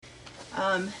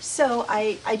So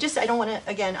I don't want to,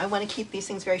 again, I want to keep these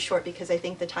things very short because I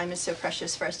think the time is so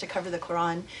precious for us to cover the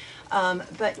Quran.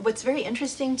 But what's very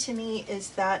interesting to me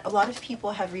is that a lot of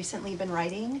people have recently been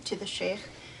writing to the Sheikh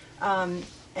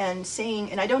and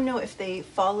saying, and I don't know if they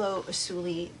follow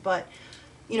Usuli, but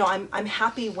you know, I'm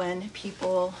happy when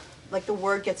people, like the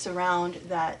word gets around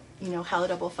that, you know,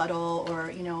 Khaled Abou El Fadl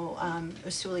or, you know,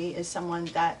 Usuli is someone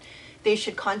that they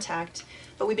should contact.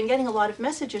 But we've been getting a lot of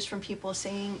messages from people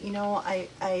saying, you know,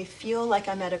 I feel like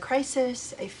I'm at a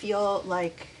crisis. I feel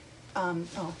like,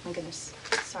 oh my goodness,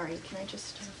 sorry, can I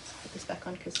just put this back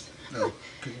on? Because, No.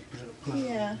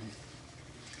 yeah.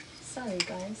 Sorry,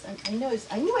 guys. I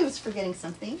knew I was forgetting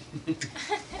something.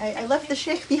 I left the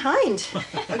Sheikh behind.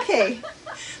 Okay.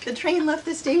 The train left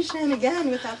the station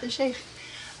again without the Sheikh.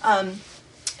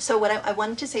 So what I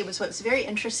wanted to say was what's very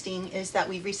interesting is that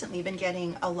we've recently been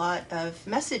getting a lot of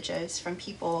messages from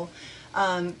people,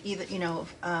 either, you know,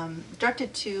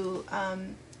 directed to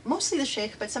mostly the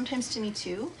Sheikh, but sometimes to me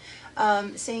too,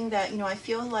 saying that, you know, I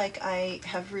feel like I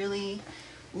have really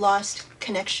lost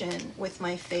connection with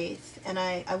my faith and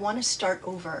I want to start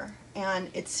over. And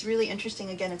it's really interesting,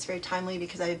 again, it's very timely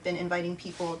because I've been inviting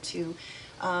people to,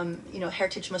 you know,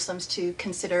 heritage Muslims to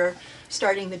consider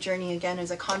starting the journey again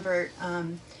as a convert.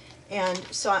 And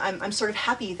so I'm sort of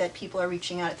happy that people are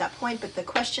reaching out at that point, but the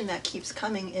question that keeps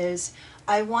coming is,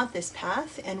 I want this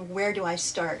path and where do I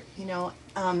start, you know?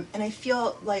 And I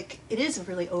feel like it is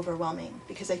really overwhelming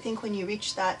because I think when you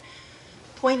reach that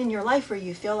point in your life where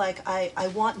you feel like I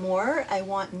want more, I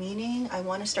want meaning, I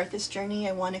want to start this journey,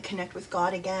 I want to connect with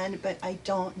God again, but I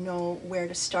don't know where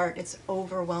to start. It's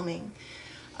overwhelming.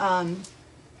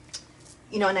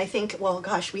 You know, and I think, well,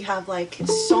 gosh, we have like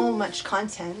so much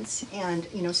content and,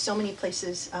 you know, so many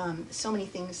places, so many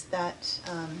things that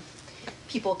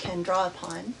people can draw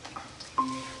upon.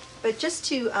 But just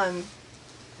to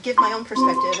give my own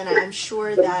perspective, and I'm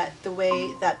sure that the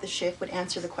way that the Sheikh would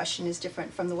answer the question is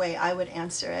different from the way I would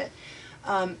answer it,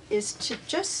 is to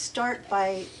just start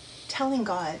by telling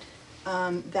God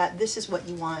that this is what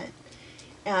you want.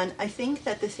 And I think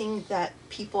that the thing that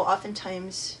people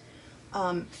oftentimes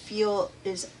feel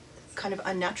is kind of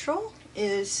unnatural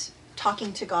is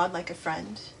talking to God like a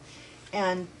friend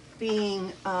and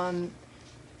being,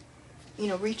 you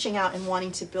know, reaching out and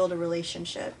wanting to build a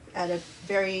relationship at a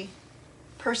very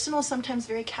personal, sometimes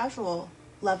very casual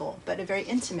level, but a very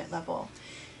intimate level.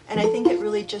 And I think it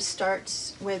really just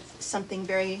starts with something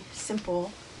very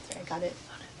simple. Sorry, I got it.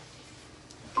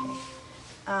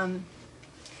 Okay.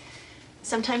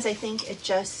 Sometimes I think it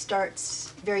just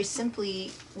starts very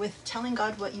simply with telling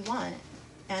God what you want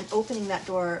and opening that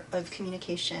door of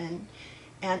communication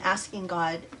and asking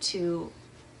God to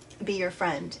be your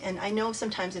friend. And I know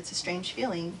sometimes it's a strange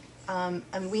feeling.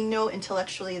 And we know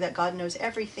intellectually that God knows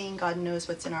everything. God knows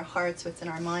what's in our hearts, what's in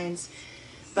our minds.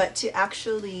 But to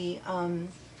actually,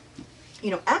 you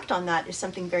know, act on that is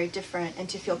something very different. And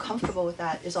to feel comfortable with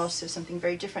that is also something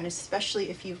very different, especially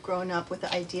if you've grown up with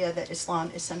the idea that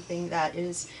Islam is something that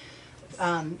is,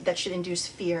 that should induce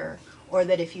fear, or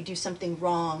that if you do something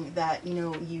wrong, that, you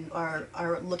know, you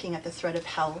are looking at the threat of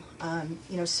hell.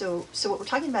 You know, so what we're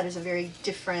talking about is a very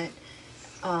different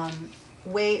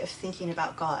way of thinking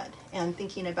about God and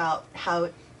thinking about how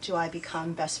do I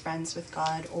become best friends with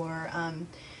God, or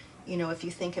you know, if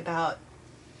you think about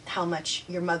how much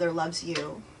your mother loves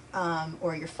you,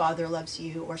 or your father loves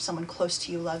you, or someone close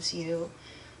to you loves you,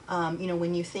 you know,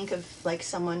 when you think of like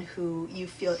someone who you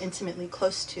feel intimately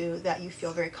close to, that you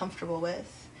feel very comfortable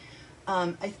with,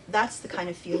 that's the kind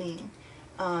of feeling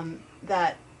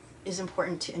that is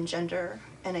important to engender.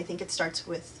 And I think it starts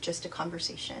with just a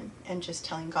conversation and just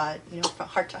telling God, you know, from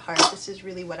heart to heart, this is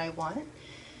really what I want.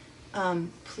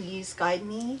 Please guide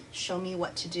me, show me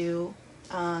what to do,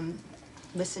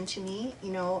 listen to me,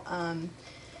 you know.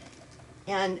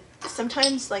 And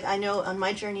sometimes, like I know on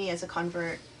my journey as a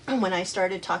convert, when I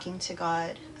started talking to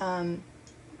God,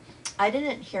 I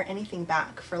didn't hear anything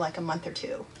back for like a month or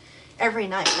two. Every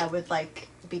night I would like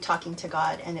be talking to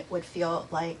God and it would feel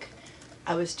like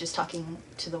I was just talking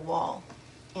to the wall.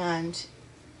 And,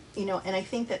 you know, and I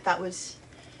think that that was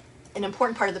an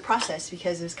important part of the process,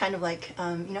 because it was kind of like,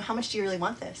 you know, how much do you really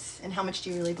want this? And how much do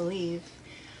you really believe?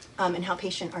 And how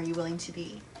patient are you willing to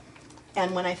be?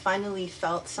 And when I finally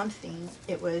felt something,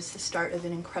 it was the start of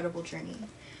an incredible journey.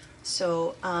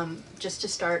 So just to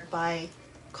start by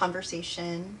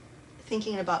conversation,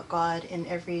 thinking about God in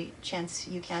every chance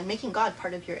you can, making God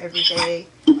part of your everyday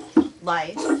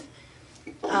life.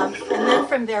 And then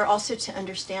from there also to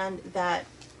understand that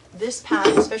this path,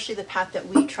 especially the path that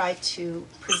we try to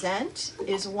present,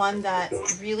 is one that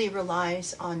really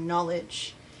relies on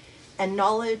knowledge And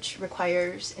knowledge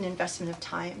requires an investment of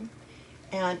time,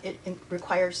 and it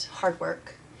requires hard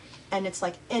work. And it's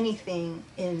like anything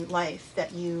in life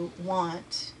that you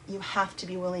want, you have to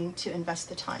be willing to invest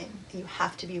the time. You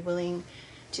have to be willing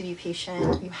to be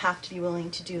patient. You have to be willing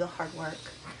to do the hard work.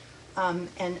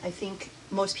 And I think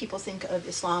most people think of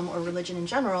Islam or religion in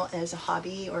general as a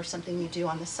hobby or something you do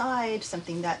on the side,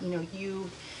 something that,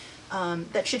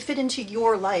 that should fit into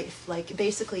your life. Like,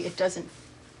 basically it doesn't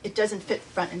fit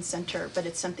front and center, but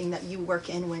it's something that you work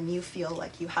in when you feel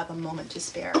like you have a moment to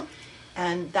spare.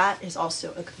 And that is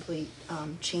also a complete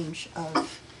change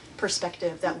of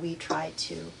perspective that we try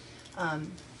to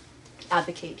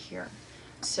advocate here.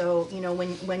 So,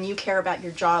 when you care about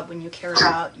your job, when you care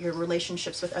about your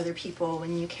relationships with other people,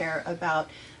 when you care about,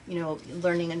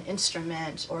 learning an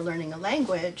instrument or learning a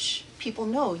language, people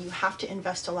know you have to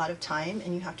invest a lot of time,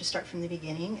 and you have to start from the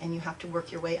beginning, and you have to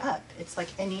work your way up. It's like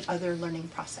any other learning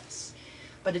process,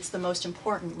 but it's the most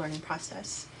important learning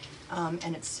process,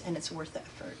 and it's worth the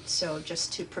effort. So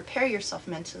just to prepare yourself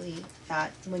mentally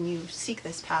that when you seek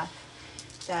this path,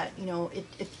 that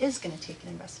it is going to take an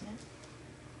investment.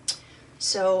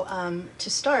 So to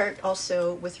start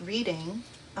also with reading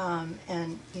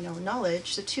and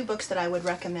knowledge, the two books that I would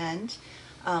recommend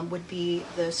would be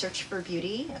The Search for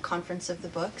Beauty, A Conference of the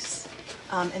Books.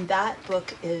 And that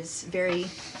book is very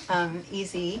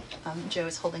easy. Joe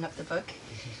is holding up the book.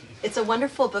 It's a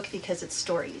wonderful book because it's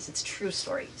stories. It's true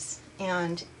stories.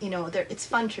 And, it's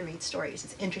fun to read stories.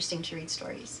 It's interesting to read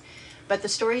stories. But the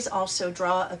stories also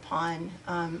draw upon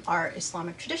our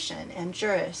Islamic tradition and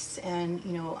jurists and,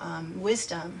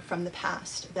 wisdom from the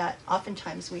past that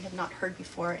oftentimes we have not heard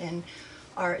before in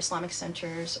our Islamic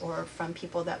centers or from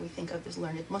people that we think of as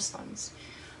learned Muslims.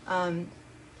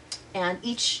 And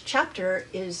each chapter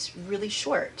is really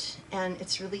short, and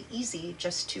it's really easy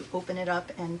just to open it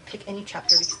up and pick any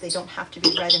chapter because they don't have to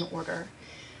be read in order.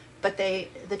 But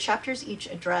the chapters each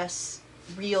address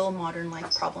real modern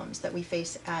life problems that we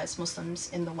face as Muslims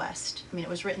in the West. I mean, it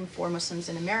was written for Muslims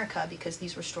in America because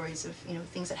these were stories of,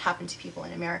 things that happened to people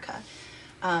in America.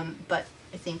 But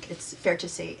I think it's fair to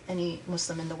say any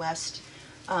Muslim in the West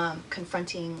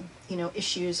confronting,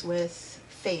 issues with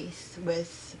faith,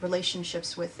 with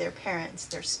relationships with their parents,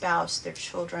 their spouse, their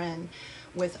children,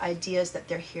 with ideas that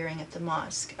they're hearing at the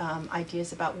mosque,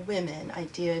 ideas about women,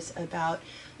 ideas about,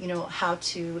 how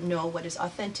to know what is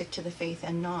authentic to the faith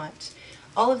and not.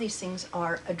 All of these things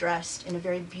are addressed in a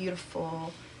very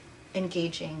beautiful,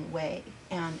 engaging way,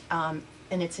 and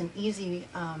it's an easy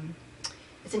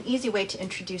way to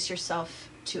introduce yourself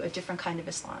to a different kind of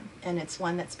Islam, and it's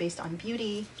one that's based on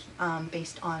beauty,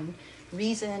 based on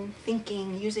reason,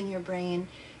 thinking, using your brain,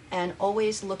 and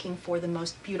always looking for the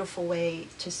most beautiful way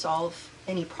to solve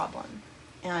any problem.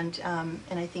 And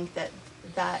I think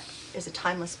that is a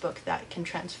timeless book that can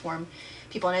transform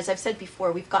people. And as I've said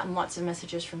before, we've gotten lots of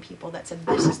messages from people that said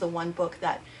this is the one book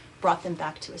that brought them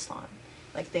back to Islam.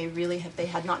 Like if they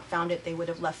had not found it, they would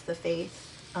have left the faith,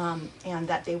 and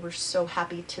that they were so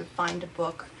happy to find a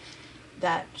book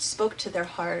that spoke to their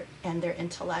heart and their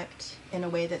intellect in a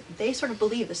way that they sort of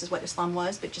believed this is what Islam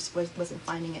was, but just wasn't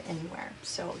finding it anywhere.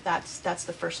 So that's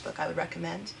the first book I would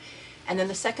recommend. And then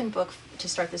the second book to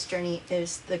start this journey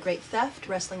is The Great Theft,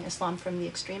 Wresting Islam from the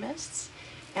Extremists.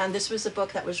 And this was a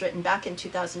book that was written back in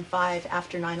 2005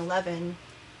 after 9/11,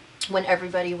 when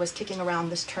everybody was kicking around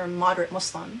this term moderate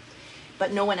Muslim,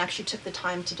 but no one actually took the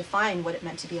time to define what it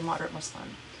meant to be a moderate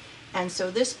Muslim. And so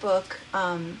this book,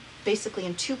 basically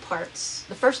in two parts.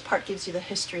 The first part gives you the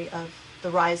history of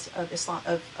the rise of Islam,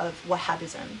 of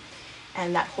Wahhabism,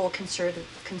 and that whole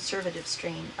conservative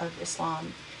strain of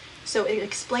Islam. So it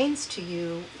explains to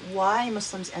you why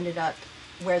Muslims ended up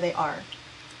where they are.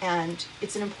 And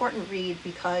it's an important read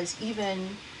because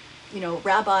even,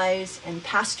 rabbis and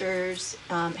pastors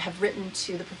have written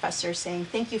to the professor saying,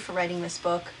 thank you for writing this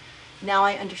book. Now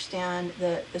I understand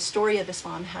the story of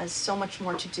Islam has so much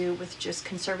more to do with just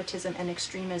conservatism and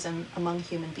extremism among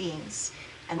human beings,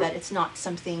 and that it's not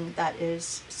something that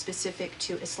is specific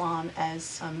to Islam as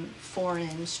some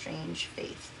foreign, strange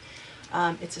faith.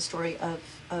 It's a story of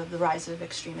the rise of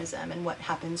extremism and what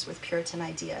happens with Puritan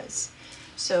ideas.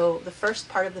 So the first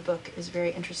part of the book is very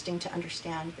interesting to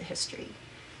understand the history.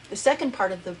 The second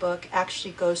part of the book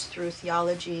actually goes through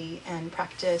theology and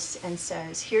practice and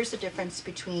says, here's the difference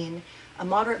between a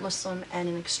moderate Muslim and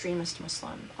an extremist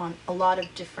Muslim on a lot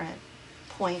of different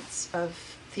points of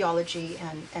theology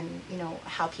and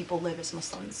how people live as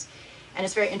Muslims. And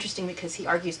it's very interesting because he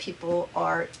argues people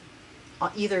are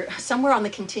either somewhere on the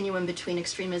continuum between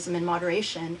extremism and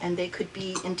moderation, and they could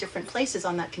be in different places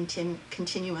on that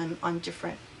continuum on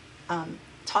different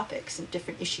topics and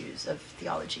different issues of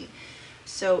theology.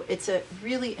 So it's a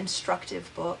really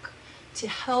instructive book to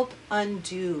help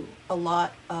undo a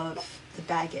lot of the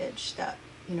baggage that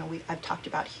I've talked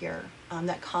about here,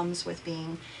 that comes with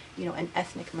being an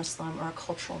ethnic Muslim or a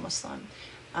cultural Muslim,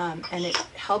 and it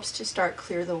helps to start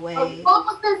clear the way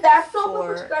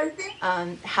for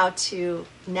how to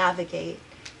navigate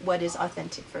what is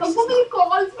authentic versus not.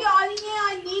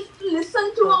 I need to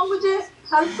listen to मुझे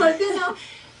help करते ना.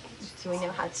 Do we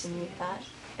know how to mute that?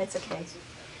 It's okay.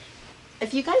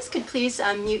 If you guys could please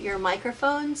mute your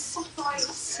microphones.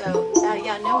 So,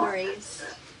 yeah, no worries.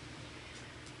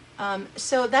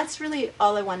 So that's really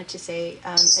all I wanted to say.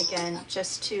 Again,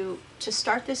 just to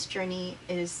start this journey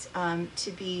is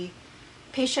to be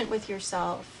patient with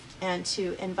yourself and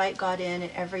to invite God in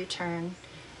at every turn.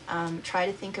 Try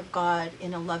to think of God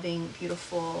in a loving,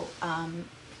 beautiful,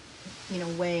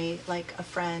 way, like a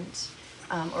friend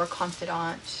or a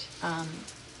confidant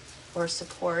or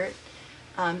support.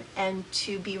 And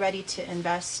to be ready to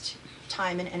invest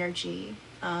time and energy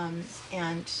and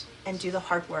do the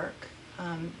hard work,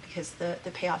 because the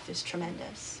payoff is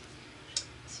tremendous.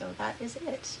 So that is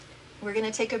it. We're going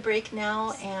to take a break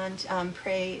now and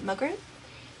pray Maghrib,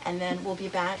 and then we'll be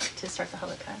back to start the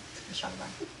halaqah, inshallah.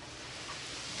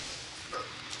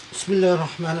 Bismillah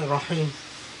ar-Rahman ar-Rahim.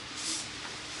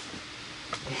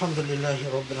 Alhamdulillahi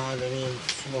Rabbil Alameen.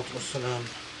 Salatu wassalam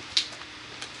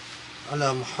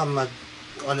ala Muhammad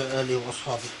wa ala alihi wa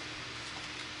ashabihi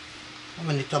wa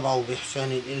man ittaba'ahu bi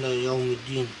ihsanin ila yawm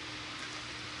ad-din.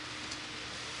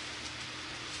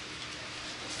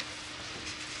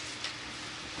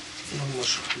 اللهم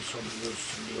اشرح لي صدري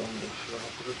ويسر لي امري واحلل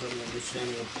عقدة من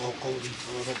لساني يفقهوا قولي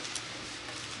يا رب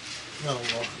يا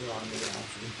الله يا علي يا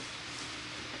عظيم.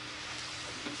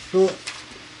 So,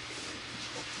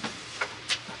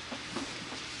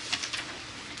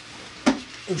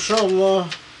 inshallah,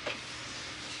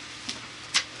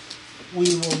 we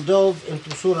will delve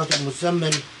into Surah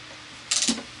Al-Muzzammil,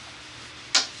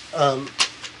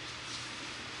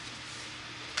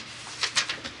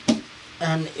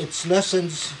 and its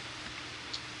lessons.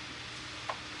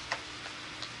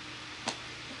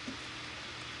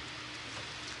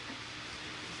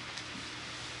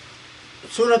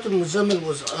 Surah Al-Muzzammil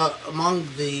was among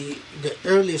the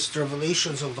earliest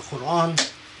revelations of the Quran.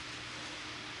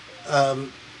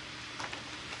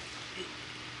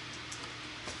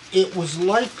 It was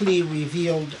likely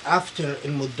revealed after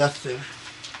Al-Muddathir,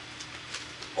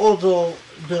 although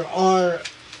there are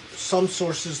some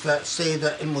sources that say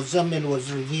that Al-Muzzammil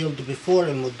was revealed before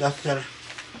Al-Muddathir.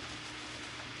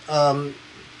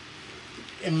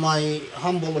 In my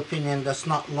humble opinion, that's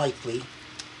not likely.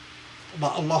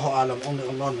 But Allahu Alam, only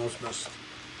Allah knows best.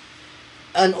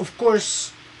 And of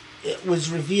course, it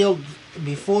was revealed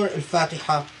before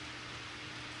Al-Fatiha,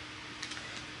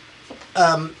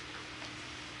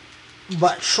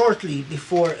 but shortly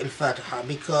before Al-Fatiha,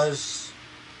 because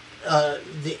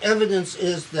the evidence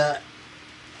is that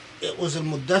it was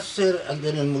Al-Muddathir and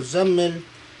then Al-Muzzammil,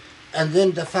 and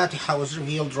then the Fatiha was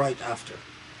revealed right after.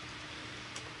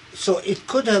 So it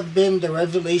could have been the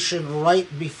revelation right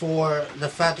before the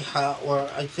Fatiha, or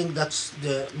I think that's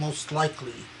the most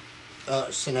likely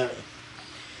scenario.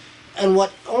 And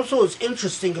what also is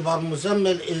interesting about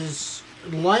Muzammil is,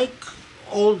 like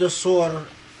all the surah,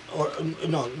 or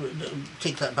no,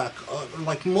 take that back,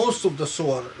 like most of the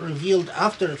surah revealed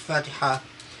after the Fatiha,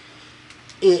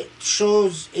 it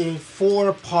shows a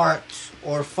 4-part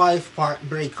or 5-part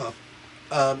breakup.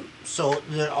 So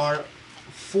there are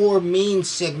 4 main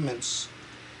segments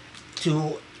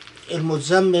to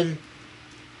Al-Muzzammil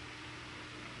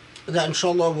that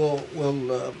inshallah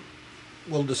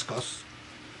we'll discuss.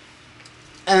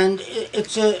 And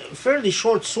it's a fairly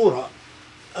short surah,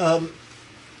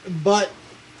 but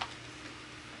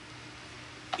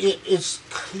it is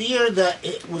clear that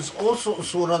it was also a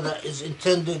surah that is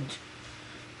intended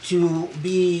to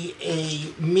be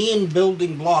a main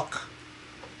building block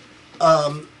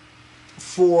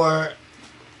for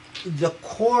the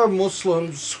core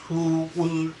Muslims who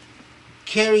will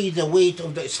carry the weight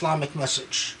of the Islamic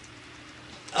message.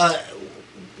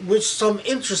 With some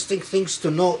interesting things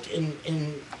to note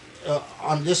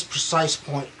on this precise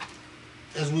point,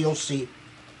 as we will see.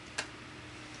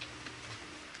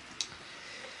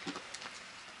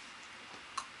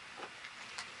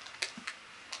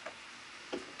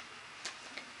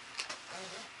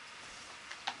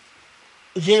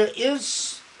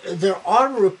 There are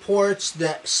reports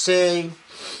that say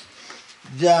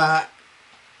that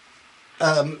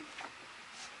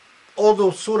although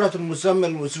Surah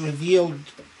Al-Muzzammil was revealed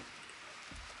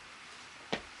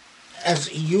as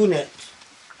a unit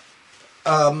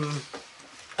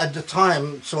at the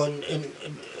time, so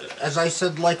as I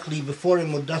said, likely before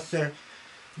in Mudathir.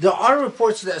 There are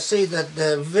reports that say that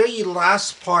the very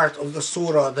last part of the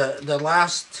surah, the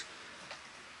last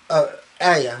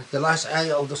ayah, the last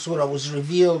ayah of the surah was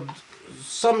revealed.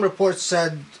 Some reports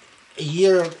said a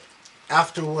year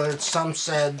afterwards, some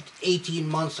said 18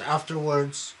 months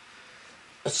afterwards.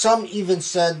 Some even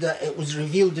said that it was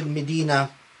revealed in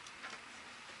Medina.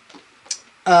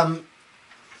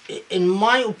 In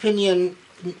my opinion,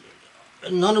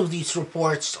 none of these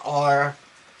reports are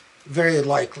very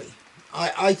likely.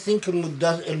 I think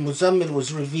Al-Muzzammil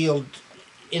was revealed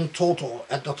in total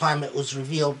at the time it was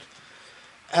revealed,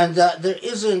 and that there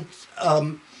isn't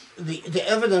the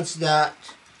evidence that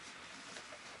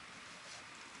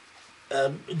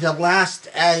the last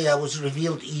ayah was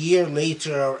revealed a year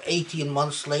later or 18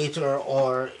 months later,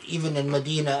 or even in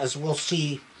Medina, as we'll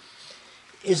see,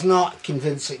 is not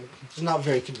convincing. It's not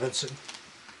very convincing.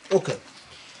 Okay.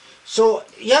 So,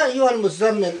 Ya Ayyuha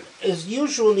al-Muzzammil is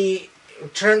usually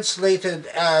translated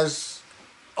as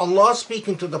Allah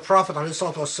speaking to the Prophet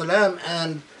ﷺ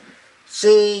and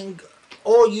saying,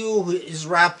 "O you who is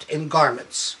wrapped in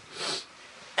garments."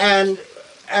 And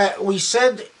we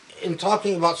said in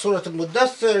talking about Surah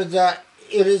Al-Muddathir that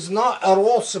it is not at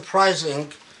all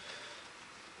surprising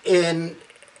in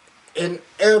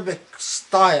Arabic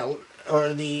style,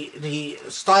 or the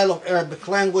style of Arabic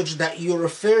language, that you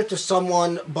refer to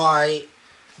someone by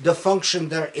the function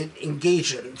they're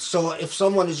engaged in. So if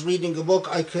someone is reading a book,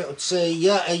 I could say,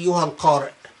 Ya ayyuha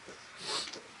al-qari,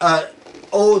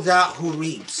 O that who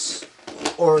reads,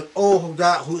 or O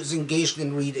that who is engaged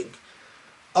in reading.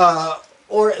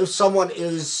 Or if someone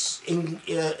is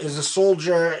a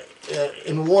soldier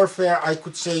in warfare, I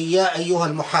could say, Ya ayyuha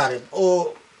al-muharib,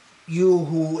 O you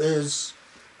who is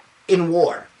in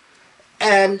war.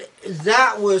 And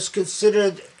that was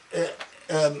considered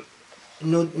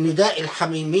nida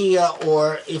al-hamimiyya,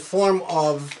 or a form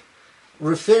of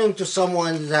referring to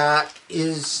someone that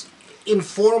is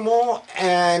informal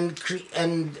and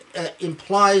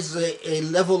implies a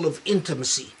level of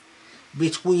intimacy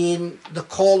between the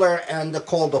caller and the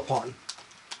called upon.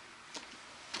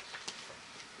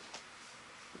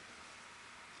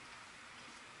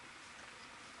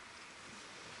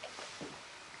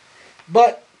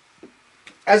 But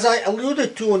as I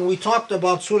alluded to when we talked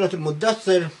about Surah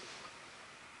Al-Muddathir,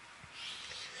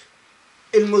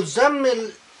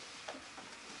 Al-Muzzammil,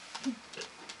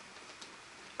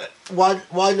 while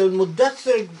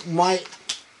Al-Muddathir might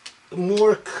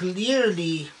more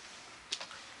clearly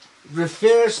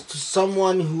refers to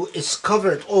someone who is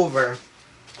covered over,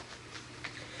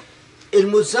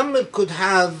 Al-Muzzammil could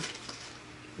have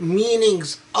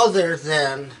meanings other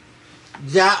than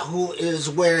that who is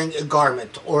wearing a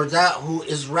garment, or that who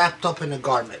is wrapped up in a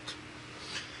garment.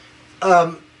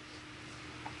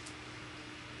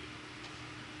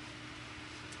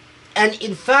 And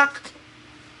in fact,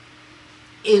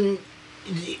 in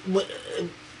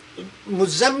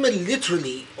Muzzammil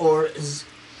literally, or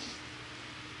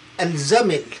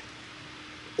Al-Zamil,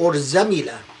 or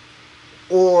Zamila,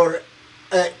 or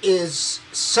is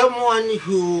someone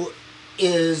who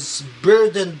is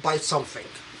burdened by something,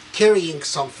 carrying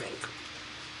something.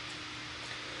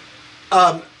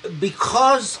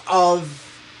 Because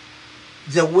of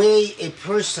the way a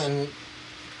person,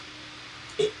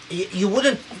 you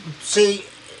wouldn't say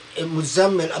a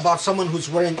Muzzammil about someone who's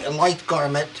wearing a light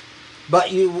garment,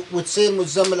 but you would say a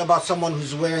Muzzammil about someone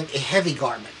who's wearing a heavy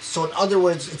garment. So in other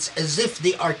words, it's as if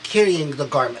they are carrying the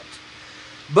garment.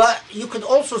 But you could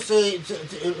also say,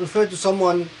 refer to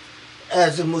someone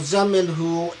as a Muzzammil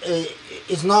who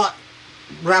is not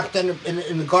wrapped in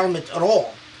a garment at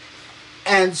all.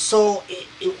 And so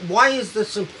why is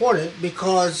this important?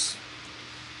 Because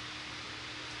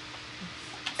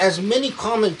as many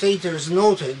commentators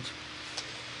noted,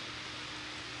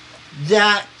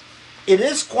 that it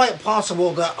is quite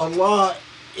possible that Allah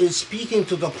is speaking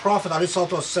to the Prophet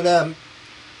ﷺ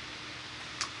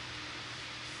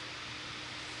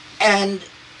and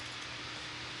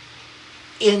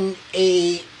in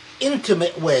a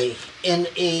intimate way, in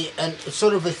a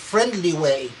sort of a friendly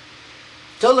way,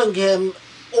 telling him,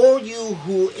 "O you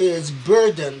who is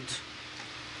burdened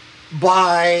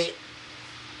by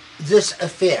this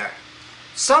affair."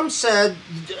 Some said,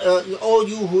 "O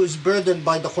you who is burdened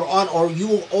by the Quran," or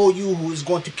 "O you who is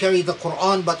going to carry the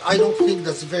Quran," but I don't think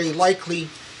that's very likely.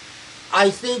 I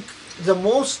think the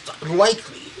most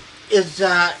likely is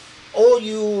that, "O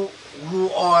you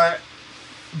who are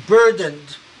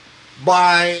burdened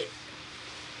by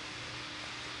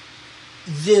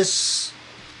this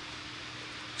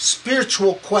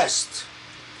spiritual quest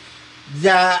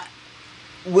that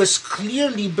was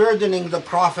clearly burdening the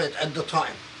Prophet at the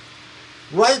time."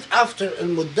 Right after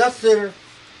Al-Muddathir,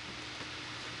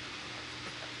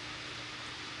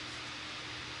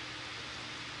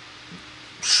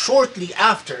 shortly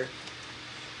after,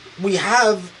 we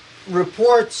have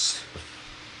reports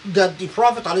that the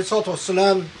Prophet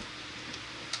ﷺ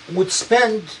would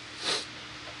spend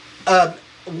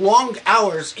long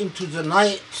hours into the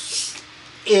night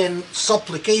in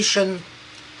supplication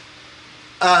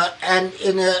and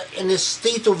in a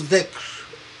state of dhikr.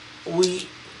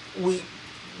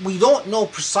 We don't know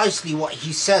precisely what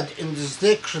he said in this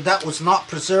dhikr. That was not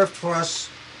preserved for us.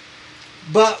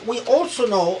 But we also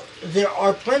know there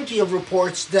are plenty of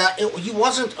reports that he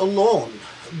wasn't alone,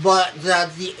 but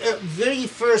that the very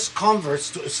first converts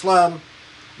to Islam,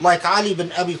 like Ali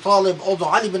bin Abi Talib, although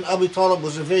Ali bin Abi Talib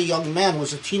was a very young man,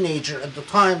 was a teenager at the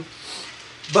time,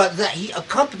 but that he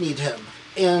accompanied him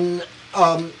in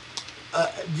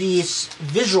these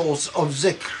visuals of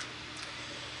zikr.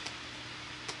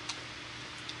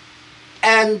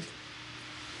 And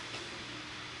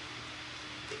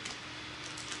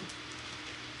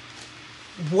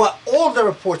what all the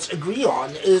reports agree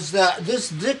on is that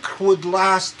this dhikr would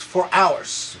last for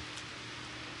hours,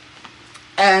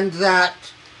 and that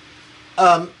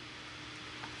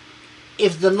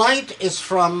if the night is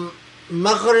from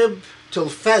Maghrib till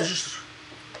Fajr,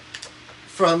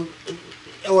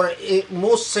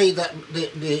 most say that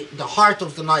the heart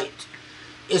of the night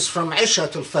is from Isha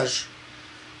till Fajr,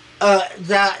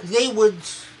 that they would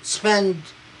spend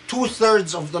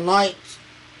 2/3 of the night,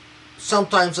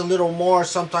 sometimes a little more,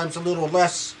 sometimes a little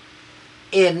less,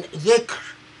 in dhikr.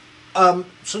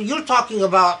 So you're talking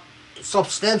about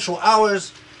substantial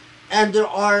hours, and there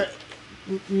are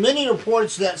many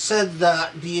reports that said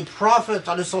that the Prophet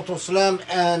ﷺ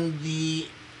and the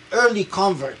early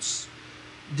converts,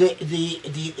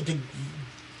 the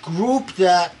group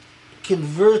that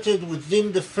converted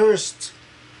within the first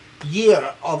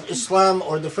year of Islam,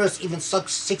 or the first even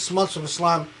 6 months of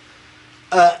Islam,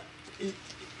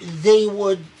 they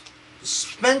would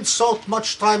spend so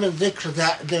much time in dhikr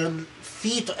that their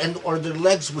feet or their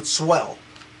legs would swell.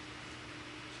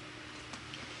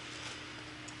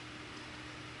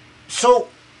 So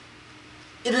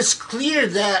it is clear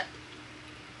that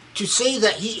to say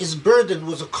that he is burdened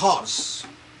with a cause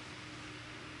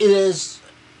is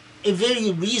a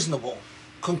very reasonable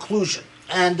conclusion.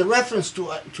 And the reference to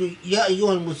Ya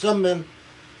Ayyuha Al-Muzzammil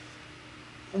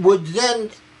would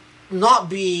then not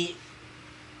be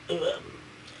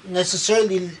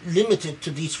necessarily limited to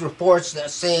these reports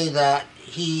that say that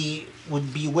he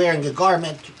would be wearing a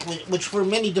garment, which for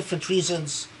many different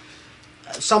reasons,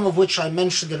 some of which I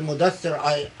mentioned in Mudaththir,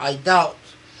 I doubt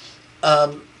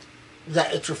that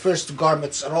it refers to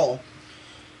garments at all.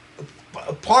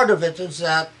 Part of it is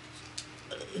that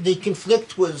they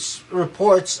conflict with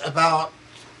reports about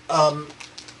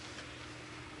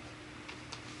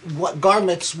what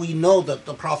garments we know that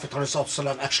the Prophet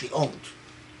ﷺ actually owned,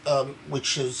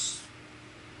 which is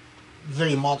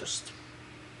very modest.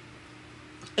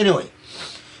 Anyway,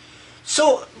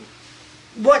 so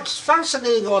what's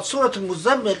fascinating about Surah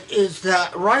Al-Muzzammil is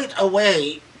that right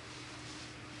away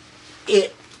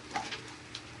it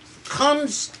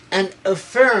comes and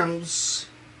affirms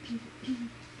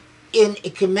in a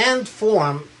command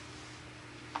form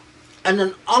and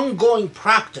an ongoing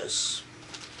practice.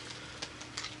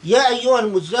 يا أيها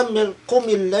المزمل قم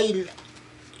الليل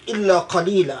إلا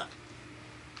قليلا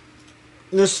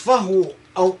نصفه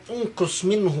أو انقص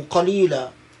منه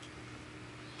قليلا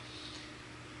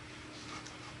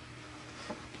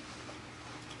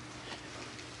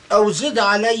أو زد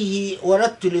عليه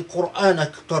ورتل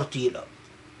قرآنك ترتيلا.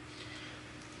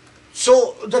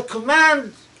 So the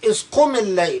command is قم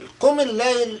الليل. قم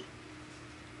الليل,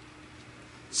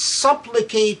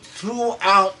 supplicate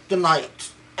throughout the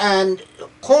night. And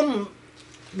qum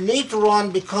later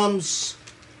on becomes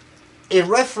a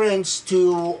reference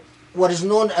to what is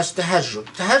known as tahajjud.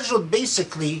 Tahajjud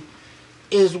basically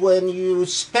is when you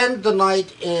spend the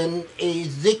night in a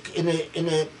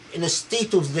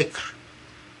state of dhikr,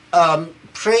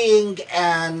 praying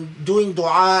and doing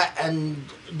dua and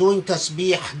doing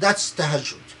tasbih. That's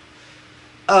tahajjud.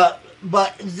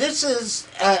 But this is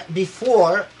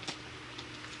before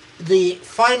the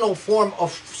final form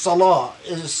of salah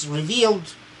is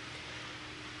revealed,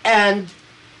 and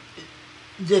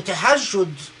the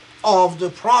tahajjud of the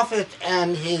Prophet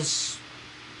and his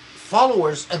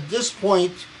followers at this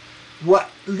point,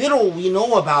 what little we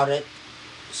know about it,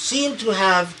 seem to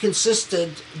have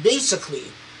consisted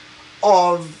basically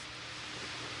of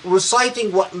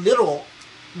reciting what little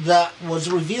that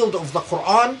was revealed of the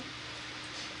Quran,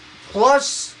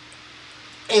 plus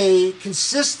a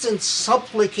consistent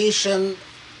supplication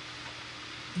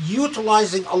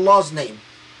utilizing Allah's name,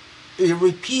 a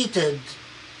repeated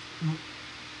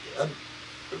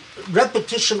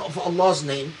repetition of Allah's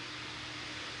name.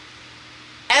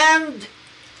 And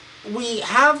we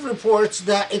have reports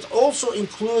that it also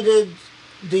included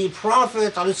the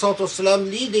Prophet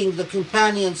ﷺ leading the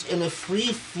companions in a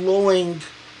free-flowing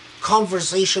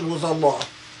conversation with Allah.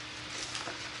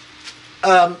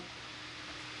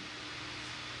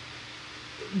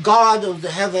 God of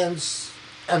the heavens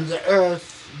and the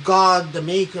earth, God the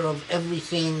maker of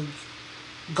everything,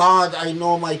 God, I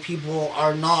know my people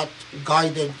are not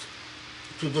guided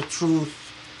to the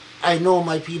truth. I know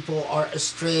my people are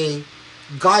astray.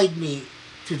 Guide me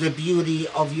to the beauty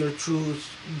of your truth.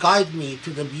 Guide me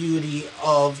to the beauty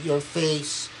of your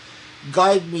face.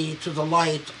 Guide me to the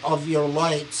light of your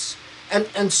lights,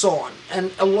 and so on.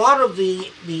 And a lot of the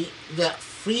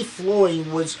free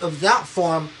flowing was of that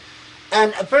form,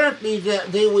 and apparently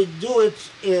they would do it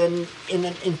in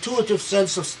an intuitive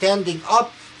sense of standing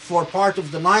up for part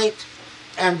of the night,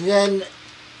 and then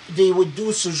they would do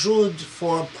sujood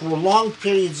for prolonged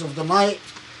periods of the night,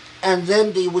 and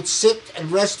then they would sit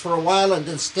and rest for a while and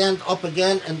then stand up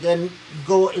again and then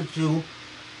go into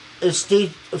a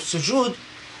state of sujood.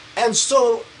 And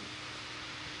so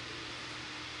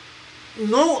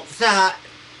note that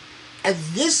at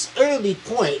this early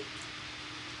point,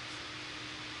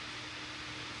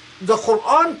 the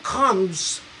Quran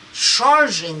comes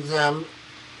charging them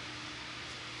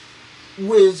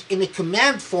with, in a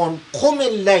command form, قُمِ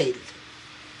اللَّيْلِ.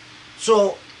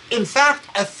 So, in fact,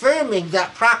 affirming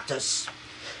that practice.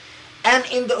 And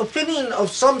in the opinion of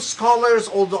some scholars,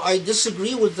 although I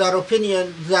disagree with that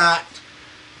opinion, that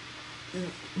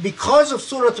because of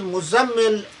Surah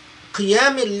Al-Muzzammil,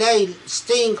 Qiyam al-Layl,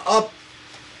 staying up,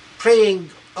 praying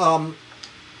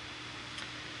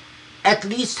at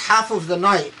least half of the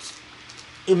night,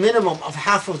 a minimum of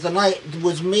half of the night,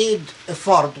 was made a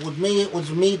fard,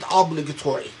 was made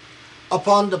obligatory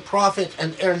upon the Prophet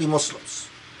and early Muslims.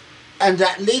 And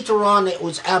that later on it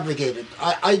was abrogated.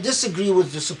 I disagree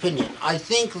with this opinion. I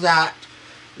think that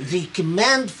the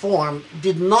command form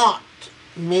did not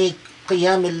make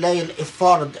Qiyam al-Layl a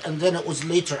fard, and then it was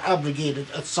later abrogated,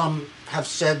 as some have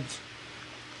said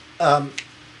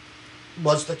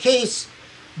was the case.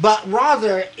 But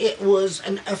rather it was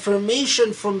an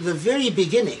affirmation from the very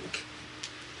beginning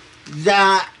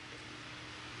that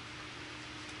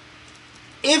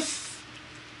if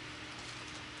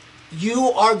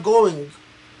you are going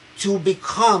to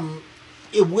become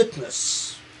a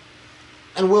witness,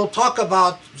 and we'll talk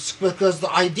about, because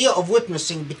the idea of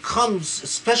witnessing becomes,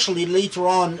 especially later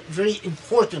on, very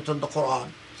important in the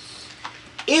Quran.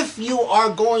 If you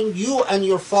and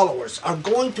your followers are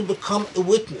going to become a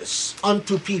witness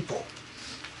unto people,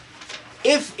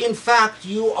 if in fact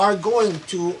you are going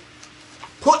to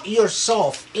put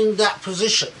yourself in that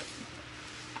position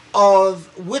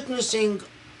of witnessing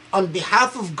on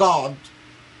behalf of God,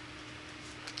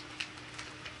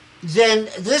 then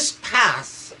this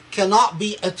path cannot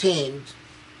be attained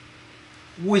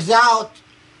without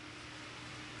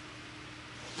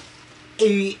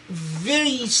a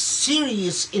very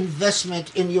serious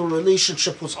investment in your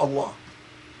relationship with Allah.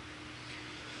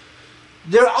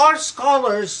 There are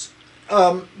scholars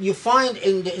you find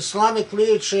in the Islamic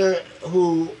literature,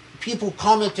 people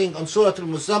commenting on Surah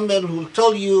Al-Muzzammil, who will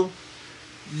tell you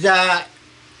that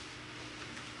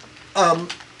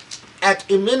at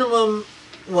a minimum,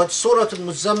 what Surah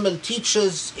Al-Muzzammil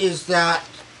teaches is that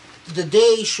the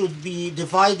day should be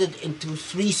divided into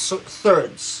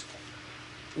 3/3.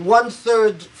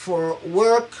 1/3 for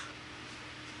work.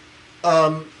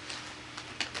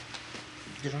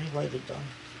 Did I write it down?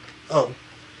 Oh,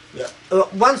 yeah.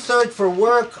 1/3 for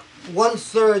work,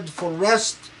 1/3 for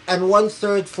rest, and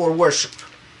 1/3 for worship.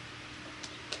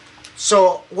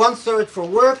 So 1/3 for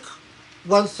work,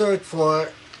 1/3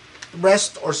 for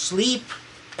rest or sleep,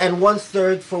 and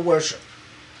 1/3 for worship.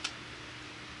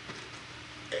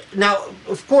 Now,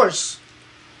 of course,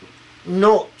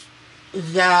 note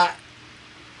that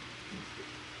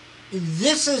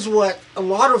this is what a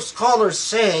lot of scholars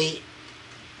say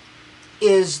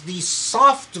is the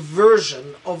soft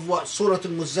version of what Surah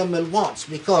Al-Muzzammil wants,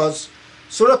 because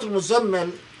Surah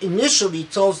Al-Muzzammil initially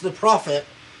tells the Prophet,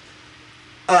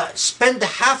 spend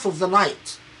half of the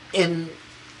night in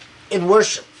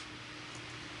worship.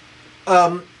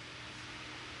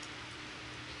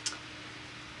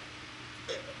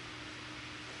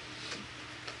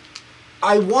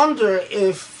 I wonder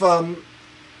if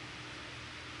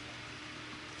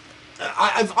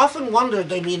I've often wondered,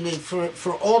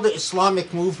 for all the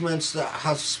Islamic movements that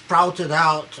have sprouted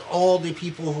out, all the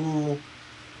people who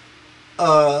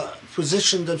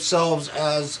positioned themselves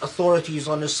as authorities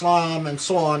on Islam and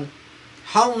so on,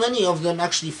 how many of them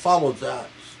actually followed that,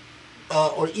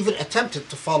 or even attempted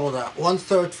to follow that?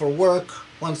 1/3 for work,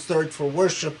 1/3 for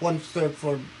worship, 1/3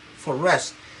 for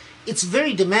rest. It's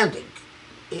very demanding.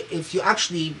 If you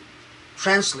actually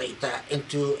translate that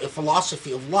into a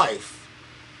philosophy of life,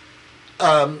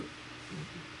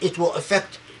 it will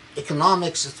affect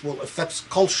economics, it will affect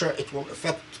culture, it will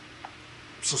affect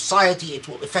society, it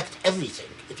will affect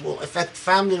everything. It will affect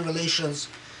family relations,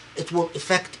 it will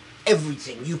affect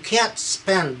everything. You can't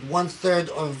spend 1/3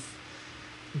 of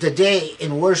the day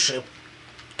in worship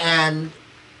and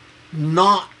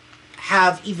not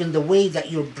have even the way that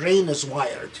your brain is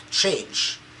wired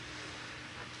change.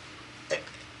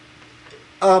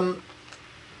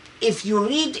 If you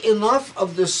read enough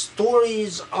of the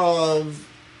stories of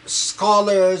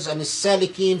scholars and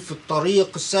السالكين في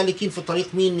الطريق, السالكين في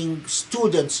الطريق meaning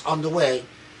students on the way,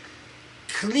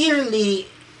 clearly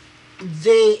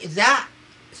that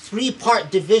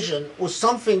three-part division was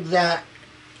something that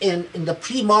in the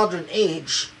pre-modern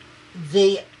age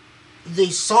they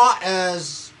saw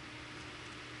as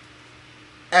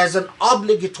an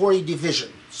obligatory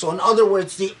division. So in other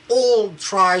words, they all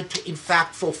tried to in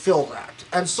fact fulfill that.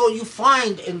 And so you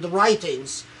find in the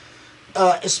writings,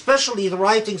 especially the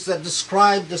writings that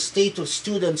describe the state of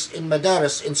students in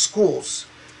madaris, in schools,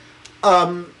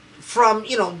 from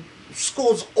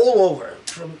schools all over,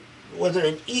 from whether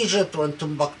in Egypt or in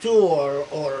Timbuktu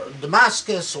or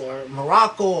Damascus or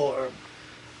Morocco or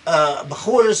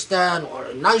Bakhuristan or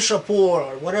Naishapur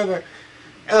or whatever,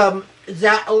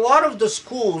 that a lot of the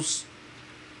schools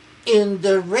in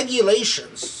the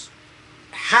regulations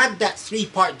had that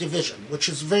three-part division, which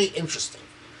is very interesting.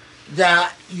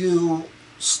 That you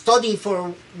study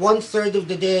for 1/3 of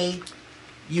the day,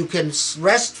 you can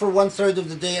rest for 1/3 of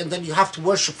the day, and then you have to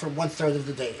worship for 1/3 of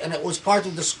the day. And it was part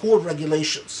of the school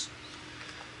regulations.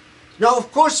 Now,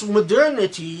 of course,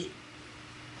 modernity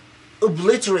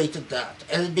obliterated that,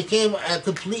 and it became a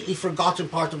completely forgotten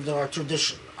part of our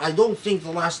tradition. I don't think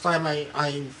the last time I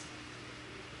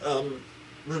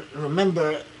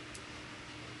remember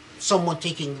someone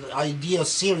taking the idea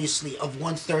seriously of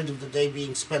 1/3 of the day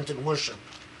being spent in worship.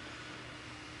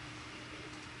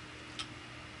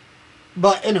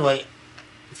 But anyway,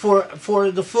 for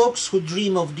the folks who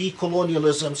dream of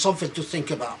decolonialism, something to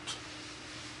think about.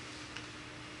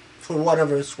 For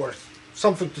whatever it's worth,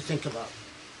 something to think about.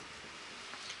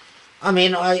 I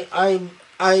mean,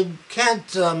 I can't.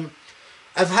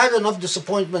 I've had enough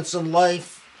disappointments in life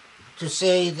to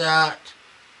say that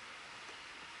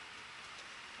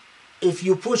if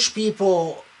you push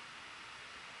people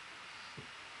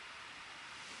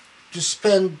to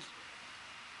spend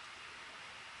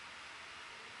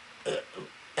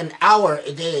an hour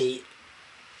a day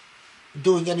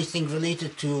doing anything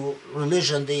related to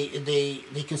religion,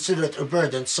 they consider it a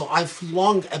burden. So I've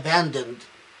long abandoned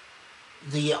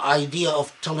the idea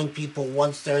of telling people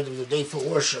 1/3 of the day for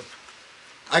worship.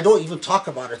 I don't even talk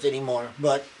about it anymore.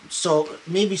 But so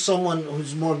maybe someone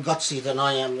who's more gutsy than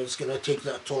I am is going to take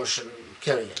that torch and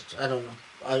carry it. I don't know.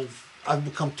 I've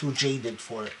become too jaded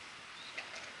for it.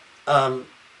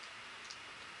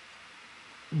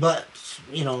 But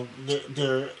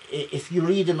if you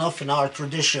read enough in our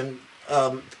tradition,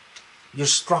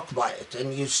 you're struck by it, and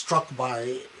you're struck by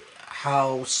how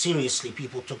seriously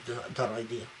people took that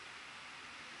idea.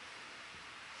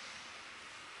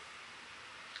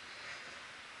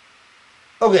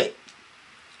 Okay,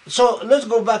 so let's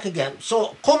go back again.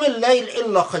 So, قُمِ اللَّيْلِ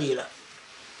إِلَّا قَلِيلًا.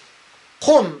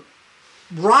 Qum,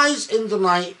 rise in the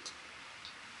night.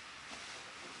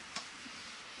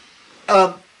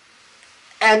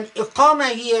 And iqama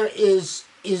here is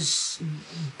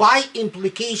by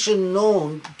implication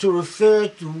known to refer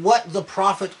to what the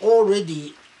Prophet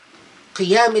already,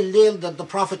 qiyam al-layl, that the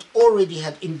Prophet already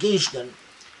had engaged in.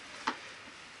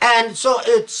 And so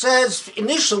it says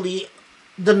initially,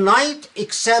 the night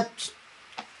except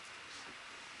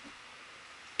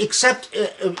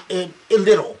a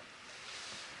little.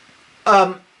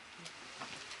 I'm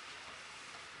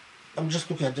just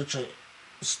looking at the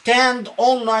stand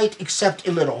all night except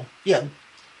a little. Yeah.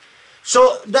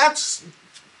 So that's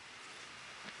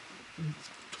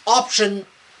option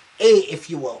A, if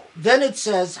you will. Then it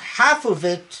says half of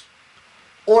it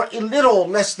or a little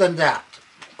less than that.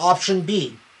 Option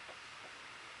B.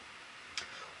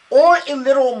 Or a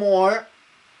little more,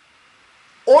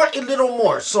 or a little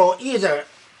more. So either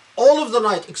all of the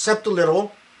night except a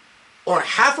little, or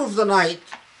half of the night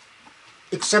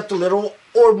except a little,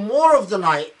 or more of the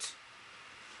night,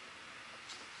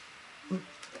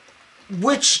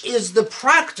 which is the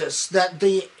practice that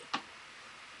the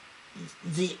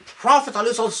the Prophet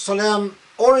ﷺ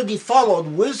already followed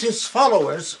with his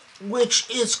followers, which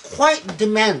is quite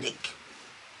demanding.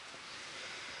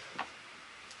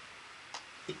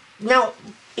 Now,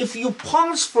 if you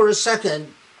pause for a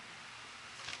second,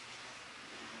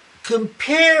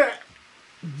 compare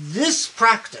this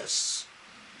practice.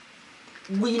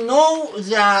 We know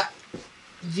that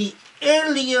the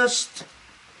earliest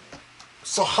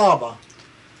Sahaba,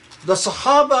 the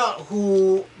Sahaba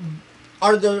who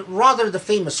are rather the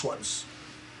famous ones,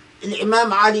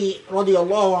 Imam Ali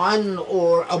radiallahu anhu,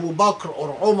 or Abu Bakr,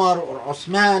 or Umar, or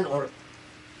Uthman, or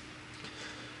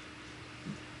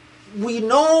we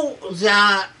know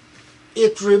that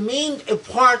it remained a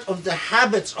part of the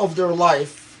habits of their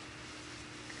life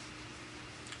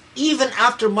even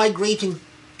after migrating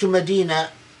to Medina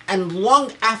and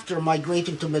long after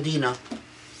migrating to Medina,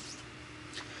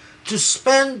 to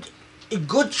spend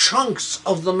good chunks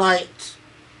of the night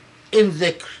in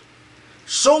dhikr.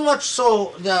 So much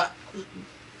so that,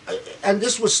 and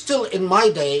this was still in my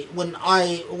day, when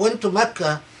I went to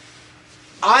Mecca,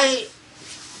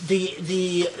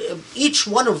 each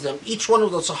one of the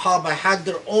Sahaba had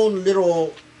their own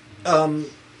little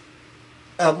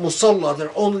musalla,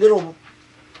 their own little,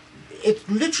 it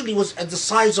literally was at the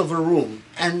size of a room,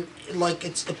 and like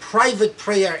it's a private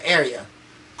prayer area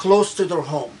close to their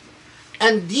home.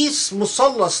 And these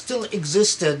musallas still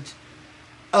existed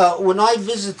when I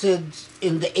visited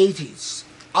in the 80s.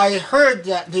 I heard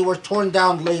that they were torn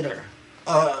down later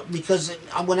because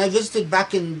when I visited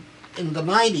back in the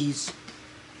 90s,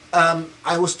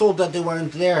 I was told that they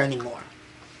weren't there anymore.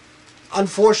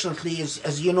 Unfortunately,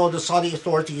 as you know, the Saudi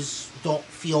authorities don't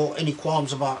feel any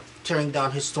qualms about tearing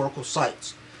down historical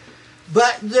sites.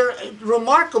 But they're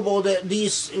remarkable that we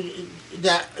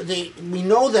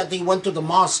know that they went to the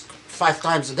mosque 5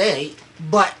 times a day,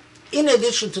 but in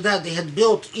addition to that, they had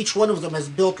built, each one of them has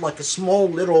built like a small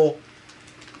little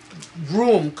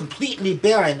room completely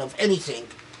barren of anything,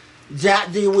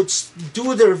 that they would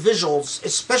do their visuals,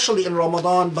 especially in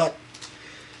Ramadan. But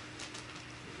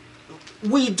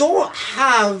we don't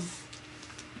have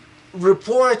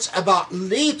reports about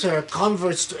later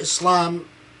converts to Islam,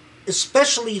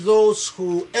 especially those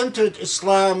who entered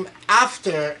Islam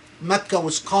after Mecca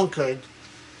was conquered,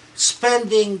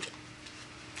 spending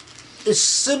a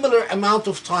similar amount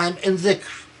of time in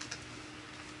dhikr.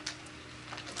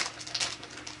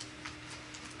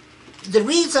 The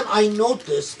reason I note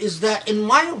this is that, in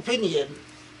my opinion,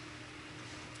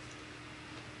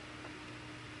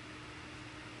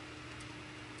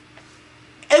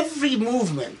 every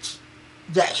movement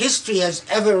that history has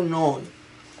ever known,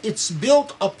 it's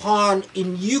built upon a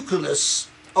nucleus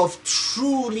of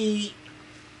truly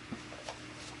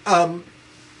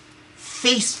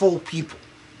faithful people.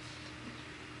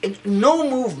 And no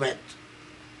movement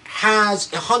has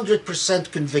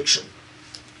 100% conviction.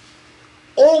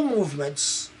 All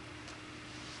movements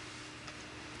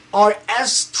are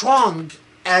as strong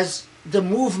as the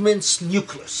movement's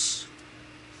nucleus,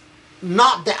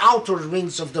 not the outer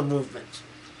rings of the movement.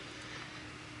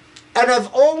 And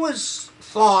I've always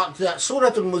thought that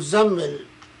Surah Al-Muzzammil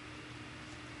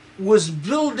was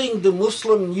building the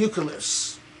Muslim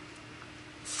nucleus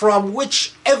from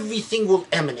which everything will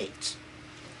emanate.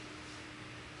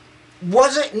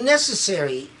 Was it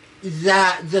necessary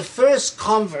that the first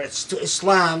converts to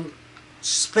Islam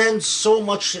spend so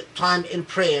much time in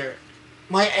prayer?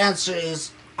 My answer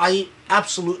is, I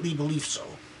absolutely believe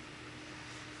so.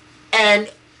 And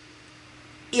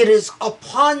it is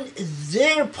upon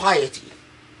their piety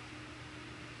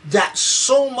that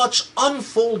so much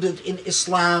unfolded in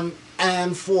Islam,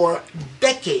 and for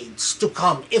decades to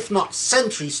come, if not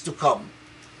centuries to come.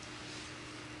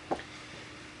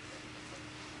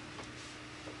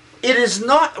 It is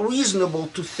not reasonable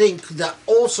to think that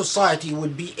all society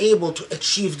would be able to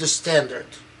achieve the standard.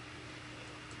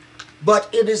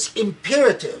 But it is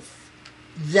imperative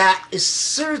that a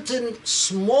certain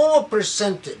small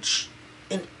percentage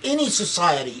in any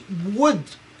society would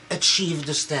achieve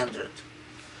the standard.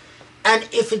 And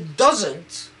if it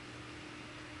doesn't,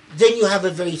 then you have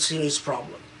a very serious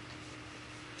problem.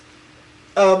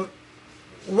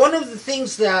 One of the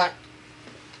things that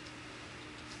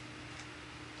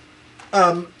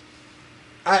I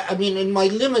mean, in my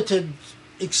limited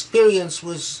experience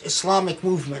with Islamic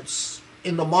movements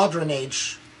in the modern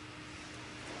age,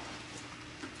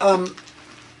 I've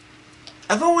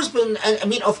always been, I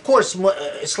mean, of course,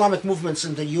 Islamic movements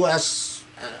in the U.S.,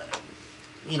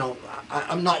 you know,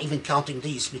 I'm not even counting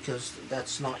these because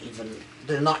that's not even,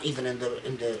 they're not even in the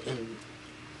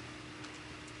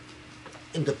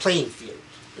playing field,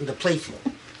 in the play field.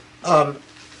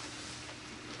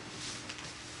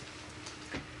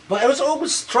 But I was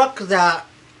always struck that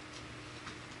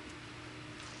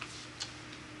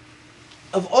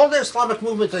of all the Islamic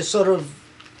movement I sort of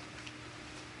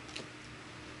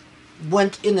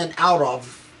went in and out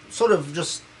of, sort of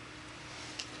just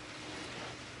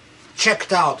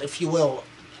checked out, if you will,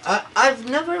 I've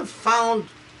never found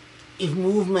a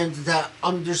movement that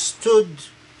understood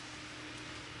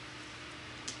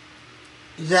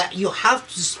that you have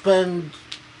to spend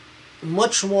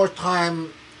much more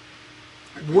time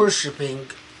worshipping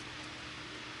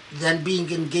than being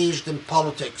engaged in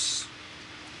politics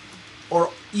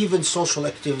or even social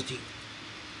activity.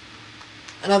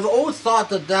 And I've always thought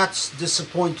that that's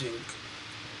disappointing.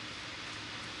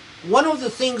 One of the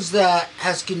things that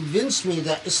has convinced me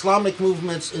that Islamic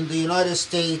movements in the United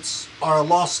States are a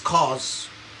lost cause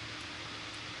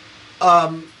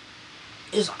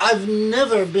is I've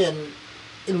never been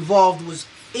involved with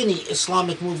any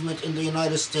Islamic movement in the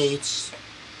United States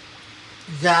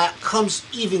that comes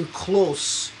even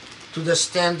close to the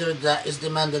standard that is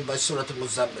demanded by Surah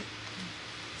Al-Muzzammil.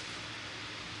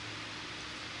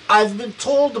 I've been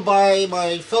told by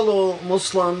my fellow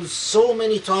Muslims so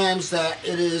many times that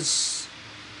it is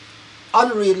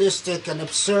unrealistic and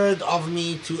absurd of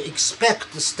me to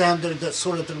expect the standard that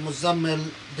Surah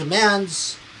Al-Muzzammil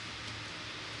demands,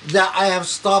 that I have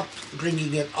stopped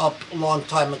bringing it up a long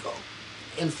time ago.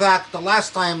 In fact, the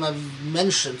last time I've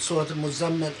mentioned Surah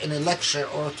Al-Muzzammil in a lecture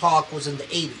or a talk was in the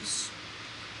 80s.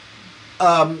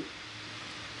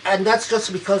 And that's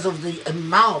just because of the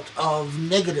amount of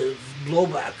negative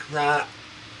blowback that...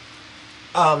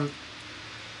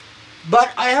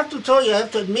 but I have to tell you, I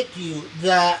have to admit to you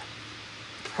that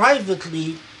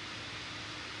privately,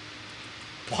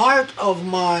 part of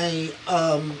my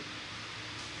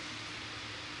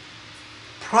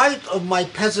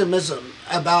pessimism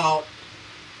about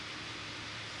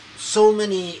so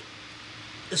many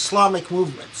Islamic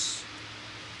movements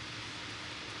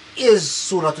is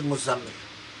Surah Al-Muzzammil.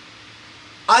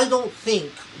 I don't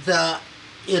think that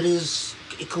it is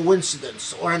a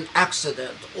coincidence or an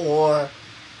accident or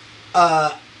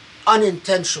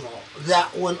unintentional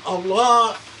that when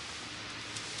Allah,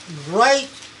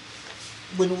 right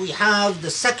when we have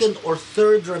the second or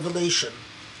third revelation,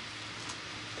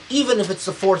 even if it's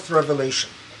the fourth revelation,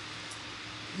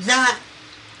 that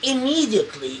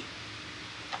immediately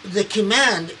the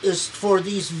command is for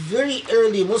these very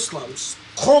early Muslims,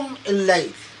 Qum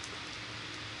al-layl,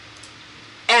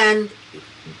 and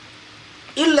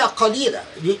illa qalila,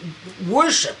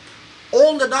 worship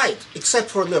all the night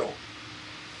except for a little.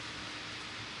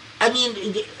 I mean,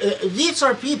 these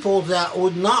are people that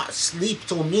would not sleep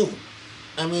till noon.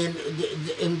 I mean,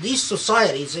 in these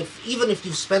societies, even if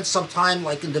you've spent some time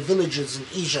like in the villages in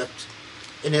Egypt,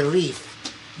 in a reef,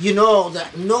 you know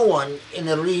that no one in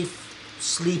a reef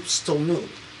sleeps till noon,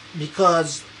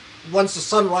 because once the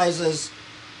sun rises,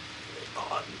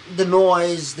 the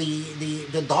noise,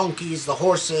 the donkeys, the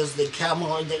horses, the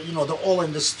camel, they're all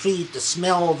in the street. The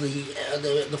smell,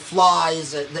 the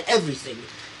flies, the everything.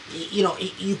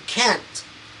 You can't.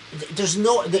 There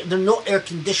are no air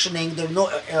conditioning. There are no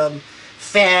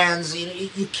fans.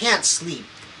 You can't sleep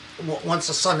once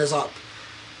the sun is up.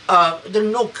 There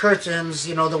are no curtains.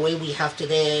 The way we have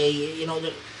today.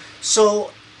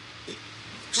 So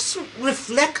just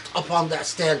reflect upon that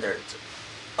standard.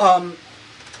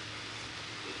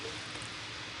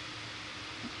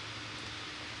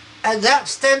 And that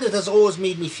standard has always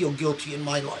made me feel guilty in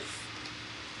my life,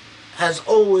 has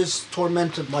always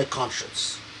tormented my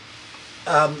conscience.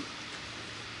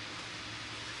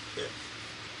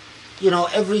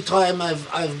 Every time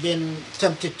I've been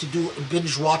tempted to do a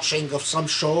binge watching of some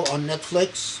show on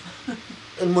Netflix,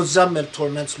 Al-Muzzammil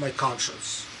torments my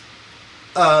conscience.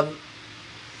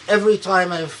 Every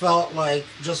time I felt like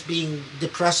just being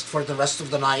depressed for the rest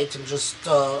of the night and just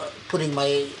putting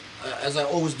my, as I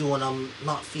always do when I'm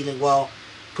not feeling well,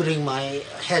 putting my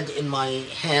head in my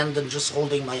hand and just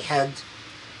holding my head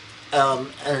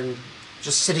and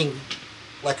just sitting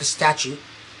like a statue,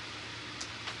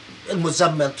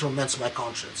 Al-Muzzammil torments my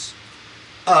conscience.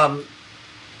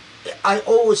 I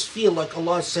always feel like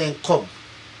Allah is saying, Qum,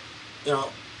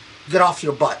 get off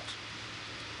your butt.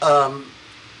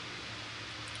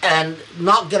 And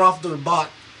not get off their butt,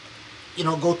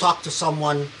 go talk to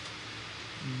someone,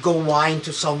 go whine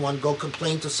to someone, go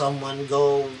complain to someone,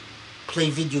 go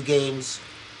play video games.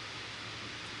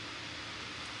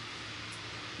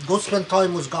 Go spend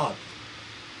time with God.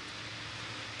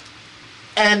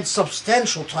 And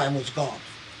substantial time with God.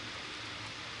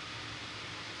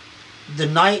 The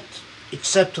night,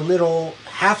 except a little,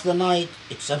 half the night,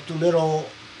 except a little,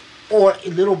 or a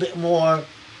little bit more.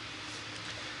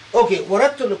 Okay,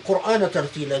 وَرَتِّلِ الْقُرْآنَ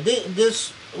تَرْتِيلًا.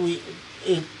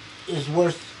 It is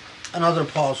worth another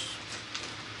pause.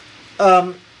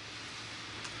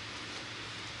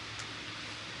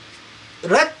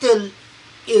 Rattil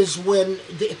is when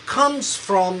it comes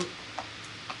from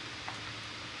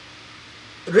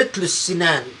ritl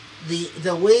sinan,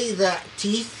 the way that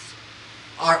teeth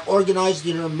are organized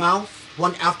in your mouth,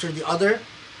 one after the other.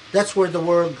 That's where the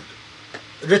word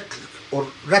ritl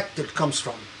or rattil comes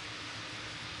from.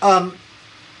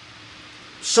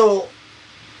 So,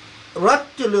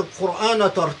 rattil al-Qur'ana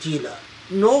tartila.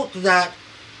 Note that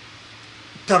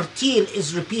tartil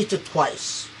is repeated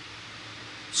twice.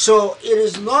 So it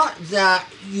is not that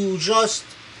you just,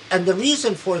 and the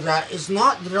reason for that is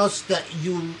not just that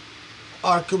you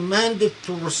are commanded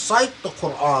to recite the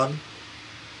Quran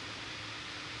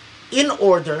in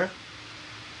order,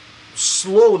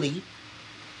 slowly,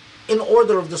 in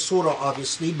order of the surah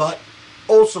obviously, but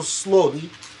also slowly.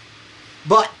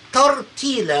 But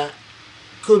tartila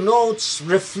connotes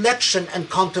reflection and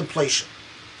contemplation.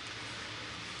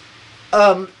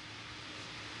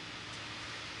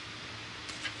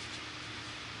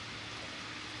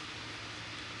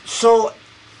 So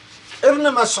Ibn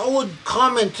Mas'ud,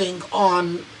 commenting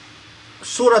on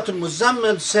Surah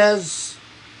Al-Muzzammil, says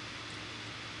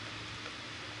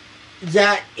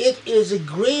that it is a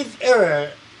grave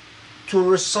error to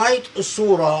recite a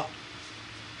surah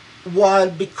while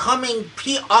becoming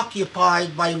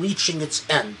preoccupied by reaching its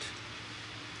end.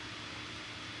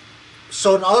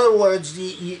 So in other words,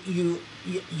 you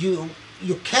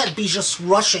can't be just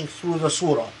rushing through the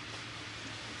surah.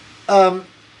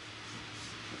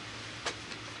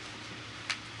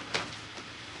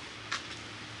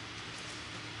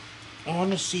 I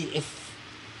want to see if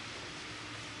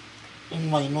in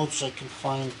my notes I can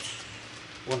find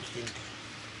one thing.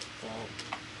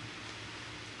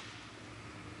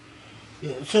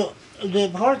 So the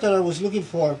part that I was looking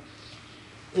for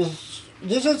is,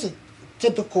 this is a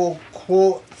typical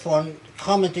quote from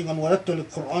commenting on وَرَتِّلِ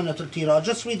الْقُرْآنَ تَرْتِيلًا. I'll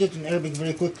just read it in Arabic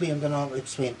very quickly and then I'll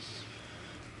explain.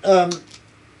 So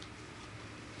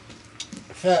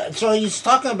he's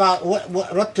talking about what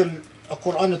رَتِّلِ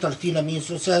الْقُرْآنَ تَرْتِيلًا means.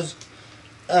 So it says,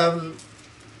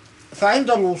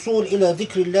 فعند الوصول إلى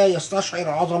ذكر الله يستشعر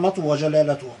عظمته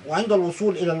وجلالته، وعند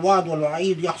الوصول إلى الوعد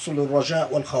والوعيد يحصل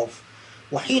الرجاء والخوف،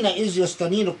 وحينئذ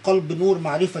يستنير القلب بنور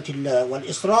معرفة الله.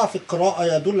 والإسراع في القراءة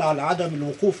يدل على عدم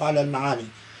الوقوف على المعاني،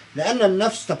 لأن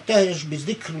النفس تبتهج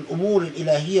بذكر الأمور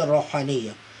الإلهية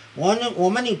الروحانية،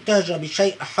 ومن ابتهج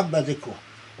بشيء أحب ذكره،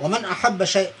 ومن أحب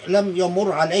شيء لم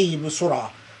يمر عليه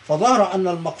بسرعة. فظهر أن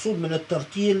المقصود من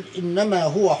الترتيل إنما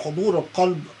هو حضور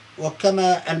القلب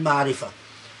وكما المعرفة.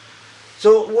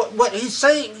 So what he's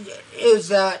saying is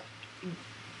that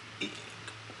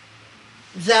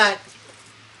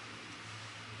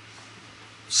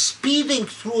speeding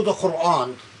through the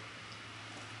Quran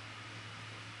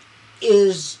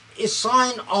is a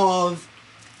sign of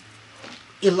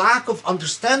a lack of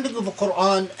understanding of the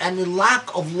Quran and a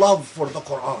lack of love for the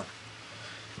Quran.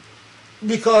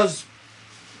 Because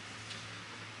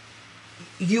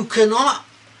you cannot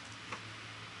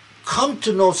come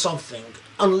to know something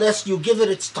unless you give it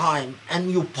its time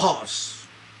and you pause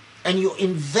and you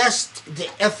invest the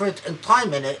effort and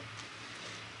time in it.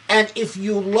 And if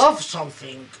you love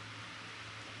something,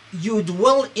 you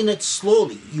dwell in it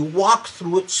slowly, you walk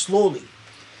through it slowly.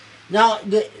 Now,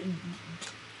 the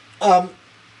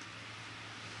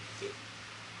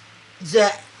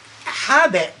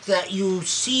habit that you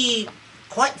see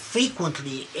quite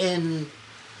frequently in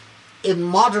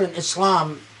modern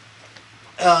Islam,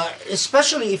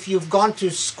 especially if you've gone to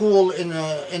school in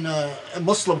a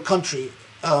Muslim country,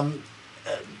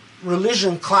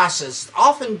 religion classes,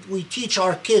 often we teach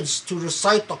our kids to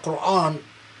recite the Quran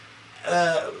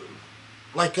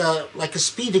like a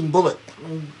speeding bullet.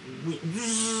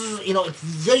 It's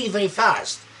very, very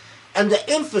fast, and the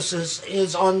emphasis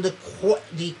is on the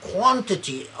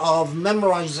quantity of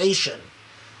memorization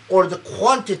or the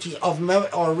quantity of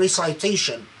or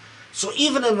recitation. So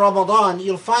even in Ramadan,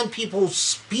 you'll find people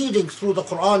speeding through the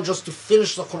Quran just to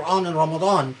finish the Quran in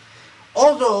Ramadan.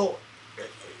 Although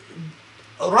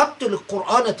Rattil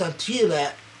al-Qur'ana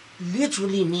tartila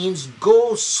literally means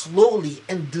go slowly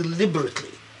and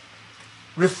deliberately,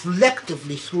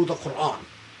 reflectively through the Quran.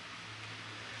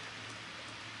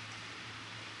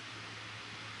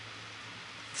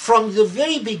 From the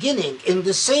very beginning, in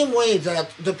the same way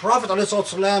that the Prophet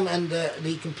ﷺ and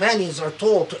the companions are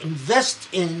told to invest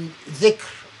in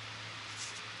dhikr,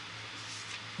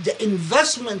 the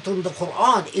investment in the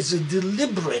Quran is a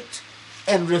deliberate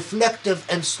and reflective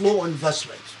and slow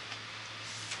investment.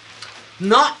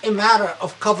 Not a matter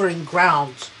of covering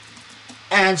ground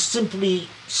and simply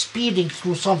speeding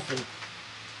through something.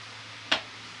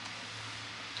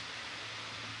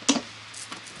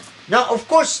 Now, of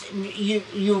course,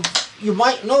 you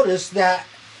might notice that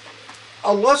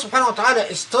Allah subhanahu wa ta'ala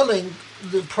is telling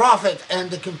the Prophet and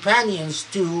the companions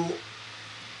to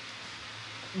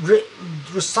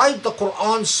recite the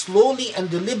Quran slowly and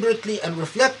deliberately and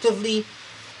reflectively,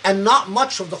 and not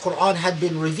much of the Quran had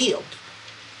been revealed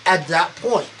at that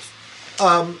point.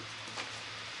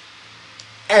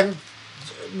 And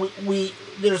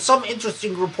there are some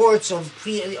interesting reports of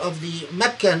the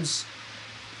Meccans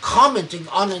commenting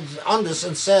on this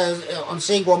and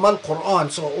saying "Wamal Quran."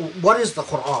 So, what is the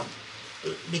Quran?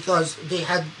 Because they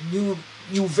knew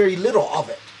very little of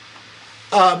it.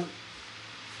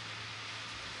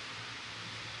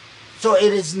 So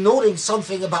it is noting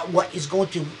something about what is going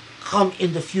to come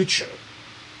in the future.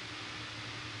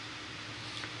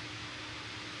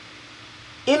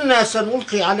 إِنَّا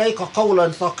سَنُلْقِي عَلَيْكَ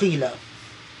قَوْلًا ثَقِيلًا.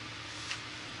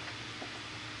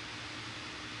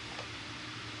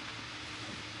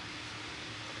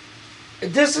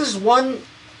 This is one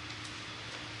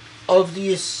of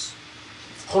these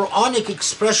Quranic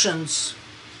expressions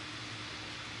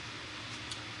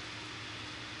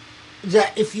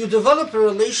that if you develop a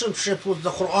relationship with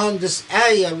the Quran, this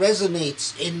ayah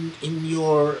resonates in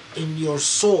your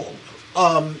soul.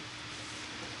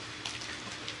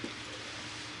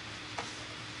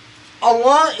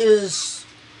 Allah is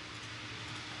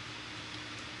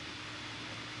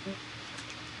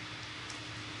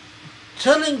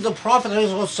telling the Prophet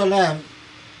ﷺ,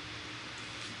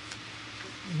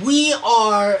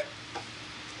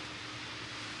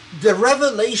 the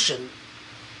revelation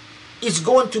is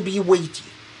going to be weighty.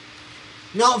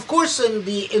 Now, of course, in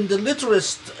the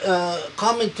literist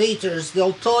commentators,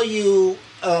 they'll tell you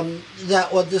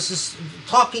that what this is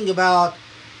talking about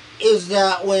is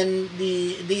that when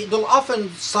they'll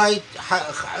often cite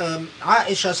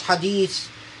Aisha's hadith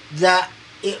that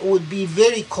it would be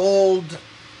very cold,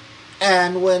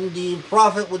 and when the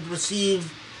Prophet would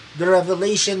receive the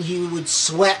revelation, he would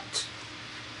sweat.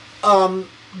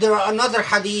 There are another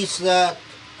hadith that,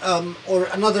 or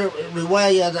another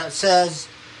riwayah that says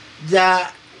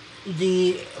that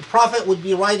the Prophet would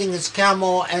be riding his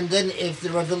camel, and then if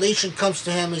the revelation comes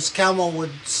to him, his camel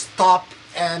would stop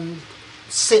and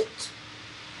sit,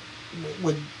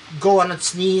 would go on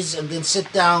its knees and then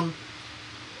sit down.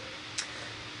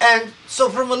 And so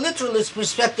from a literalist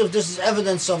perspective, this is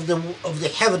evidence of the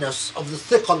heaviness, of the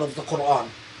thiqal of the Quran.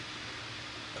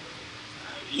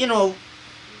 You know,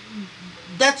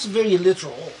 that's very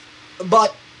literal.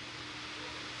 But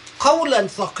qawlan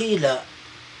thaqila,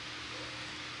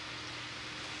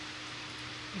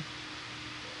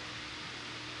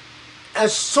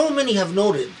 as so many have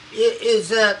noted, is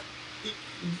that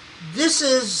this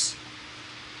is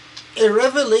a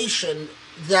revelation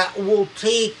that will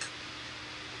take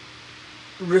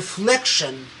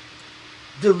reflection,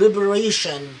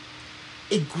 deliberation,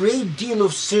 a great deal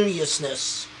of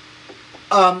seriousness.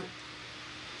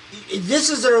 This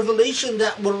is a revelation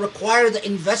that will require the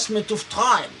investment of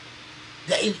time.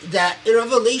 That a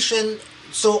revelation,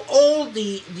 so all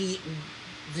the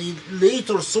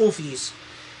later Sufis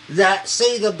that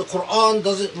say that the Quran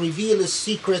doesn't reveal its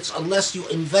secrets unless you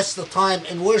invest the time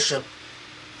in worship,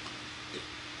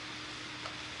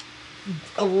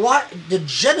 the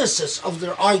genesis of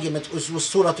their argument was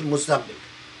Surah Al-Muzzammil.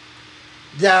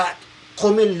 That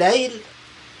Qum al-Layl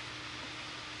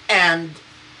and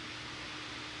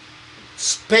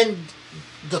spend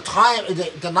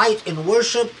the night in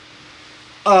worship,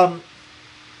 and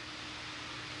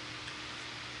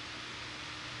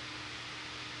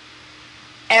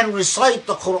recite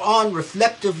the Quran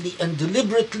reflectively and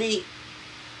deliberately,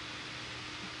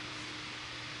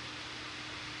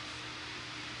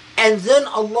 and then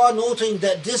Allah noting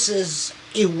that this is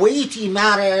a weighty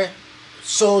matter,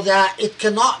 so that it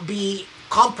cannot be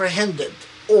comprehended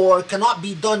or cannot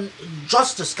be done,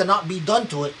 justice cannot be done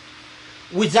to it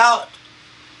without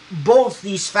both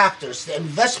these factors, the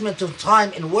investment of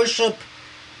time in worship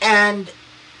and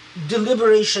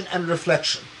deliberation and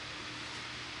reflection.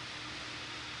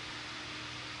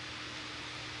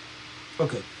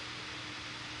 Okay.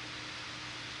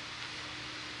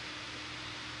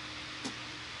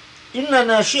 إن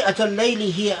ناشئة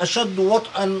الليل هي أشد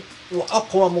وطئا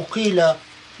وأقوى مقيلا.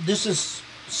 This is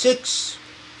 6.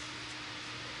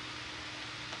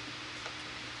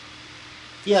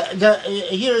 Yeah,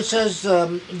 here it says,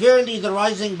 verily the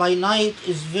rising by night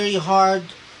is very hard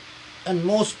and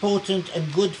most potent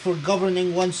and good for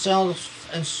governing oneself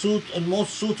and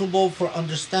most suitable for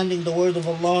understanding the word of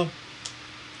Allah.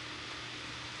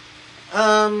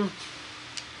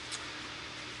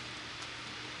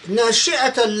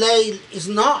 Nashi'at al-layl is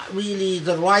not really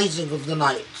the rising of the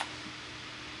night.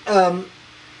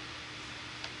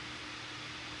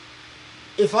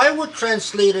 If I would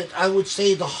translate it, I would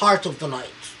say the heart of the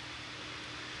night.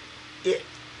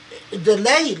 The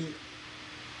layl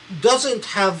doesn't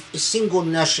have a single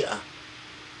nashi'ah.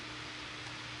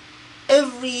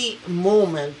 Every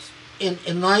moment in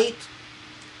a night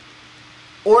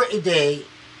or a day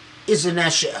is a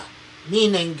nashi'ah,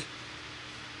 meaning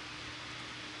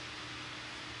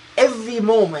every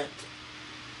moment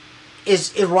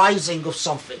is a rising of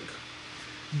something.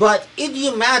 But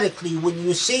idiomatically, when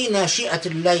you say nashi'at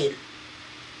al-layl,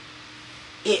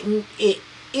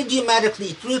 idiomatically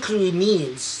it literally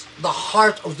means the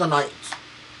heart of the night,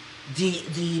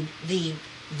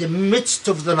 the midst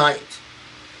of the night.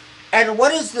 And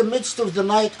what is the midst of the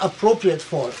night appropriate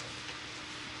for?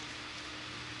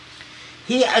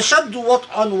 هي أشد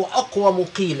وطئا وأقوى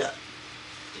مقيلا.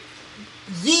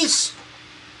 These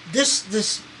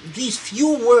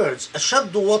few words,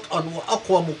 أشد وطئا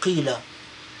وأقوى مقيلا,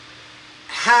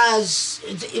 has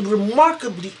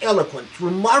remarkably eloquent,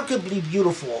 remarkably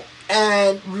beautiful,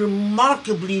 and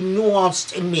remarkably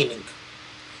nuanced in meaning.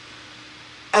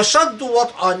 أشد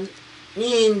وطئا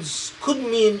could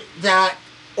mean that,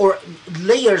 or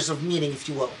layers of meaning, if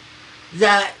you will,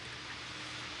 that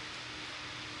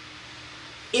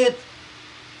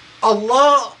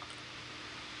Allah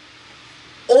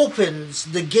opens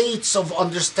the gates of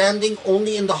understanding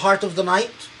only in the heart of the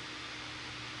night.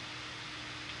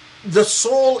 The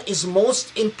soul is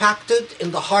most impacted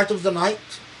in the heart of the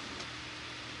night.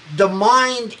 The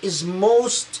mind is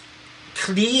most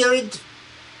cleared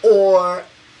or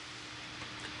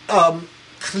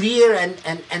clear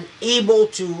and able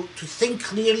to think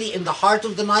clearly in the heart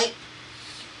of the night.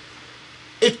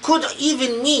 It could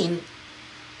even mean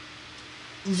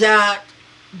that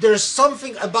there's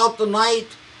something about the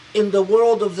night in the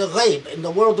world of the ghaib, in the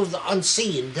world of the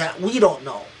unseen, that we don't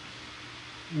know.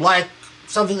 Like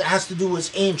something that has to do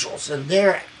with angels and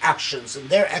their actions and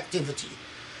their activity.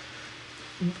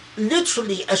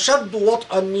 Literally, ashaddu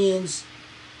wat'an means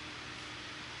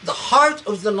the heart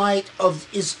of the night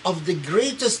is of the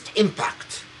greatest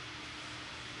impact.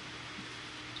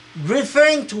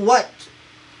 Referring to what?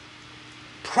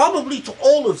 Probably to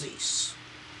all of these.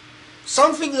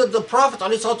 Something that the Prophet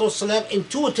ﷺ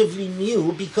intuitively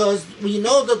knew, because we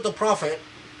know that the Prophet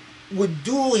would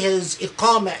do his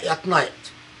iqamah at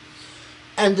night.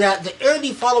 And that the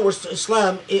early followers to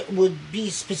Islam, it would be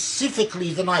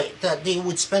specifically the night, that they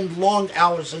would spend long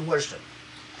hours in worship.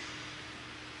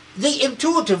 They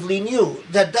intuitively knew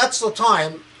that that's the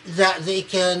time that they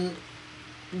can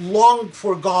long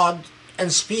for God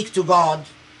and speak to God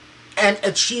and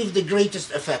achieve the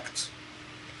greatest effect.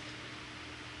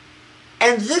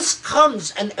 And this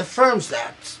comes and affirms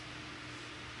that.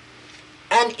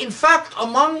 And in fact,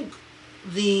 among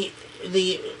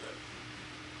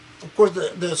of course,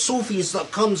 the Sufis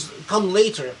that come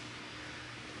later,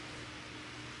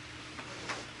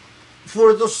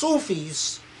 for the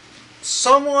Sufis,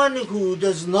 someone who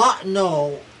does not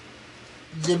know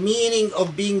the meaning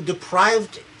of being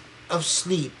deprived of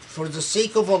sleep for the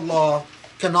sake of Allah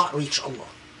cannot reach Allah.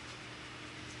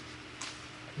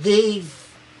 They've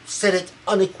said it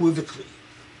unequivocally.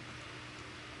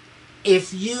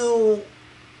 If you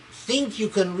think you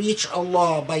can reach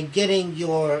Allah by getting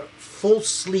your full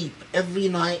sleep every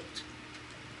night,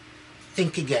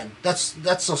 think again. That's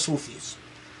the Sufis.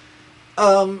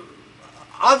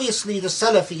 Obviously, the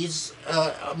Salafis,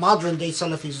 modern day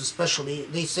Salafis especially,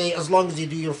 they say as long as you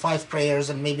do your 5 prayers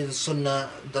and maybe the Sunnah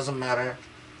doesn't matter,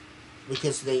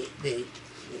 because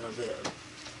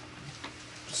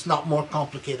it's not more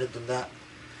complicated than that.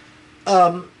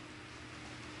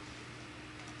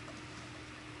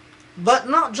 But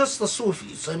not just the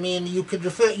Sufis. I mean, you could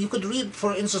read,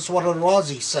 for instance, what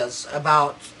Al-Razi says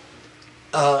about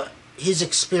his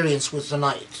experience with the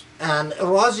night. And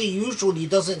Al-Razi usually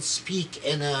doesn't speak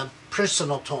in a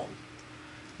personal tone.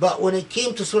 But when it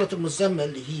came to Surah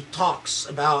Al-Muzzammil, he talks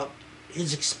about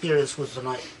his experience with the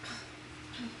night.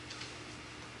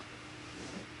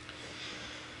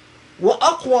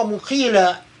 وَأَقْوَى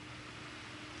مُقِيلًا.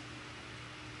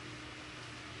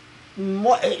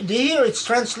 Here it's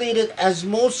translated as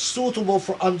most suitable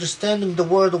for understanding the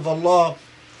word of Allah.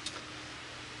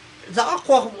 The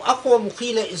aqwa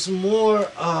muqila is more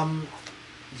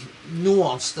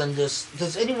nuanced than this.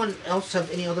 Does anyone else have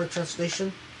any other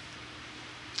translation?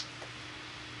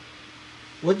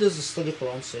 What does the study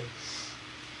Quran say?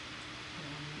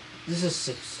 This is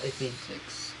 6, I think.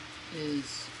 6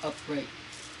 is upright,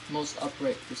 most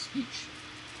upright for speech.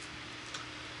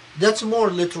 That's more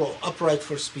literal, upright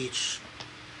for speech.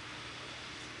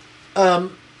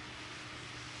 Um,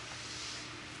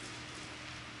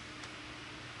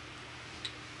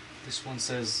 This one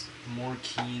says more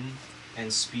keen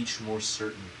and speech more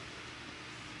certain.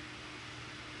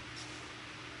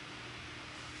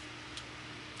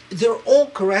 they're all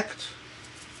correct,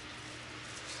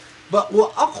 but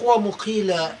وَأَقْوَى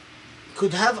مُقِيلًا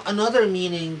could have another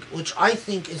meaning, which I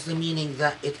think is the meaning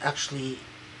that it actually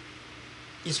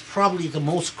is probably the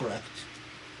most correct,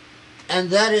 and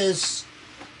that is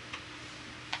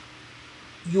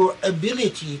your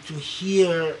ability to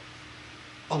hear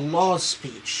Allah's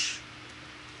speech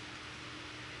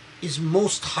is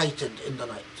most heightened in the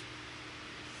night.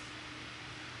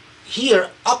 Here,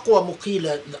 aqwa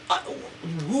muqila,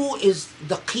 who is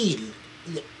the qeel?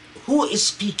 Who is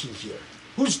speaking here?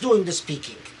 Who's doing the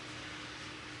speaking?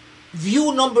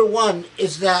 View number one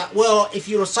is that, well, if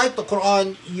you recite the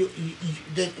Quran,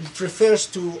 it refers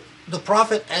to the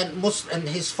Prophet and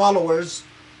his followers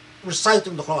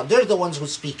reciting the Quran. They're the ones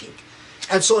who's speaking.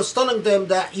 And so it's telling them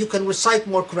that you can recite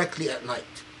more correctly at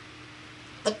night.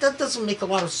 But that doesn't make a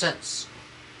lot of sense.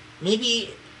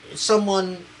 Maybe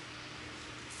someone,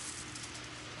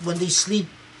 when they sleep,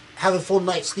 have a full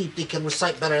night's sleep, they can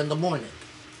recite better in the morning.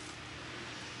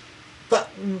 But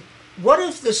what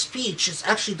if the speech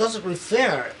actually doesn't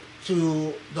refer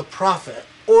to the Prophet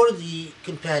or the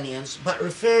companions, but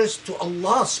refers to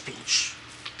Allah's speech?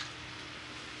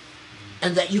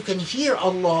 And that you can hear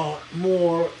Allah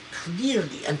more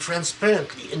clearly and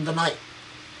transparently in the night,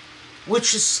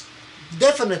 which is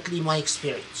definitely my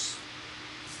experience.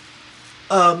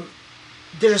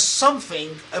 There's something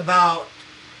about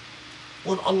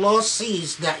when Allah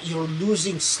sees that you're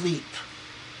losing sleep,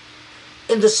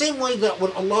 in the same way that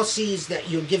when Allah sees that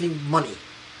you're giving money,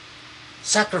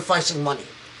 sacrificing money,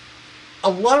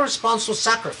 Allah responds to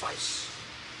sacrifice.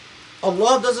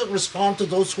 Allah doesn't respond to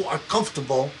those who are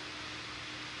comfortable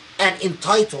and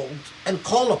entitled and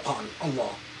call upon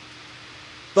Allah.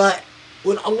 But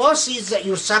when Allah sees that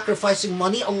you're sacrificing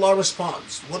money, Allah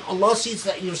responds. When Allah sees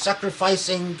that you're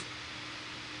sacrificing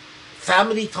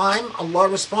family time, Allah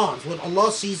responds. When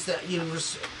Allah sees that you're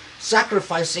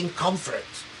sacrificing comfort,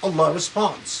 Allah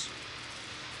responds.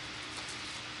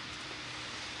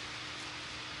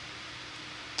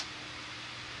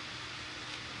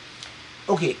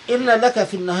 Okay, إِنَّ لَكَ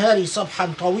فِي النَّهَارِ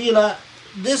صَبْحًا طَوِيلًا.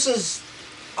 This is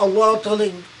Allah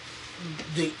telling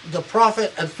the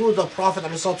Prophet, and through the Prophet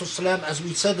ﷺ, as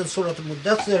we said in Surah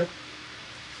Al-Muzzammil,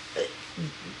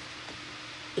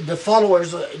 the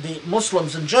followers, the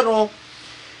Muslims in general,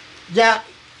 that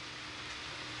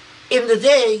in the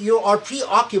day you are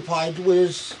preoccupied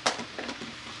with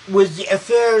the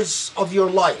affairs of your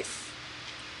life.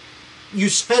 You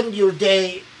spend your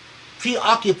day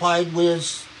preoccupied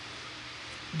with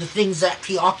the things that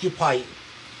preoccupy you.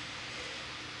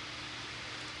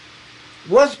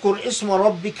 واذكر اسم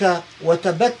ربك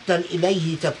وتبتل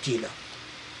إليه تبتيلا.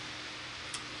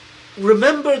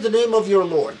 Remember the name of your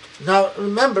Lord. Now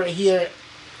remember here,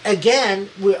 again,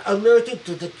 we're alerted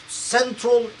to the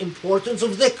central importance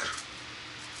of dhikr,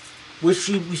 which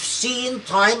we've seen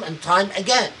time and time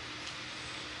again.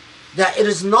 That it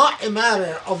is not a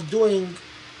matter of doing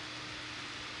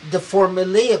the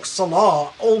formulaic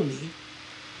salah only,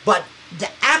 but the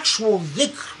actual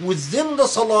dhikr within the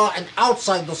salah and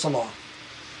outside the salah.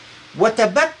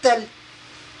 وَتَبَتَّلْ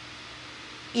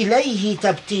إِلَيْهِ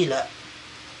تَبْتِيلًا.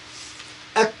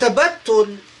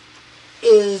 التبتل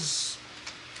is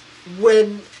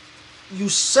when you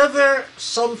sever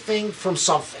something from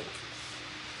something.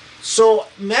 So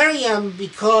Maryam,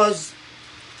 because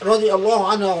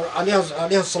radiallahu anha, or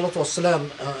alayhi salatu wassalam,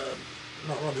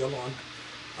 not radiallahu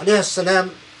anha, alayhi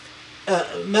salam,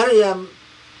 Maryam,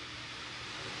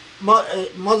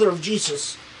 mother of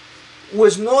Jesus,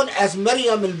 was known as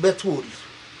Maryam al-Batul.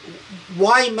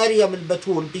 Why Maryam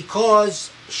al-Batul?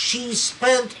 Because she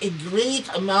spent a great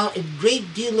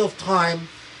deal of time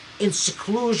in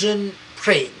seclusion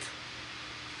praying.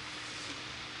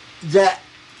 The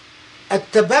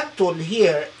tabattul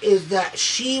here is that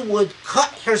she would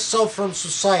cut herself from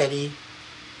society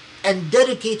and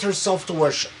dedicate herself to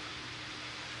worship.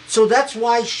 So that's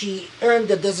why she earned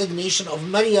the designation of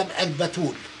Maryam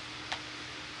al-Batul.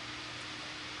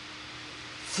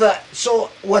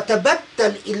 So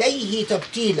وَتَبَتَّلْ إِلَيْهِ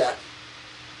تَبْتِيلًا.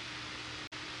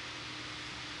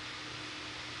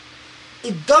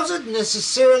 It doesn't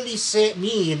necessarily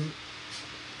mean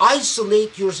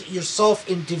isolate yourself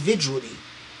individually,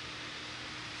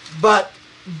 but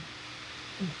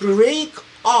break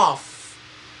off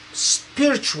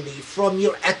spiritually from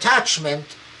your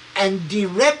attachment and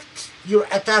direct your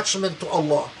attachment to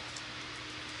Allah.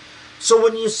 So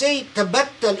when you say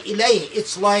tabattal ilayh,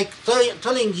 it's like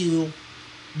telling you,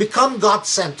 become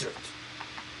God-centered.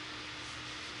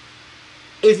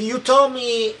 If you tell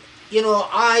me,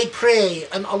 I pray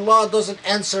and Allah doesn't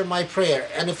answer my prayer,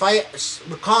 and if I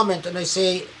comment and I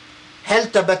say,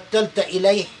 هل تبتلت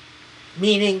إليه,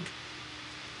 meaning,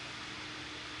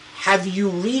 have you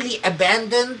really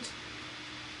abandoned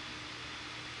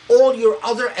all your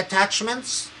other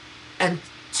attachments and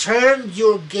turned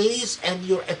your gaze and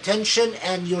your attention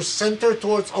and your center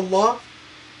towards Allah?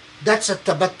 That's a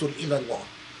tabattul ila Allah.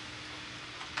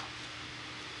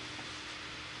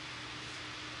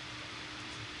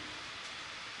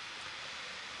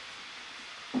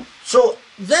 So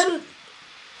then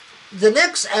the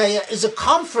next ayah is a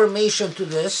confirmation to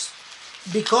this,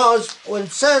 because when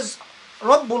it says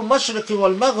Rabbul Mashriqi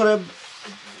wal Maghrib,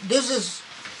 this is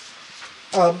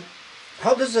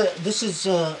this is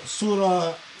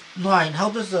Surah 9. How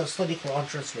does the study Quran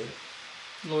translate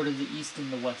it? Lord of the East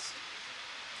and the West.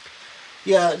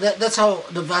 Yeah, that's how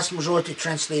the vast majority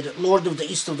translate it, Lord of the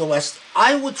East of the West.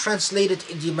 I would translate it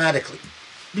idiomatically,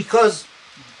 because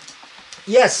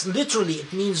yes, literally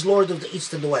it means Lord of the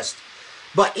East and the West,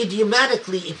 but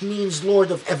idiomatically it means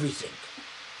Lord of everything.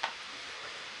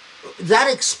 That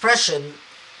expression,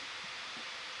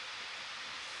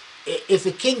 if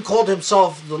a king called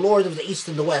himself the Lord of the East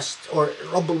and the West, or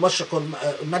Rabbul Mashriq or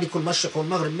Malikul Mashriq wal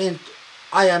Maghrib, meant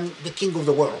I am the king of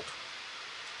the world.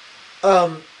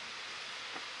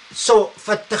 So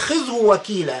فَاتَّخِذْهُ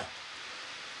وَكِيلًا.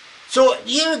 So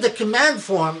here the command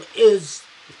form is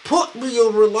put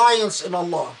your reliance in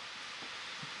Allah,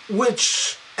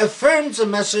 which affirms the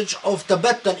message of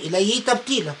tabattal ilayhi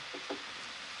tabtila.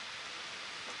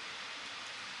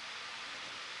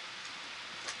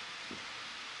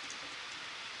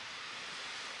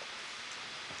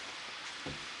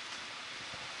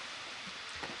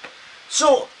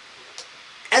 So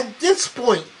at this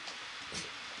point,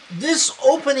 this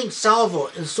opening salvo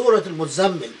in Surah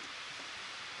Al-Muzzammil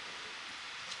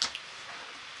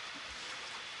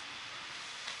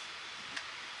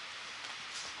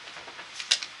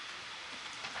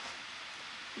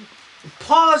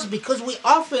pause, because we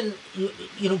often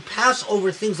pass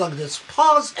over things like this.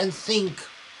 Pause and think.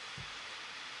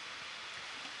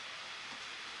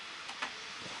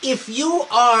 If you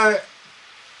are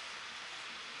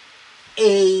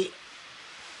a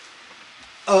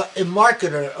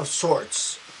marketer of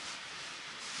sorts,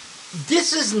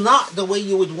 this is not the way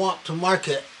you would want to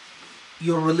market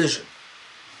your religion,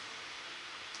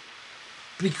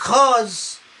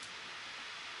 because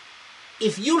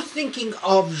if you're thinking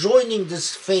of joining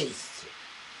this faith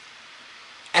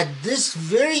at this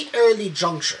very early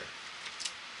juncture,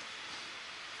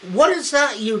 what is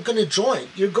that you're going to join?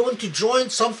 You're going to join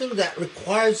something that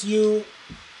requires you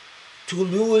to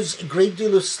lose a great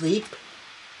deal of sleep,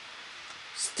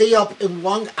 stay up in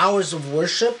long hours of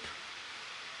worship,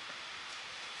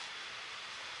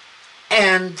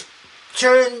 and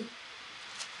turn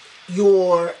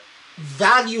your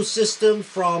value system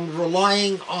from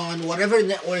relying on whatever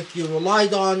network you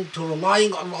relied on to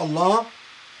relying on Allah.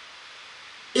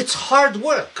 It's hard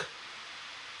work.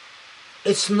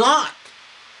 It's not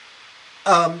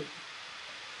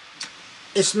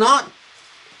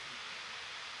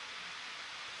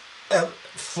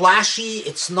flashy,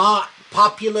 it's not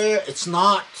popular, it's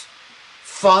not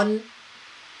fun.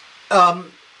 Now,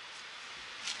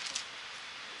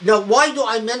 why do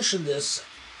I mention this?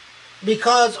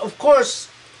 Because, of course,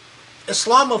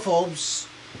 Islamophobes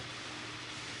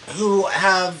who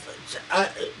have,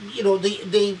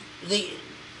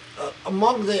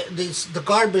 among the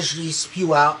garbage they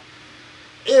spew out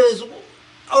is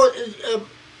all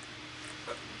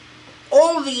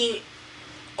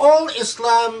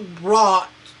Islam brought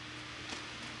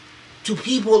to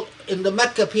people in the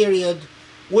Mecca period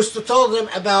was to tell them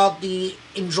about the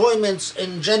enjoyments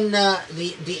in Jannah,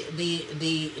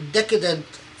 the decadent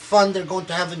fun they're going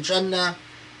to have in Jannah,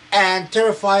 and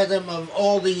terrify them of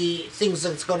all the things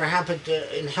that's going to happen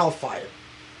in hellfire.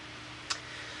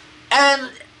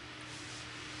 And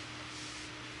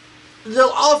they'll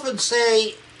often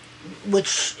say,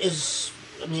 which is,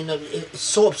 it's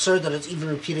so absurd that it's even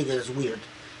repeating it is weird,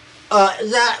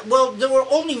 that, well, there were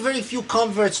only very few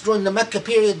converts during the Mecca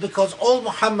period because all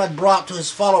Muhammad brought to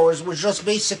his followers was just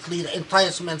basically the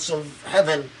enticements of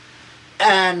heaven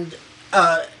and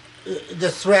the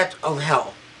threat of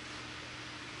hell.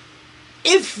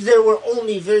 If there were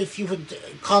only very few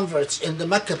converts in the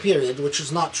Mecca period, which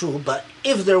is not true, but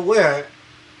if there were,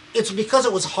 it's because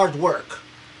it was hard work.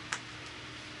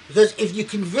 Because if you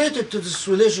converted to this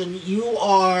religion, you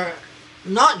are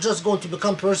not just going to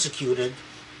become persecuted,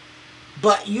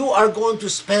 but you are going to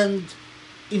spend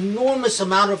enormous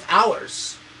amount of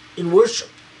hours in worship,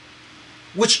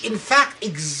 which in fact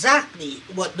exactly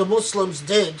what the Muslims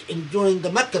did during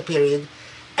the Mecca period,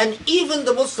 and even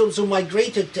the Muslims who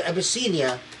migrated to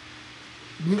Abyssinia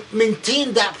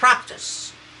maintained that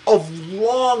practice of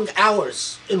long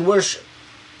hours in worship.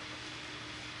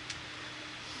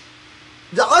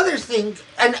 The other thing,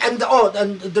 and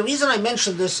the reason I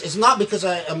mention this is not because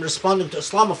I am responding to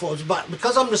Islamophobes, but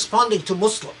because I'm responding to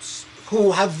Muslims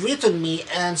who have written me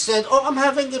and said, "Oh, I'm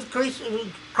having a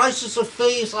crisis of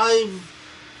faith. I've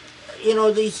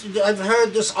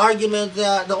heard this argument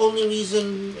that the only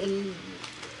reason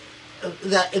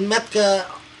that in Mecca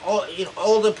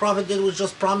all the Prophet did was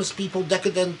just promise people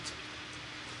decadent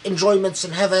enjoyments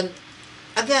in heaven."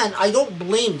 Again, I don't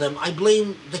blame them. I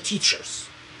blame the teachers.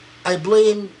 I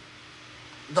blame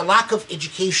the lack of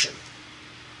education,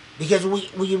 because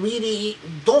we really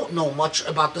don't know much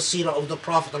about the seerah of the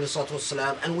Prophet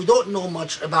ﷺ, and we don't know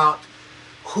much about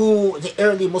who the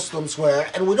early Muslims were,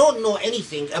 and we don't know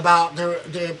anything about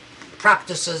their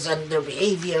practices and their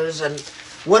behaviors and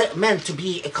what it meant to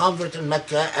be a convert in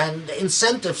Mecca and the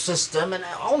incentive system and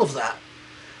all of that.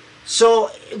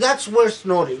 So that's worth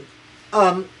noting.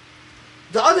 The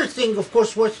other thing, of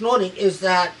course, worth noting is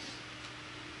that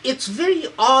it's very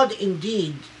odd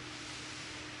indeed,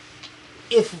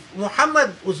 if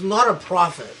Muhammad was not a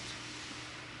prophet,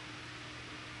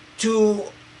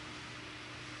 to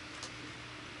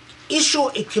issue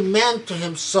a command to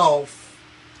himself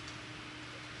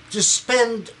to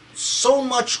spend so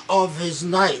much of his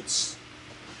nights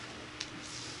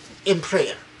in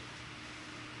prayer.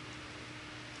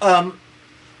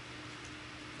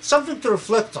 Something to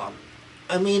reflect on.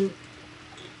 I mean,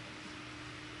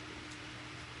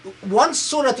 once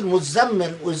Surah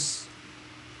Al-Muzzammil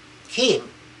came,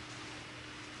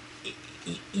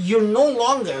 you're no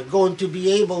longer going to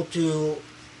be able to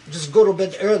just go to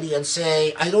bed early and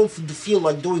say, "I don't feel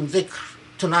like doing dhikr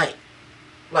tonight,"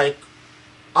 like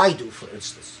I do, for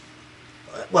instance.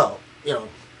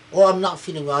 I'm not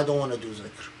feeling well, I don't want to do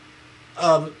dhikr.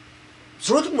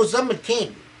 Surah Al-Muzzammil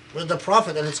came with the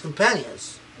Prophet and his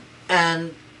companions,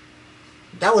 and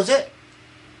that was it.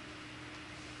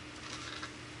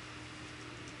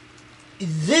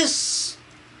 This,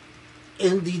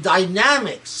 in the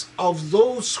dynamics of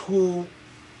those who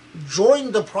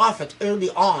joined the Prophet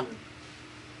early on,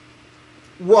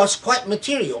 was quite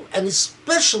material, and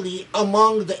especially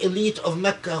among the elite of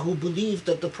Mecca who believed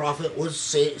that the Prophet was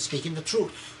speaking the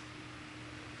truth.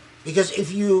 Because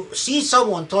if you see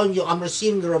someone telling you, "I'm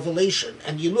receiving a revelation,"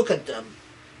 and you look at them,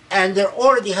 and they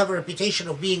already have a reputation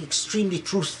of being extremely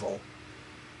truthful,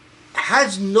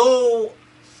 has no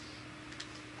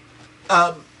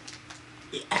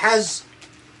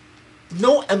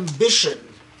ambition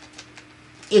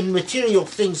in material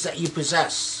things that you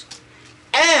possess,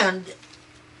 and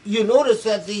you notice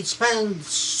that they spend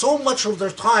so much of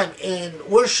their time in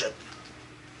worship,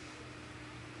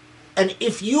 and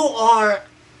if you are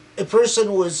a person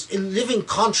who is in living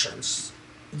conscience,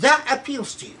 that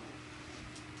appeals to you.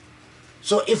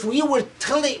 So if we were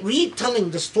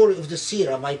retelling the story of the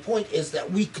seerah, my point is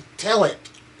that we could tell it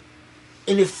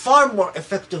in a far more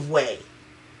effective way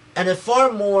and a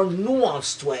far more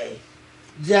nuanced way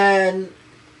than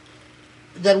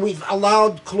we've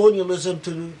allowed colonialism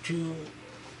to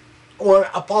or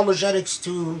apologetics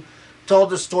to tell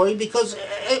the story. Because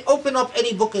open up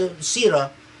any book of seerah,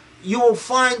 you will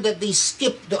find that they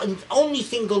skip the only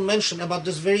thing they'll mention about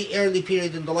this very early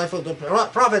period in the life of the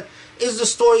Prophet is the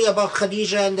story about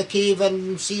Khadija and the cave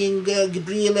and seeing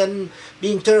Gabriel and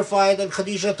being terrified, and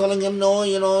Khadija telling him no,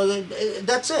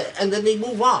 that's it, and then they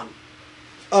move on.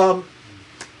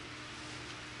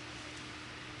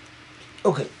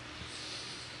 Okay.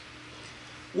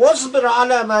 واصبر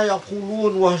على ما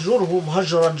يقولون واهجرهم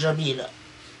هجرا جميلا.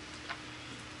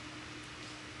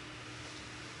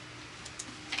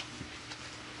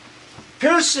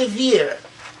 Persevere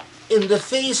in the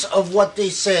face of what they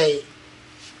say,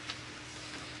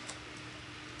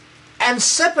 and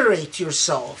separate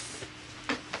yourself.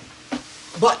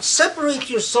 But separate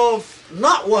yourself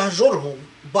not wahjurhum,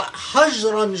 but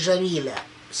hajran jamila.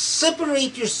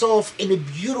 Separate yourself in a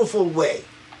beautiful way.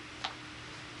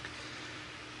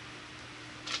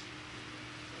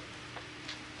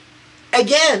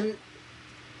 Again,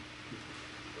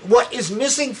 what is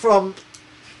missing from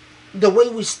the way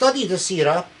we study the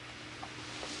seerah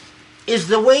is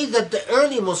the way that the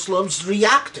early Muslims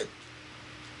reacted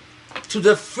to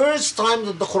the first time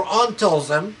that the Quran tells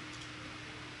them,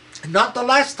 not the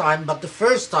last time, but the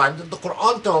first time that the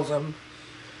Quran tells them,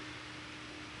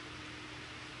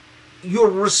 your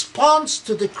response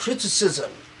to the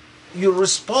criticism your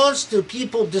response to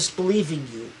people disbelieving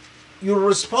you, your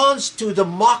response to the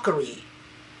mockery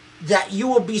that you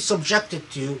will be subjected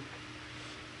to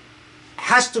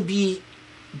has to be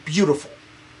beautiful.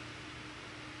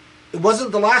 It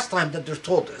wasn't the last time that they're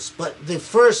told this, but the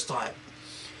first time.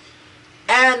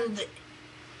 And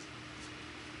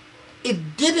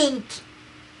it didn't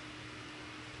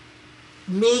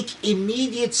make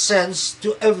immediate sense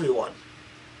to everyone,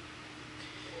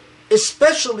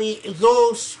 especially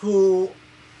those who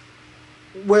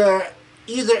were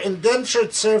either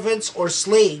indentured servants or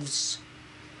slaves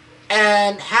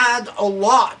and had a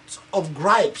lot of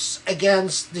gripes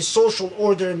against the social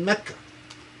order in Mecca.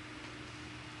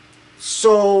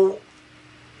 So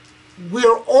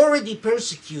we're already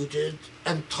persecuted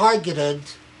and targeted,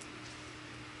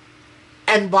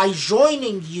 and by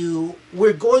joining you,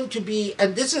 we're going to be,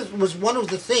 and was one of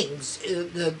the things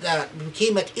that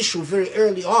became at issue very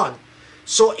early on.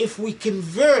 So if we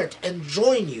convert and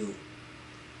join you,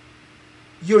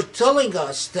 you're telling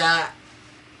us that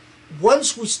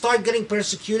once we start getting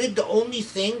persecuted, the only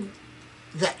thing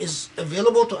that is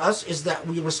available to us is that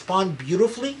we respond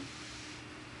beautifully?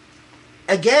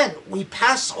 Again, we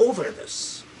pass over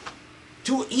this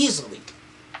too easily.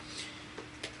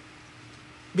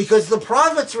 Because the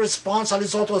Prophet's response,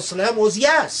 ﷺ, was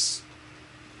yes.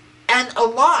 And a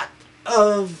lot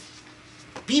of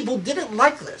people didn't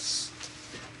like this.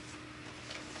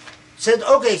 Said,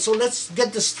 okay, so let's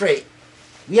get this straight.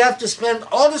 We have to spend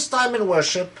all this time in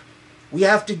worship. We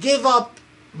have to give up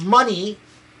money,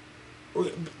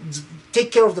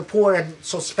 take care of the poor, and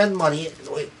so spend money.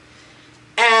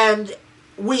 And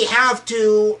we have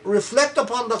to reflect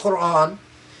upon the Quran,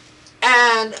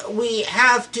 and we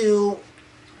have to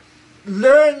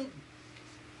learn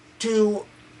to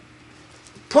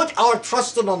put our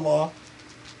trust in Allah.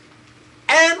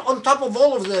 And on top of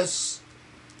all of this,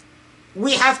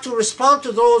 we have to respond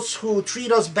to those who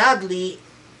treat us badly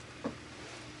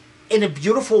in a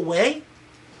beautiful way.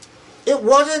 It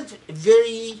wasn't a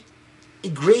very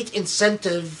great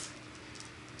incentive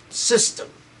system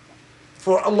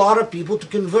for a lot of people to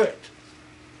convert.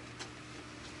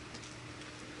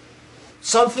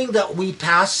 Something that we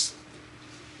pass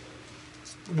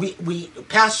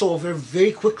over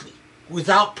very quickly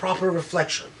without proper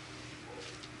reflection.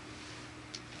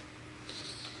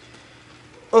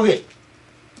 Okay.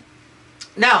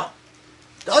 Now,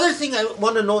 the other thing I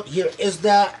want to note here is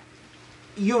that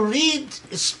you read,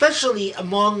 especially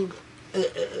among,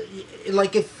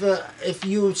 like if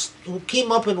you who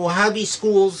came up in Wahhabi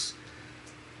schools,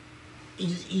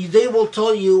 they will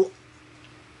tell you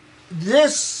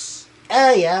this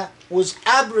ayah was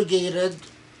abrogated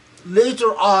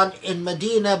later on in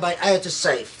Medina by Ayat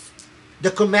al-Sayf, the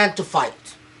command to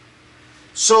fight.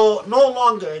 So no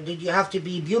longer did you have to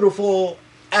be beautiful,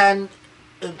 and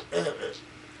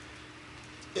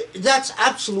that's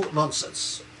absolute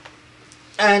nonsense.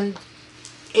 And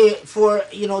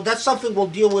that's something we'll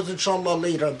deal with inshallah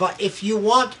later. But if you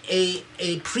want a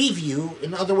preview,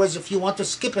 in other words, if you want to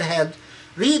skip ahead,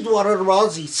 read what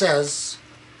Al-Razi says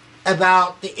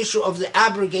about the issue of the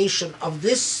abrogation of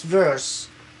this verse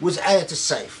with Ayat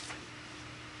al-Sayf.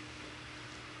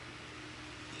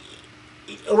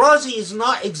 Razi is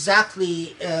not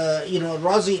exactly,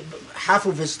 Razi, half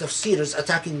of his tafsir is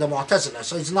attacking the Mu'tazila,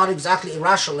 so he's not exactly a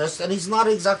rationalist, and he's not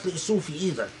exactly a Sufi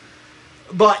either.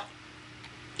 But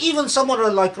even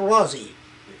someone like Razi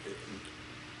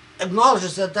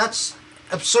acknowledges that that's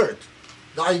absurd.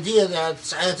 The idea that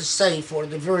Ayat al-Sayf, or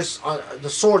the verse, the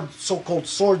sword, so-called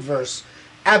sword verse,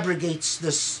 abrogates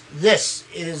this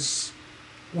is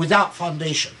without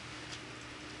foundation.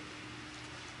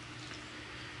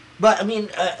 But I mean,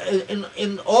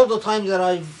 in all the time that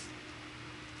I've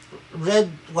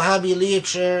read Wahhabi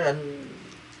literature and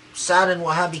sat in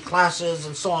Wahhabi classes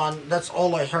and so on, that's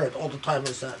all I heard all the time,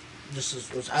 is that this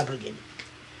was abrogated.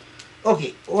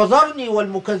 Okay. وَذَرْنِي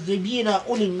وَالْمُكَذِّبِينَ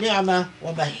أُولِي النِّعْمَةِ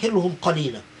وَمَهِّلْهُمْ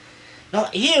قَلِيلًا. Now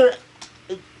here,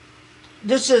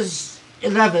 this is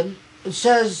 11. It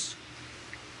says,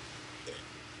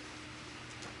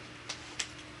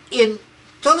 in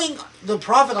telling the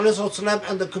Prophet ﷺ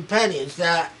and the companions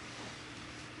that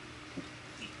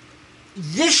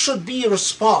this should be a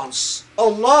response,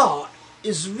 Allah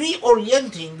is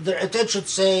reorienting their attention,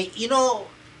 say,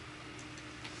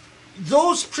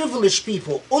 those privileged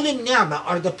people, ulil ni'mah,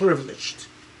 are the privileged.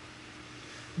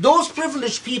 Those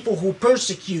privileged people who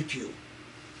persecute you,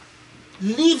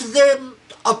 leave them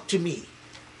up to me.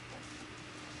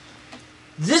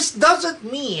 This doesn't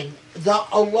mean that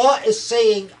Allah is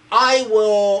saying, I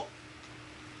will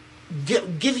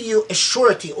give you a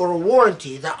surety or a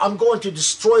warranty that I'm going to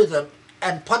destroy them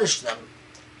and punish them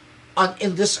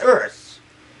in this earth.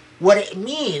 What it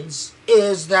means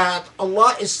is that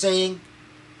Allah is saying,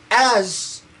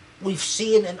 as we've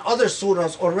seen in other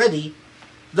surahs already,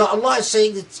 that Allah is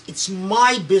saying it's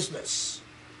my business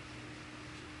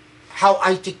how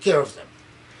I take care of them.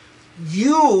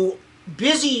 You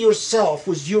busy yourself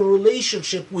with your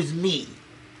relationship with me.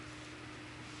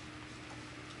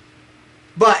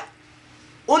 But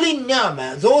Uli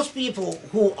Ni'mah, those people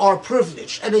who are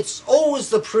privileged, and it's always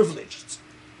the privileged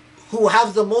who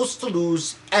have the most to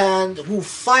lose and who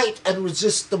fight and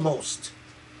resist the most.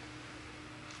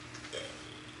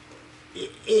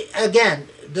 Again,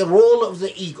 the role of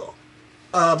the ego.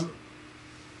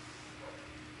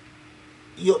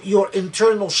 Your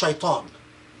internal shaitan.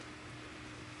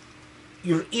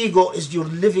 Your ego is your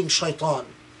living shaitan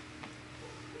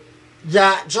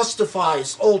that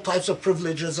justifies all types of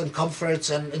privileges and comforts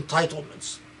and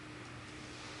entitlements.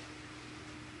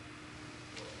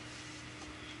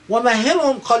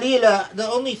 وَمَهِّلْهُمْ قَلِيلًا, the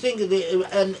only thing,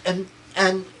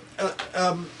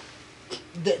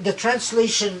 the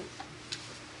translation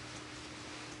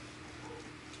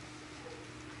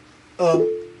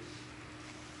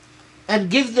and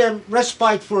give them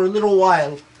respite for a little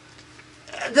while.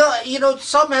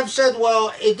 Some have said,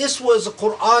 well, this was a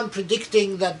Quran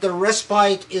predicting that the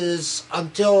respite is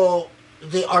until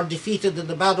they are defeated in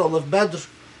the Battle of Badr,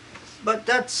 but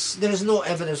there's no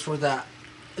evidence for that.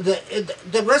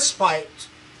 The respite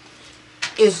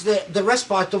is the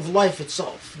respite of life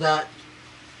itself, that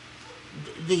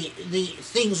the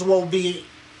things will be,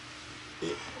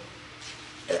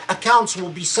 accounts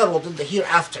will be settled in the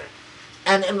hereafter.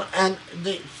 And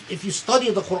if you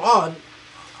study the Quran,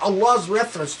 Allah's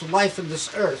reference to life in this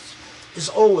earth is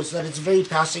always that it's very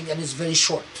passing and it's very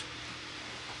short.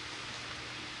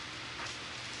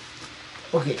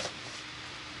 Okay.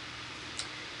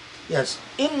 Yes.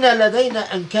 إِنَّ لَدَيْنَا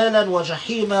أَنْكَالًا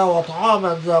وَجَحِيمًا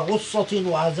وَطَعَامًا ذَا غُصَّةٍ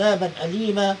وَعَذَابًا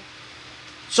أَلِيمًا.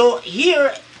 So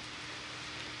here,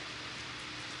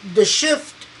 the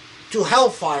shift to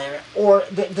hellfire, or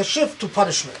the shift to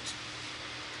punishment.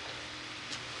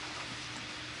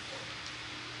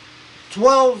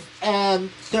 12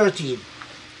 and 13.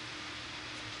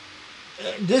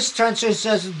 This translation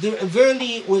says,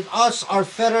 verily with us are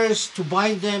fetters to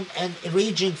bind them, and a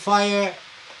raging fire,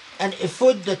 and a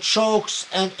foot that chokes,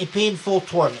 and a painful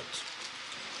torment.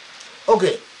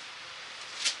 Okay.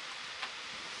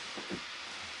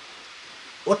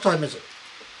 What time is it?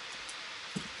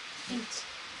 8.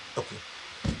 Okay.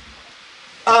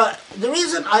 The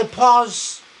reason I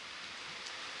pause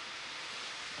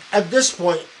at this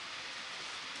point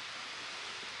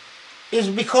is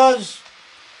because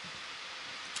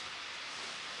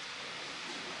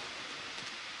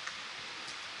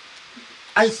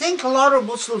I think a lot of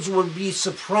Muslims would be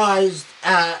surprised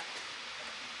at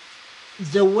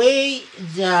the way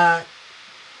that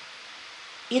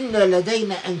إِنَّ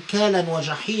لَدَيْنَا أَنْكَالًا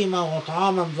وَجَحِيمًا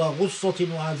وَطَعَامًا ذَا غُصَّةٍ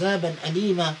وَعَذَابًا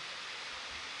أَلِيمًا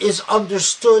is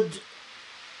understood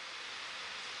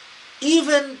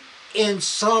even in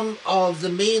some of the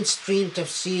mainstream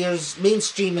tafsirs,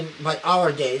 by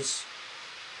our days,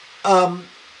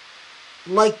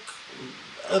 like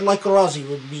Razi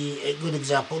would be a good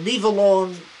example. Leave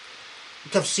alone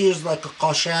tafsirs like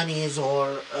Qashani's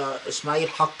or Ismail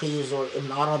Haqqi's or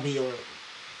Ibn Arabi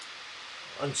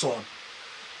and so on.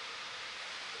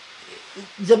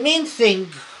 The main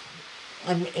thing,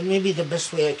 and maybe the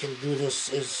best way I can do this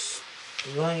is,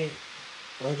 do I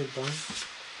write it down?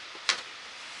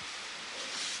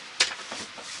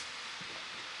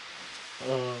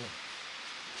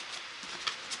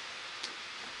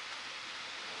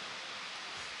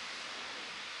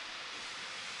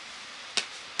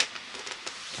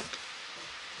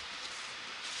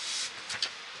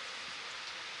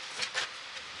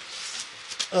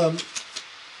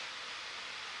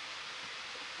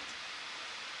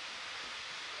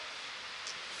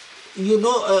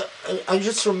 I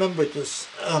just remembered this.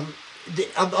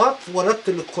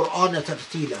 وَرَتِّلِ الْقُرْآنَ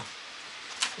تَرْتِيلًا.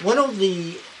 One of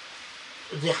the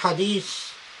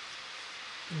hadith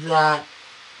that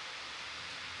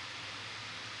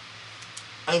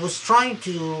I was trying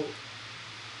to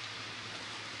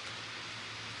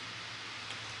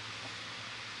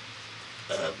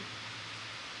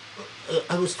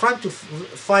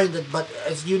find it, but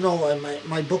as you know,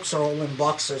 my books are all in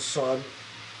boxes, so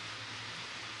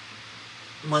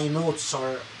my notes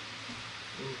are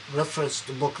reference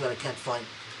to book that I can't find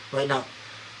right now.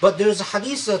 But there's a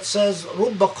hadith that says,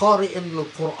 رُبَّ قَارِئٍ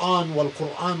لِلْقُرْآنِ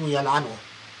وَالْقُرْآنُ يَلْعَنُهُ.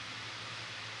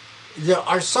 There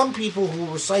are some people who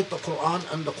recite the Quran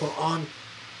and the Quran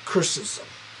curses them.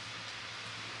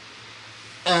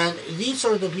 And these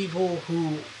are the people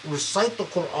who recite the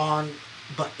Quran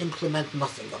but implement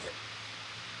nothing of it.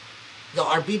 There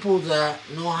are people that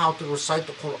know how to recite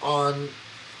the Quran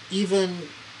even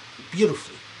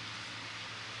beautifully,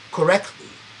 correctly,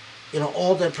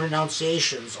 all the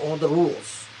pronunciations, all the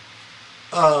rules,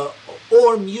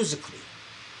 or musically.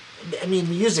 I mean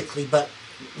musically, but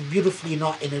beautifully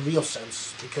not in a real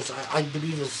sense, because I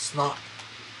believe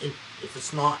if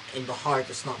it's not in the heart,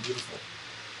 it's not beautiful.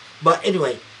 But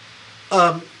anyway,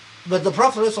 but the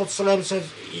Prophet ﷺ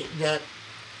says that,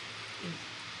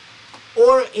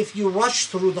 or if you rush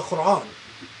through the Quran,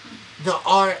 there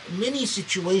are many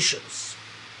situations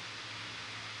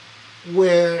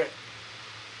where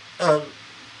the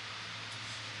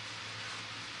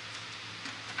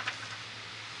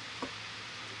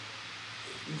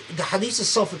hadith is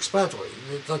self-explanatory.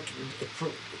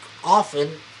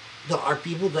 Often there are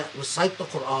people that recite the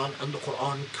Quran and the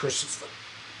Quran curses them.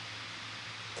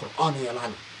 Quran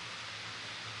yalan.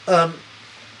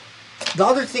 The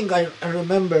other thing I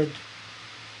remembered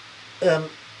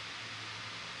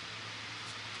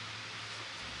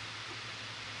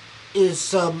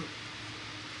is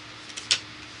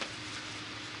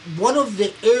one of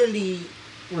the early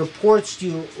reports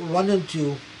you run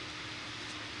into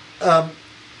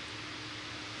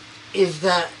is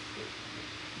that,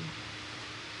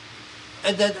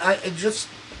 and that it just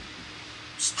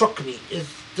struck me, is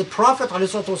the Prophet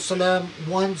ﷺ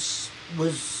once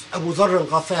was Abu Dharr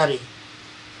al-Ghafari,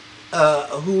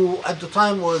 who at the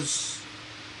time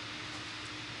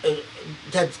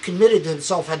had committed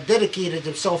himself, had dedicated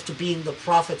himself to being the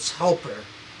Prophet's helper,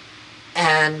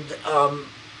 and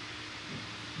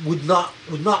would not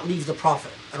leave the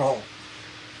Prophet at all.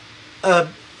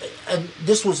 And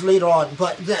this was later on,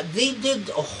 but that they did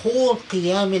a whole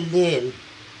Qiyam al-Layl,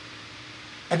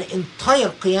 an entire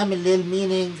Qiyam al-Layl,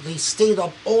 meaning they stayed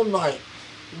up all night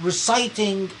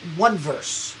reciting one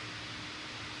verse.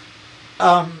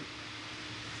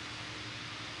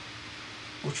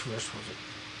 Which verse was it?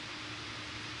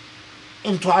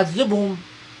 إن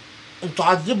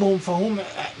تعذبهم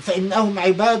فإنهم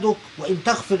عبادك وإن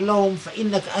تغفر لهم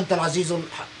فإنك أنت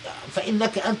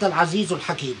العزيز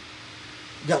الحكيم.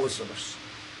 That was the verse.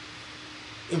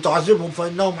 إن تعذبهم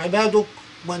فإنهم عبادك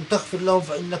وإن تغفر لهم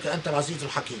فإنك أنت العزيز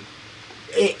الحكيم.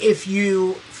 If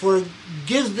you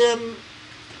forgive them,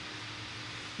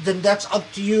 then that's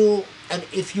up to you, and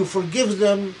if you forgive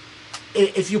them,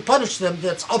 if you punish them,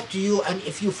 that's up to you, and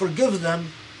if you forgive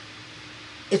them,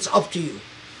 it's up to you.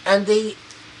 And they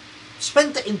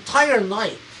spent the entire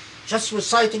night just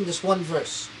reciting this one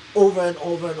verse over and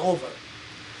over and over.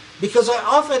 Because I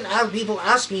often have people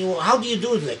ask me, well, how do you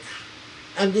do dhikr?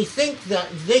 And they think that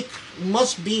dhikr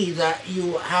must be that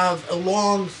you have a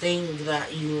long thing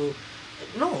that you...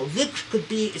 No, dhikr could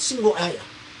be a single ayah.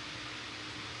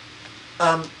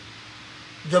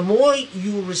 The more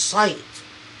you recite,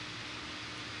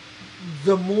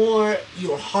 the more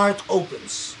your heart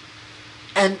opens.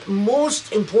 And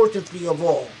most importantly of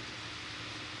all,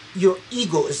 your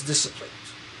ego is disciplined.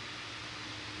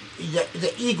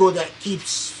 The ego that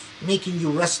keeps making you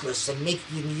restless and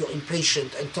making you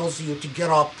impatient and tells you to get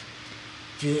up,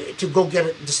 to go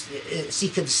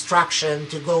seek a distraction,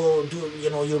 to go do,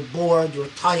 you're bored, you're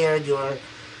tired, you're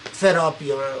fed up,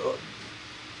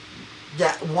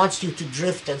 that wants you to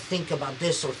drift and think about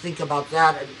this or think about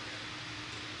that, and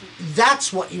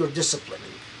that's what you're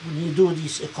disciplining when you do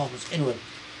these iqamahs. Anyway,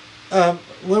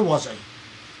 where was I?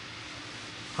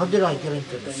 How did I get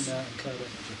into this?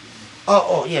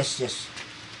 Oh, yes.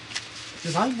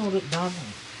 Did I note it down?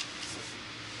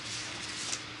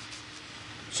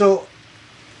 So,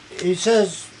 he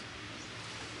says,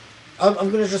 I'm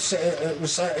going to just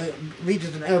read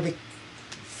it in Arabic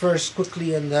first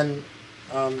quickly and then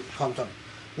comment.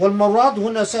 والمراد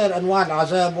هنا سائر أنواع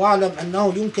العذاب، واعلم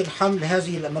أنه يمكن حمل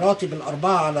هذه المراتب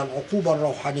الأربعة على العقوبة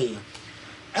الروحانية.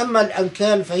 أما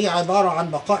الأنكال فهي عبارة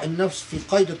عن بقاء النفس في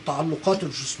قيد التعلقات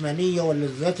الجسمانية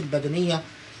واللذات البدنية،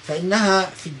 فإنها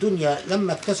في الدنيا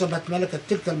لما اكتسبت ملكة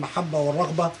تلك المحبة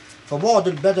والرغبة فبعد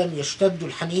البدن يشتد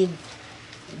الحنين،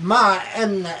 مع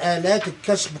أن آلات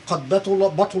الكسب قد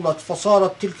بطلت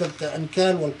فصارت تلك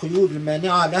الأنكال والقيود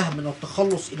المانعة له من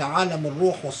التخلص إلى عالم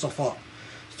الروح والصفاء.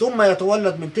 ثم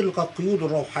يتولد من تلك القيود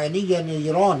الروحانية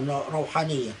نيران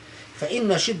روحانية،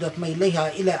 فإن شدة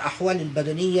ميلها إلى أحوال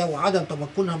البدنية وعدم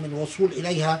تمكنها من الوصول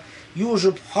إليها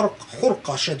يوجب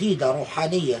حرقة شديدة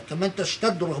روحانية، كمن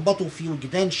تشتد رغبته في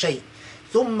وجدان شيء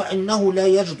ثم إنه لا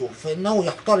يجده فإنه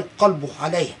يحترق قلبه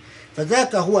عليه،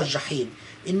 فذاك هو الجحيم.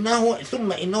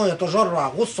 ثم إنه يتجرع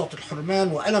غصة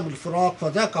الحرمان وألم الفراق،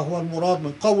 فذاك هو المراد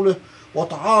من قوله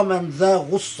وطعاما ذا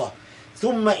غصة.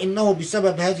 ثم إنه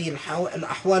بسبب هذه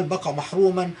الأحوال بقى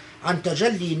محروما عن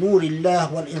تجلي نور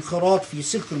الله والانخراط في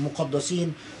سلك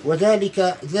المقدسين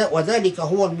وذلك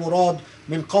هو المراد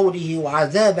من قوله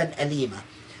وعذابا أليما.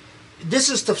 This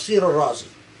is tafsir al-Razi.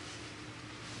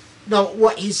 Now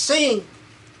what he's saying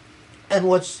and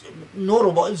what's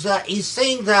notable is that he's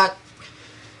saying that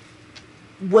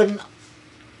when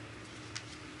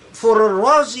for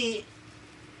al-Razi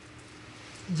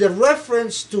the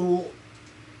reference to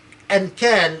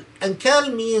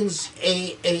Ankal means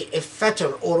a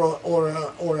fetter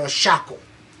or a shackle.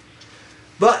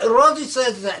 But Razi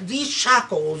says that these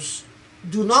shackles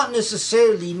do not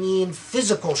necessarily mean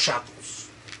physical shackles.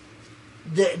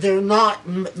 They're not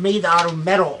made out of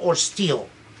metal or steel.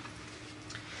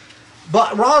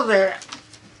 But rather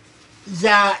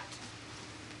that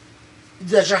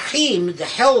the Jahim, the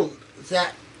hell,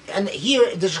 that, and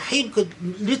here the Jahim could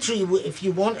literally, if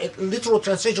you want, a literal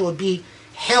translation would be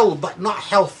hell, but not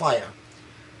hellfire.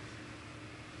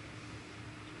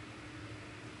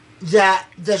 That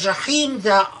the Jahim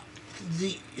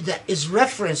that is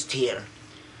referenced here,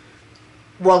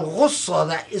 well, Ghussa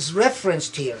that is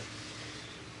referenced here,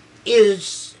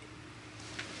 is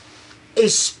a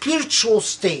spiritual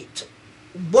state.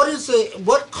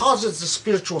 What causes the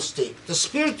spiritual state? The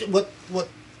spirit,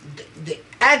 the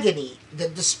agony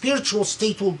that the spiritual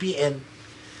state will be in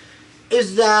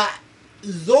is that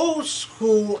those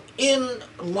who in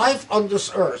life on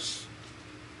this earth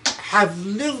have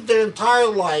lived their entire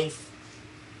life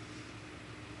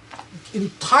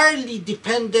entirely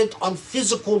dependent on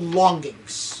physical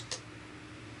longings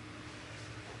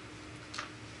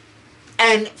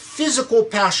and physical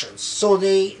passions. So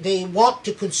they want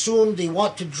to consume, they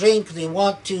want to drink, they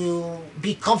want to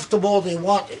be comfortable, they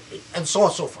want, and so on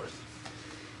and so forth.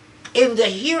 In the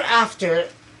hereafter,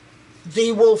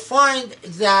 they will find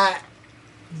that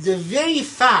the very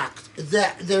fact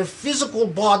that their physical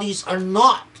bodies are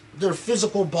not their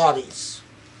physical bodies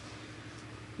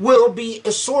will be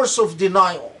a source of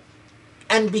denial.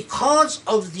 And because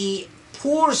of the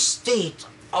poor state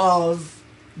of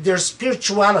their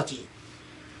spirituality,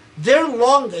 their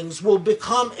longings will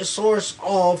become a source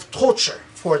of torture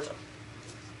for them.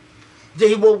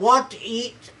 They will want to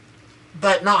eat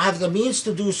but not have the means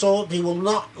to do so. They will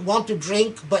not want to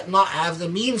drink but not have the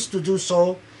means to do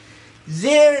so.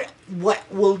 What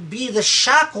will be the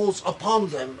shackles upon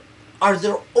them are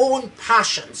their own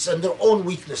passions and their own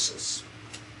weaknesses.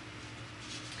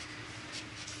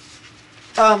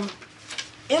 In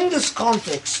this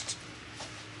context,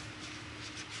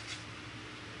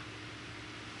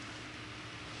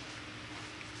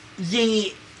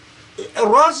 the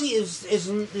Razi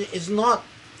is not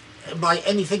by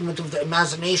any figment of the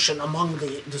imagination among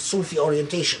the Sufi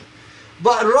orientation.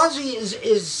 But Razi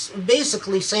is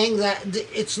basically saying that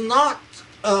it's not,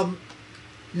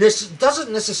 this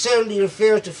doesn't necessarily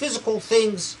refer to physical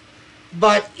things,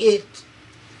 but it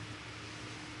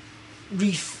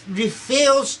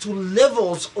refers to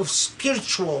levels of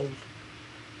spiritual,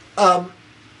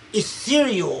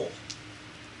 ethereal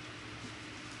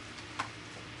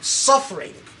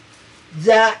suffering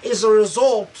that is a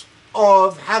result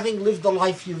of having lived the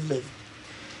life you've lived.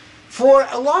 For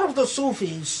a lot of the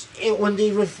Sufis, when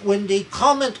they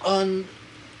comment on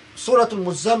Surah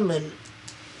Al-Muzzammil,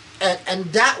 and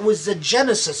that was the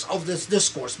genesis of this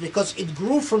discourse, because it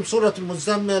grew from Surah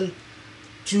Al-Muzzammil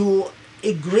to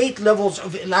a great levels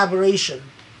of elaboration.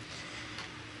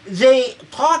 They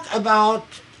talk about,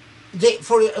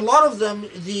 for a lot of them,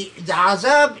 the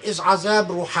azab is azab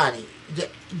ruhani. The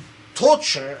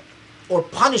torture or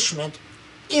punishment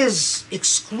is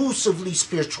exclusively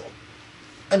spiritual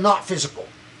and not physical.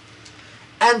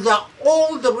 And that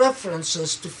all the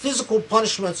references to physical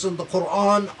punishments in the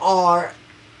Quran are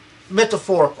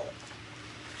metaphorical.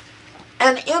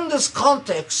 And in this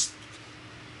context,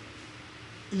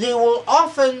 they will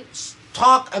often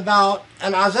talk about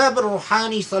al-azab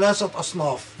al-ruhani thalathat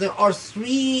asnaf. There are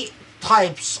three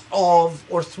types of,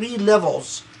 or three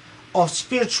levels of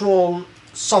spiritual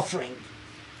suffering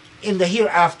in the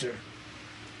hereafter.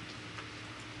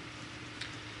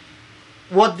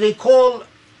 What they call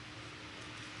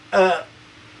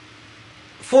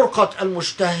فرقة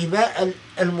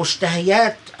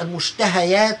المشتهيات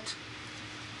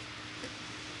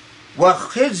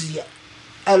وخزي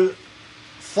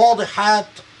الفاضحات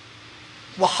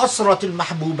وحسرة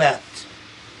المحبوبات.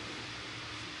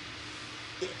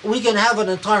 We can have an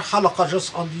entire halaqah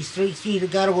just on these three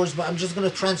categories, but I'm just going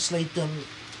to translate them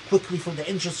quickly for the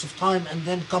interest of time and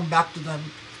then come back to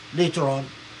them later on.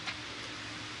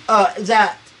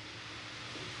 That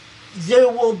there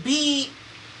will be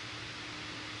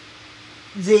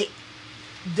the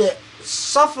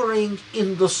suffering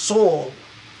in the soul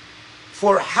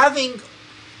for having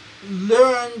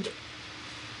learned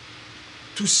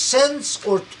to sense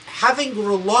or having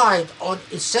relied on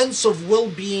a sense of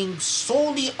well-being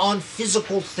solely on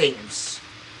physical things.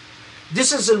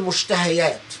 This is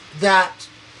al-mushtahiyat, that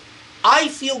I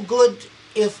feel good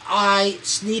if I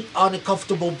sleep on a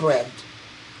comfortable bed.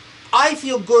 I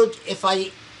feel good if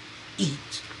I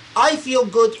eat. I feel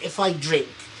good if I drink.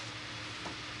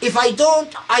 If I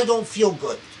don't feel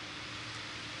good.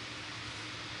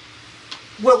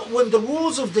 Well, when the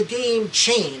rules of the game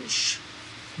change,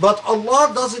 but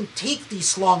Allah doesn't take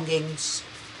these longings,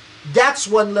 that's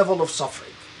one level of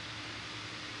suffering.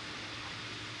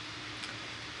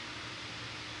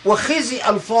 وَخِزِي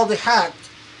الْفَاضِحَاتِ,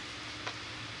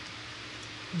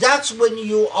 that's when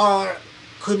you are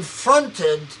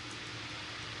confronted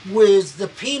with the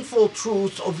painful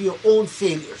truth of your own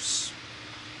failures.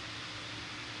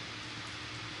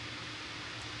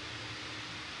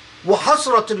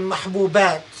 وَحَسْرَةِ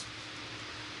الْمَحْبُوبَاتِ,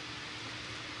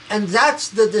 and that's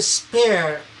the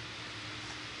despair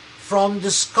from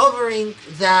discovering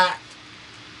that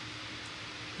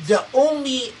the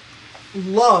only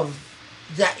love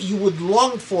that you would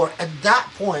long for at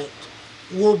that point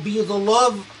will be the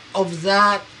love of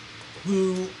that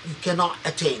who you cannot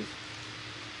attain.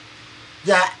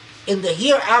 That in the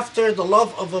hereafter, the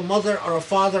love of a mother or a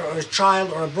father or a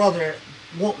child or a brother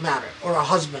won't matter, or a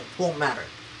husband won't matter.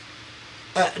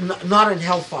 Not in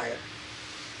hellfire.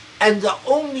 And the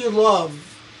only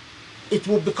love, it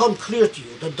will become clear to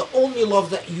you that the only love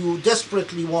that you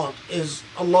desperately want is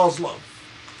Allah's love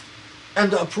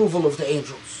and the approval of the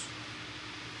angels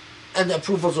and the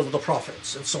approvals of the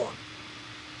prophets and so on.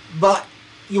 But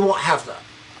you won't have that.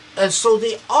 And so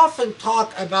they often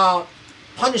talk about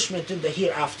punishment in the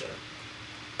hereafter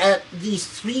at these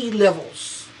three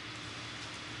levels.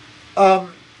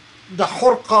 The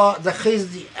hurqa, the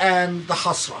khizd, and the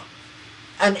hasra.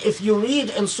 And if you read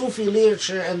in Sufi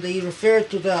literature and they refer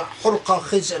to the hurqa,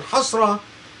 khizd, and hasra,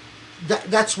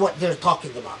 that's what they're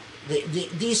talking about.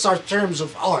 These are terms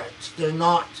of art. They're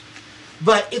not.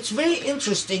 But it's very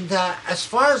interesting that, as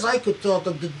far as I could tell,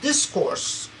 that the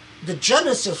discourse, the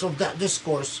genesis of that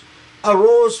discourse,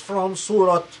 arose from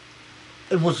Surah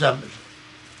Al-Muzzammil.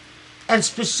 And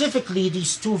specifically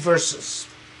these two verses.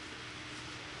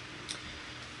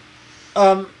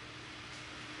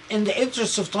 In the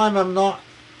interest of time,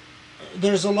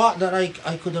 there's a lot that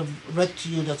I could have read to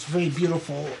you that's very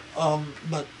beautiful,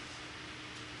 but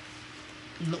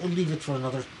we'll leave it for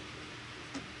another,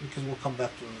 because we'll come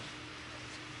back to it.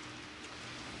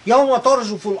 يوم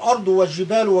ترجف الأرض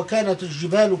والجبال وكانت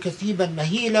الجبال كثيبا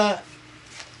مهيلا.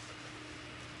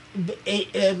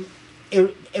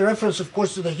 A reference, of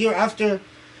course, to the hereafter.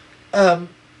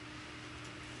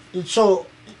 So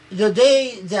the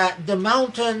day that the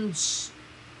mountains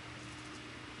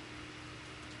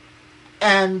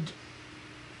and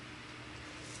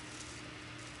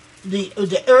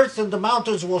the earth and the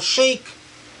mountains will shake,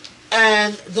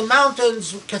 and the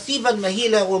mountains, kathiban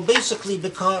mahila, will basically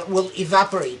will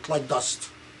evaporate like dust,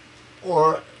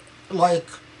 or like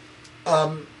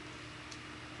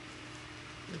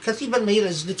kathiban mahila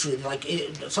is literally like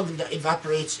something that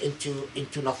evaporates into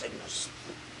nothingness.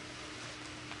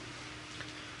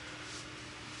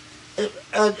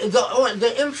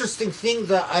 The interesting thing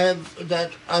that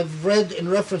I've read in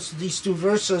reference to these two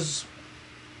verses,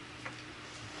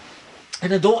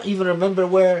 and I don't even remember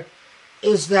where,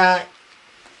 is that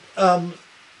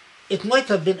it might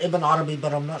have been Ibn Arabi,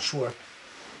 but I'm not sure,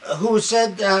 who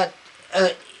said that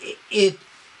it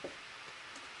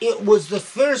was the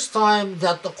first time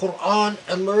that the Quran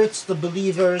alerts the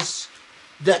believers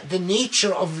that the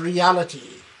nature of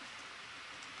reality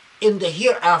in the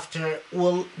hereafter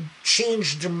will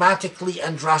change dramatically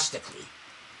and drastically.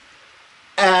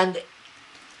 And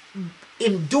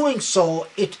in doing so,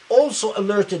 it also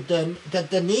alerted them that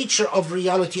the nature of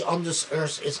reality on this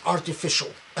earth is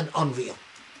artificial and unreal.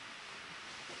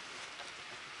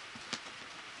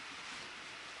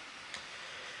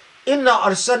 إنا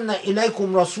أرسلنا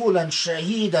إليكم رسولا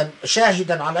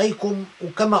شاهدا عليكم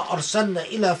وكما أرسلنا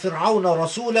إلى فرعون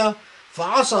رسولا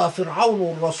فعصى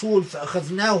فرعون الرسول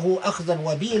فأخذناه أخذا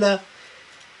وبيلا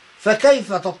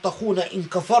فكيف تتقون إن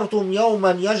كفرتم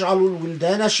يوما يجعل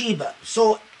الولدان شيبا.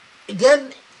 So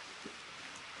again,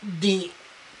 the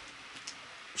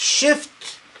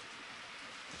shift,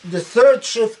 the third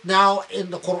shift now in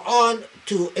the Quran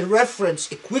to a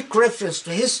quick reference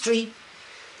to history,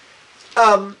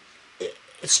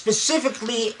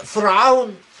 specifically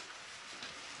Fir'aun,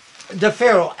 the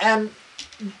Pharaoh. And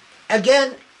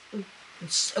again,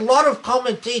 a lot of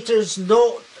commentators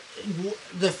note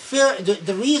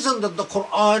the reason that the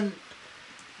Quran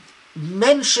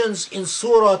mentions in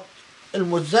Surah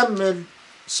Al-Muzzammil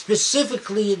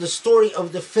specifically the story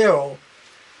of the Pharaoh,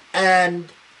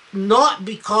 and not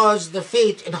because the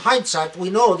fate, in hindsight, we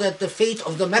know that the fate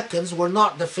of the Meccans were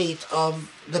not the fate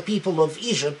of the people of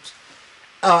Egypt,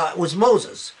 was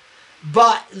Moses,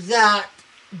 but that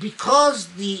because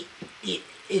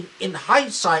in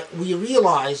hindsight we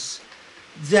realize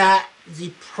that the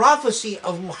prophecy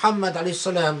of Muhammad alayhi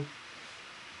salam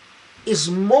is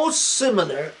most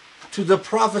similar to the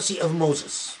prophecy of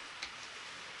Moses,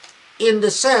 in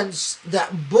the sense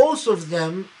that both of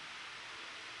them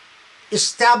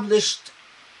established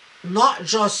not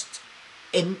just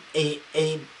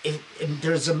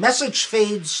there's a message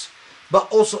phase,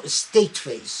 but also a state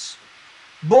phase.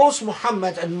 Both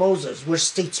Muhammad and Moses were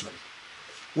statesmen,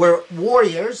 were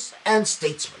warriors and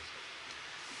statesmen.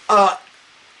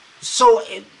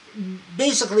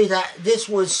 Basically, that this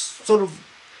was sort of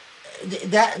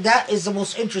that is the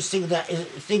most interesting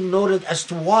thing noted as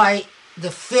to why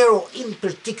the Pharaoh in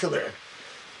particular,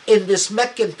 in this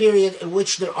Meccan period in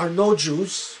which there are no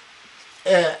Jews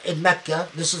in Mecca,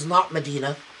 this is not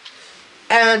Medina,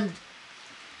 and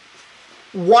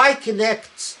why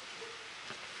connect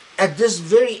at this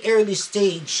very early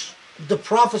stage the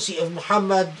prophecy of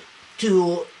Muhammad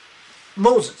to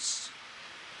Moses.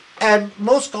 And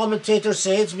most commentators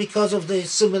say it's because of the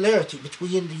similarity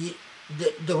between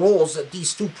the roles that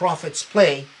these two prophets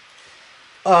play,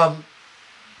 and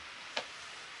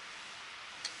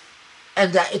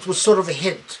that it was sort of a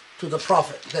hint to the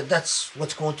prophet that that's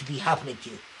what's going to be happening to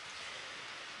you.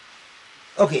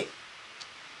 Okay.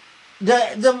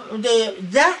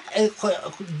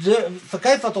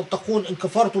 فكيف تتقون إن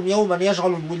كفرتم يوما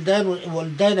يجعل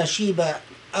الولدان شيبا.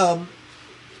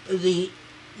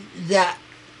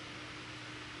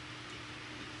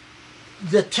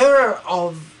 The terror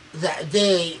of that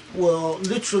day will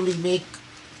literally make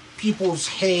people's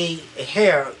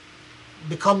hair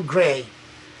become gray.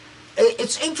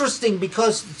 It's interesting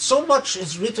because so much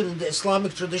is written in the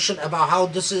Islamic tradition about how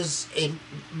this is a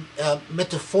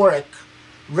metaphoric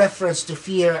reference to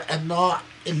fear and not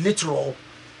a literal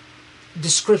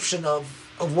description of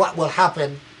what will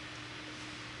happen.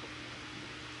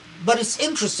 But it's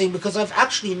interesting because I've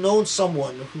actually known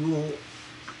someone who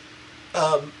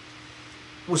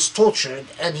was tortured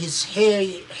and his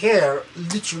hair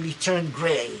literally turned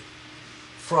gray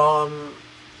from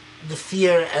the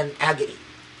fear and agony.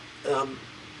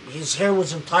 His hair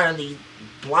was entirely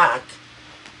black.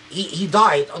 He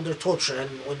died under torture,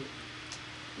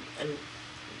 and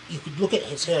you could look at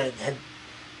his hair and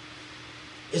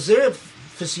is there a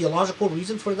physiological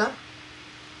reason for that?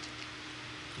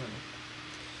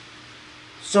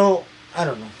 So I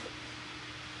don't know.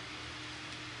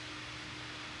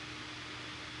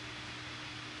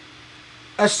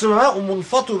 السماء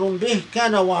منفطر به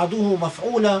كان وعده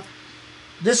مفعولا.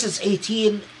 This is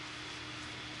 18.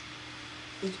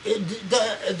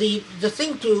 The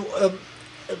thing to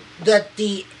that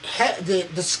the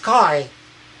sky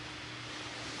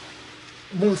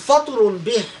منفطر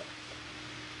به,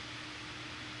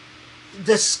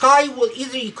 the sky will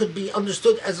either, you could be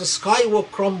understood as the sky will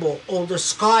crumble or the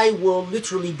sky will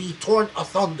literally be torn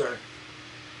asunder.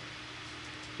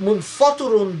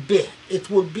 منفطر به, it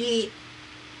will be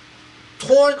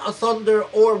torn asunder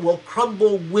or will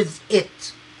crumble with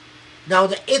it. Now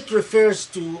the it refers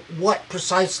to what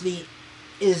precisely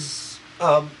is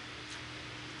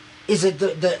it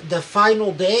the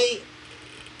final day?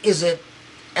 Is it,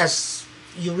 as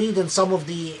you read in some of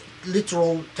the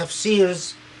literal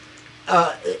tafsirs,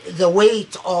 the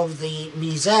weight of the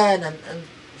mizan and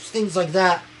things like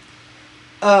that?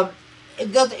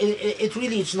 It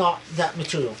really is not that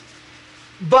material.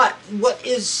 But what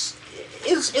is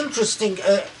interesting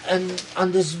and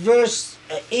on this verse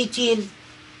 18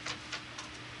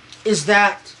 is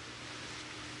that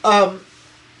the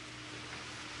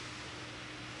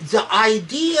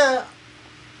idea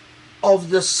of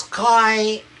the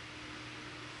sky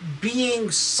being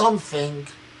something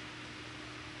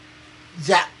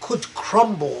that could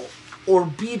crumble or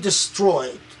be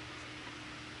destroyed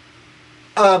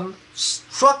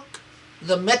struck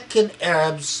the Meccan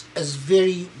Arabs as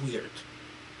very weird.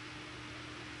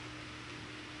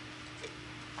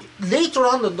 Later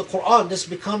on in the Quran, this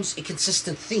becomes a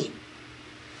consistent theme.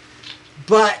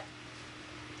 But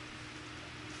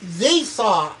they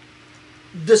thought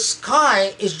the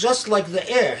sky is just like the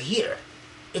air here.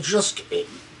 It's just,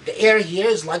 the air here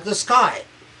is like the sky.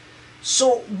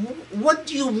 So what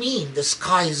do you mean the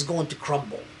sky is going to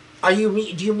crumble? Do you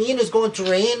mean it's going to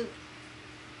rain?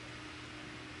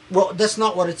 Well, that's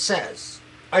not what it says.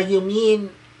 Are you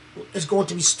mean is going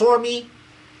to be stormy.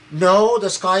 No, the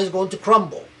sky is going to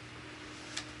crumble.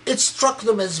 It struck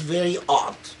them as very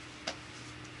odd.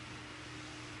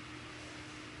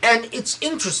 And it's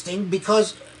interesting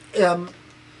because I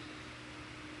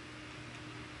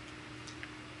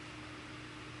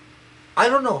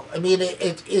don't know. I mean,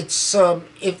 I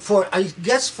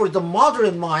guess for the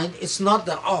modern mind, it's not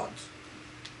that odd.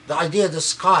 The idea of the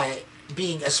sky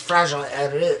being as fragile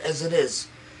as it is.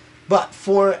 But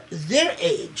for their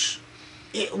age,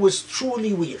 it was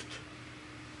truly weird.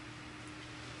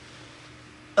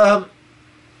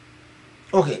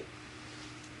 Okay.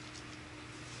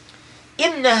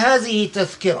 إن هذه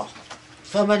تذكرة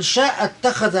فمن شاء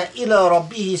اتخذ إلى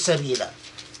ربه سبيلا.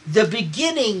 The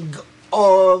beginning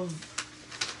of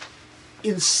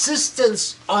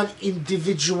insistence on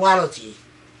individuality,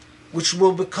 which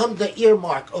will become the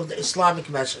earmark of the Islamic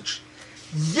message.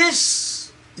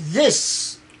 This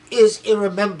is a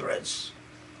remembrance.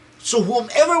 So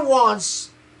whomever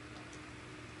wants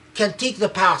can take the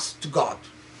path to God.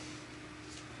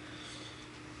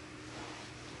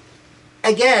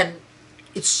 Again,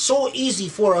 it's so easy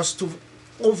for us to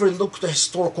overlook the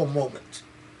historical moment.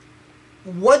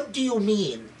 What do you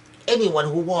mean anyone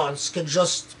who wants can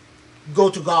just go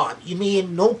to God? You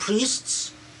mean no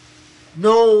priests,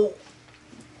 no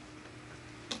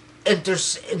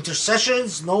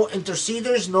intercessions, no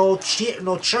interceders, no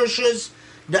churches,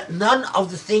 none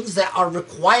of the things that are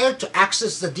required to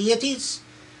access the deities?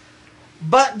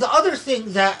 But the other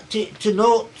thing that to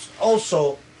note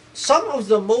also, some of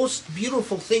the most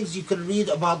beautiful things you can read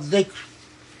about dhikr.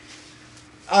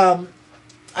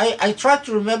 I tried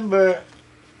to remember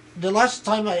the last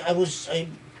time I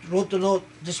wrote the note.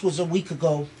 This was a week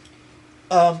ago.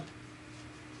 About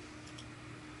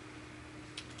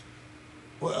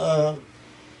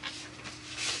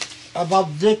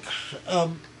dhikr.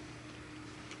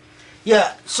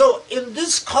 Yeah. So in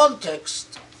this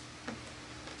context,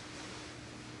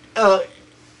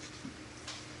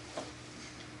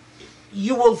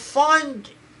 you will find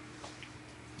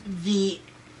the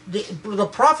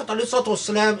Prophet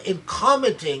ﷺ in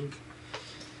commenting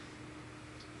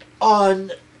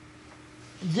on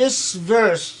this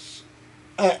verse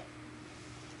in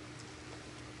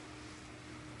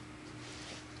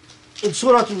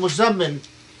Surah Al-Muzzammil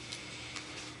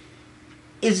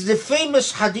is the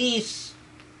famous hadith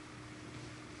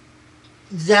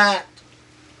that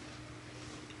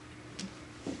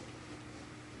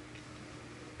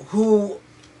who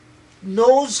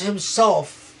knows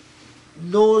himself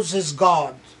knows his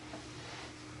God.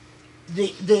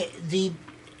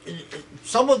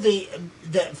 Some of the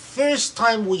first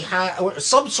time we have, or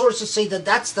some sources say that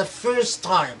that's the first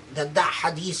time that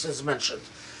hadith is mentioned.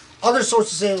 Other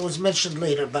sources say it was mentioned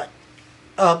later, but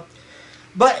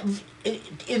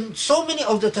in so many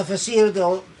of the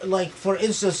tafsir, like for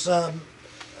instance, Ibn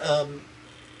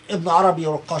Arabi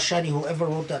or Qashani, whoever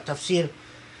wrote that tafsir,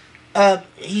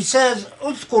 he says,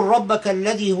 اذكر ربك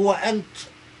الذي هو أنت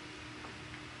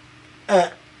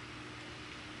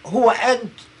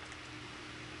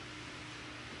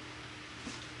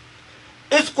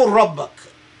اذكر ربك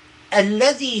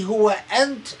الذي هو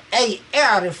أنت أي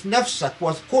اعرف نفسك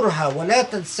واذكرها ولا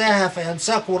تنساها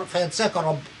فينساك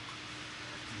ربك.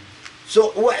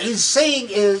 So what he's saying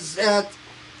is that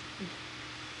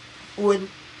when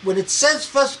it says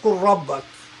فاذكر ربك,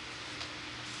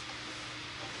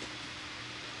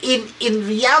 in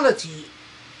reality,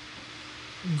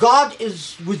 God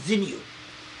is within you.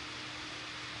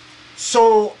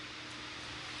 So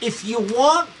if you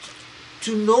want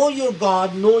to know your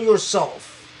God, know yourself.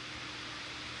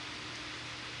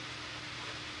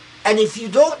 And if you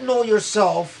don't know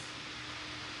yourself,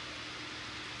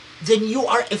 then you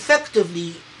are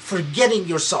effectively forgetting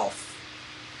yourself.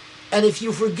 And if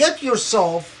you forget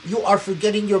yourself, you are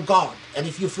forgetting your God. And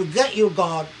if you forget your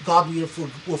God, God will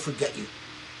forget you.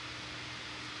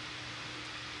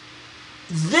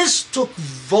 This took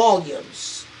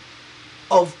volumes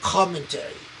of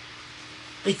commentary,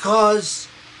 because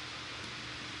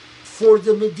for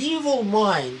the medieval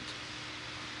mind,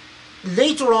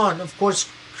 later on, of course,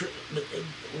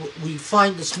 we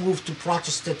find this move to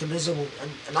Protestantism,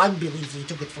 and I believe he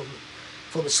took it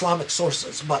from Islamic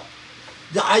sources, but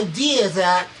the idea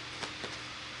that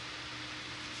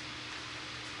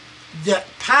the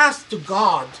path to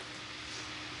God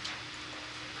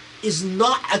is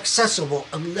not accessible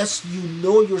unless you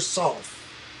know yourself.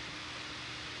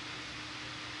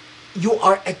 You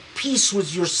are at peace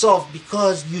with yourself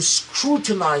because you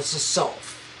scrutinize the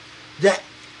self. That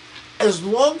as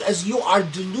long as you are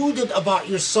deluded about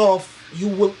yourself, you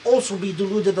will also be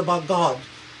deluded about God.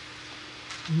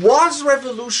 was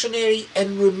revolutionary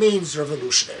and remains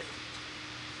revolutionary.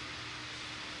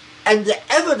 And the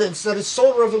evidence that it's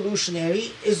so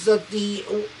revolutionary is that the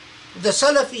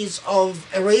Salafis of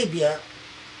Arabia,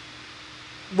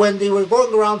 when they were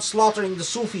going around slaughtering the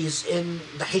Sufis in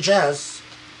the Hijaz,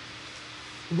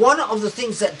 one of the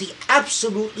things that they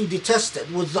absolutely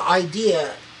detested was the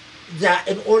idea that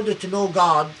in order to know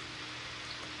God,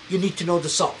 you need to know the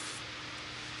self.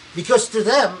 Because to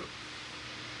them,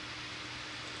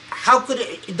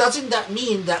 doesn't that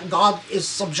mean that God is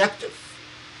subjective?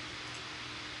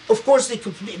 Of course,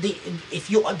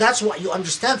 that's what you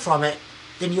understand from it,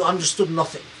 then you understood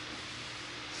nothing.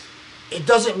 It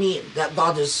doesn't mean that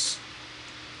God is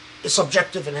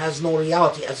subjective and has no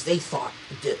reality as they thought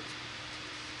it did.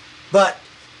 But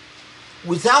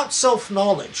without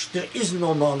self-knowledge, there is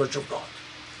no knowledge of God.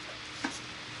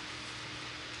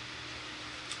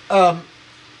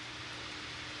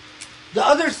 The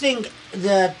other thing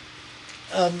that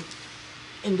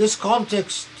in this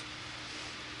context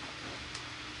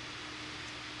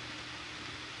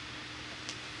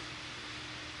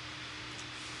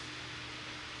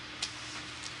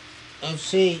I'd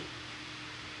say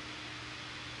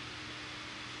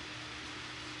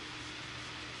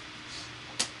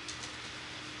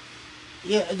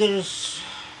there's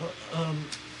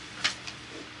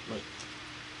wait.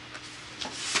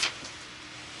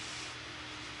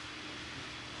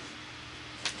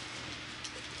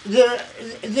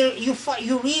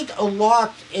 You read a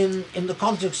lot in the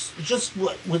context just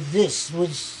with this,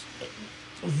 with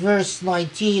verse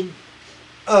 19,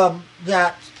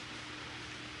 that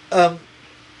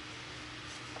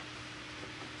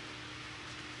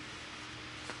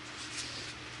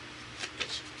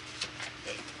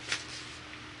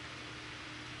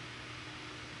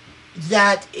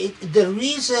the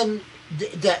reason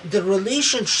that the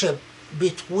relationship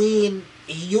between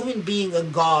a human being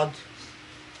and God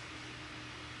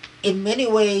in many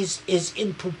ways is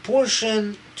in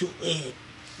proportion to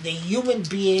the human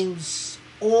being's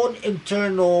own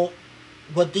internal,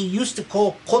 what they used to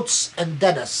call Quds and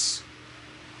Danas.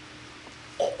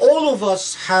 All of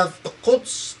us have a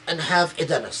Quds and have a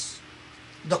Danas.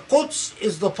 The Quds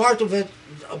is the part of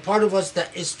us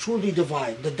that is truly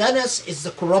divine. The Danas is the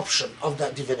corruption of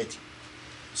that divinity.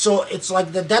 So it's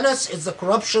like the Danas is the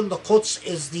corruption, the Quds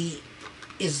is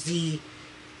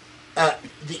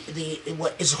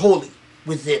what is holy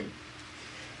within.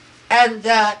 And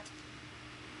that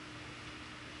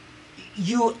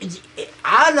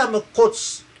Alam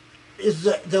al-Quds is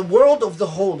the world of the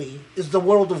holy, is the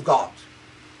world of God.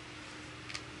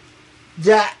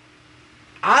 That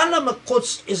Alam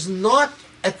al-Quds is not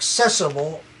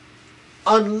accessible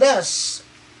unless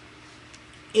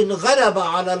in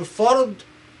ghalaba ala al-fard,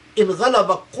 in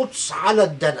ghalaba Quds ala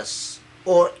al-danas,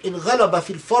 or in ghalaba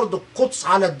fil fard Quds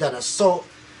ala al-danas. So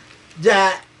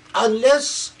that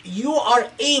unless you are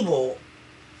able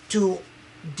to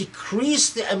decrease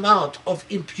the amount of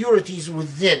impurities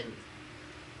within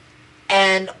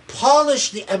and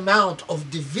polish the amount of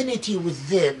divinity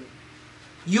within,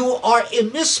 you are a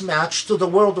mismatch to the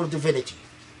world of divinity.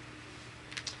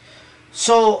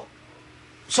 So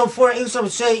for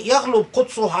example, say يغلب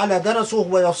قدسه على دنسه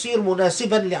ويصير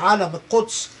مناسبا لعالم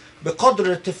القدس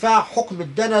بقدر ارتفاع حكم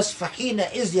الدنس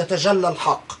فحينئذ يتجلى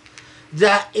الحق.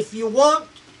 That if you want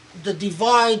the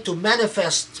divine to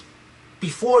manifest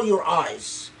before your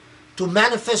eyes, to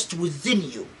manifest within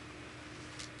you,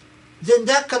 then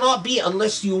that cannot be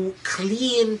unless you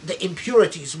clean the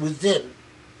impurities within,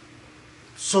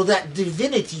 so that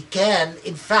divinity can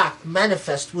in fact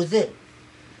manifest within.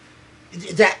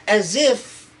 That as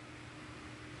if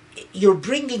you're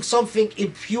bringing something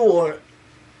impure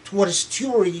to what is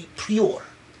truly pure,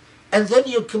 and then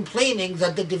you're complaining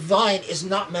that the divine is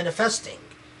not manifesting.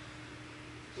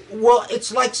 Well,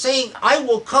 it's like saying, I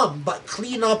will come, but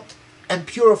clean up and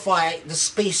purify the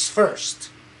space first.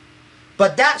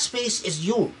 But that space is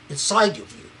you, inside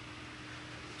of you.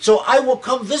 So I will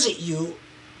come visit you,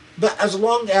 but as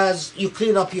long as you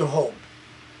clean up your home.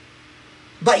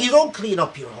 But you don't clean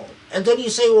up your home. And then you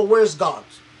say, well, where's God?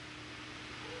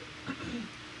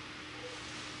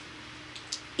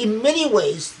 In many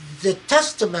ways, the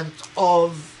testament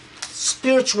of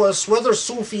spiritualists, whether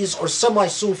Sufis or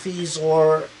semi-Sufis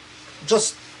or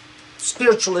just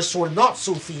spiritualists or not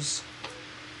Sufis,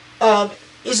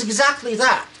 is exactly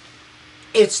that.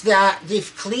 It's that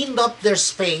they've cleaned up their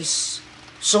space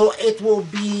so it will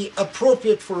be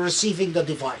appropriate for receiving the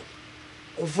divine,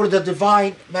 or for the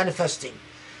divine manifesting.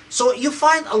 So you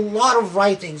find a lot of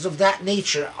writings of that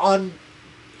nature on,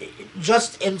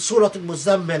 just in Surah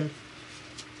Al-Muzzammil,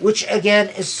 which again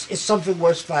is something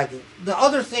worth flagging. The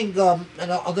other thing,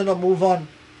 and I'm going to move on.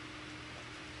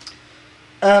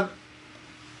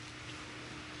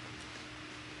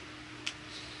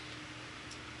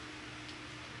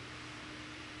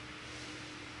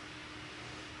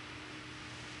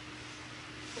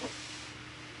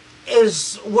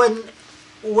 Is when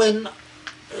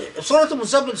Surah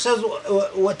Al-Muzzammil says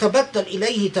وَتَبَتَّلْ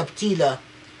إِلَيْهِ تَبْتِيلًا,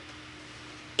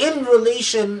 in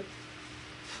relation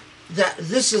that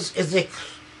this is a dhikr.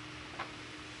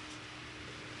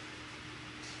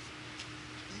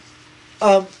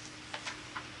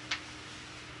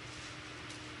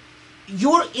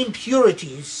 Your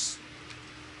impurities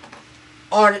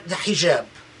are the hijab,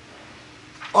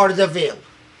 are the veil.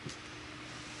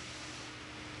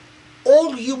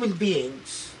 All human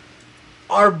beings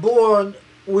are born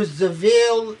with the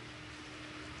veil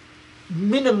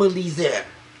minimally there.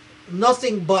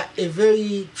 Nothing but a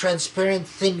very transparent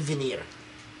thin veneer.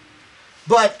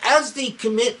 But as they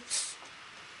commit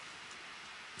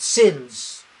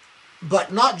sins,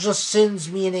 but not just sins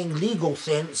meaning legal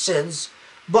sins,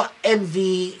 but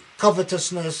envy,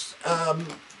 covetousness,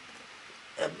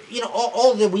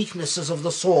 all the weaknesses of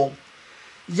the soul,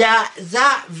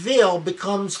 that veil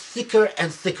becomes thicker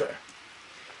and thicker.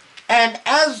 And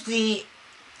as the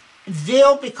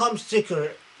veil becomes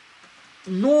thicker,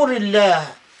 نور الله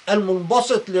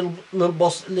المنبسط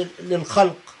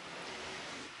للخلق,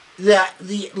 that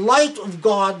the light of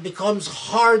God becomes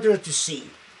harder to see.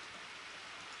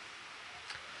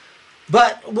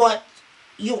 But what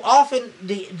you often,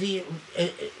 the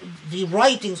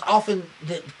writings often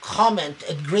comment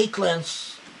at great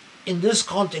lengths in this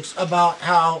context about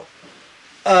how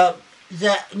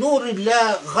that نور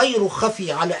الله غير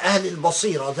خفي على أهل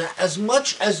البصيرة, that as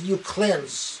much as you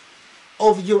cleanse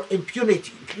of your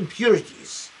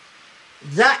impurities,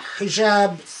 that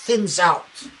hijab thins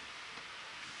out.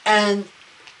 And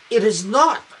it is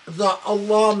not that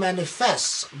Allah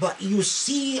manifests, but you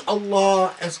see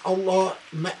Allah as Allah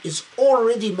is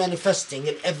already manifesting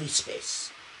in every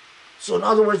space. So in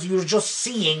other words, you're just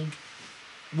seeing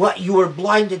what you were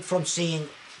blinded from seeing.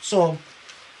 So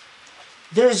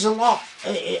there's a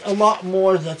lot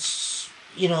more that's,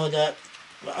 that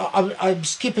I'm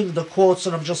skipping the quotes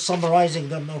and I'm just summarizing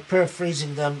them or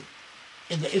paraphrasing them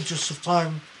in the interest of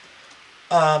time.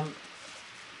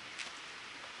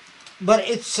 But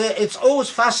it's always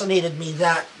fascinated me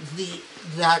that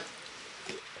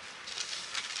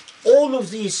all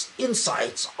of these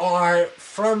insights are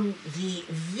from the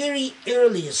very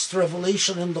earliest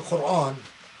revelation in the Quran,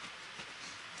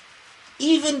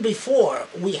 even before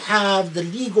we have the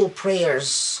legal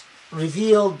prayers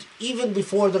revealed, even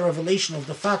before the revelation of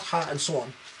the Fatiha and so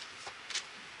on.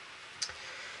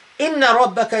 إن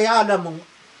ربك يعلم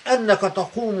أنك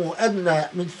تقوم أدنى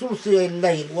من ثلثي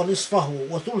الليل ونصفه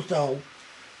وثلثه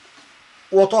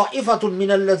وطائفة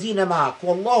من الذين معك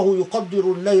والله يقدر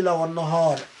الليل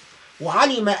والنهار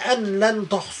وعلم أن لن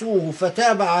تحصوه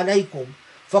فتاب عليكم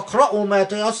فاقرأوا ما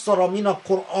تيسر من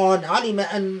القرآن علم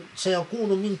أن سيكون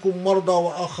منكم مرضى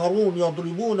وآخرون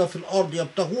يضربون في الأرض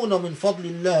يبتغون من فضل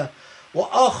الله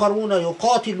وآخرون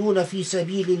يقاتلون في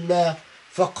سبيل الله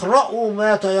فاقرأوا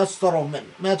ما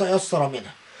تيسر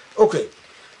منه. Okay,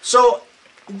 so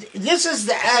this is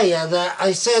the ayah that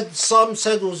I said, some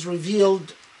said was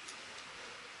revealed.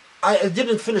 I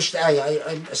didn't finish the ayah,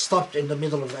 I stopped in the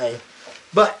middle of the ayah.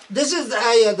 But this is the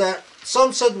ayah that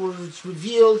some said was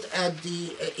revealed at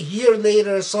a year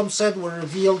later, some said were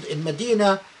revealed in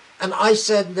Medina, and I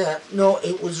said that no,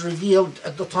 it was revealed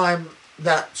at the time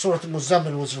that Surah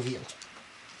Al-Muzzammil was revealed.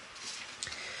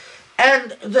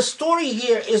 And the story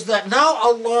here is that now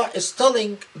Allah is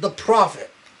telling the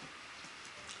Prophet,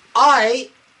 I,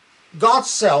 God's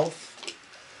self,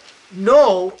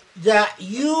 know that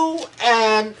you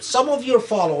and some of your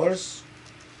followers,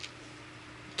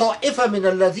 طائفة من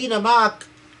الذين معك,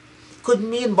 could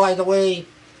mean, by the way,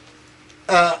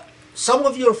 some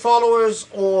of your followers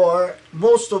or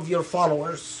most of your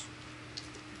followers.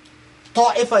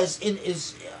 Ta'ifa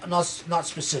is not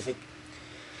specific.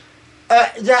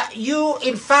 That you,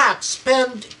 in fact,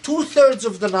 spend 2/3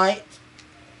 of the night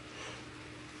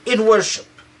in worship,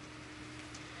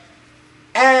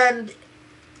 and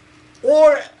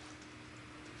or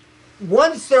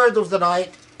 1/3 of the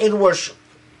night in worship.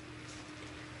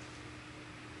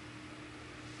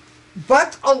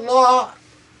 But Allah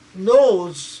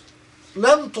knows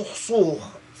لن تحصوه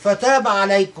فتاب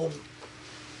عليكم,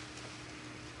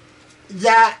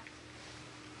 that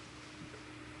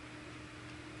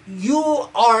you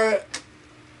are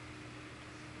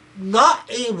not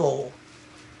able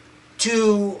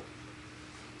to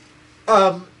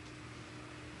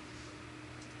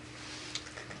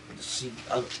see.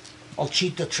 I'll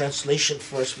cheat the translation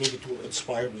first. Maybe it will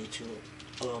inspire me to.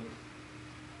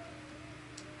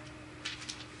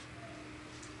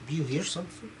 Do you hear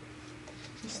something?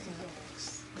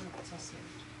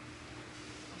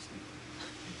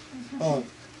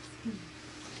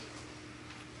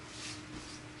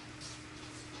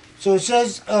 So it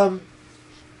says that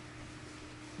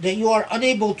you are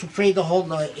unable to pray the whole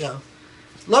night. Yeah.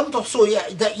 لم تحصوا, yeah,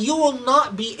 that you will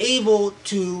not be able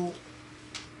to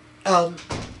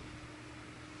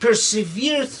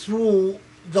persevere through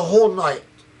the whole night.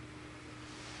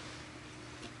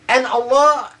 And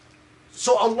Allah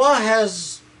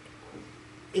has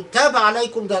taba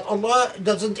alaykum, that Allah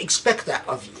doesn't expect that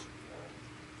of you.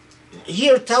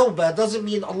 Here tawbah doesn't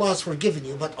mean Allah has forgiven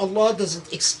you, but Allah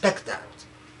doesn't expect that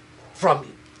from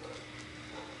you.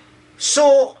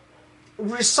 So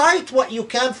recite what you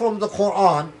can from the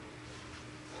Quran,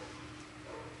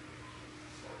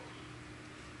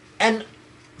 and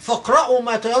فَقْرَأُوا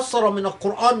مَا تَيَسَّرَ مِنَ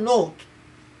الْقُرْآنِ, note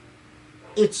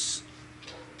it's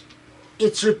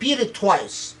repeated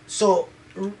twice. So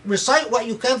recite what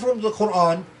you can from the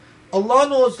Quran. Allah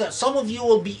knows that some of you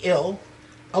will be ill.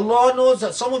 Allah knows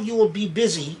that some of you will be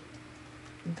busy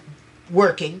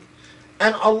working,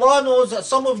 and Allah knows that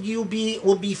some of you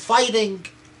will be fighting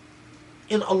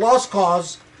in Allah's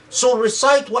cause. So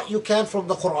recite what you can from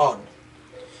the Quran.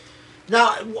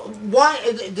 Now, why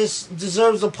this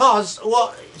deserves a pause?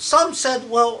 Well, some said,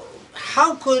 well,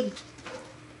 how could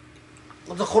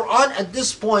the Quran at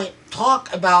this point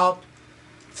talk about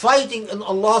fighting in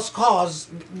Allah's cause,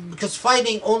 because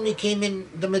fighting only came in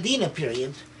the Medina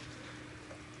period?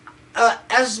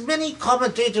 As many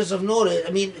commentators have noted,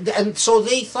 I mean, and so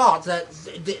they thought that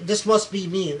this must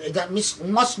mean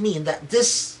that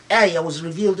this ayah was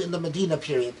revealed in the Medina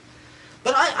period.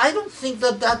 But I don't think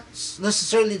that that's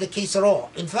necessarily the case at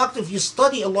all. In fact, if you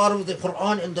study a lot of the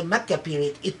Quran in the Mecca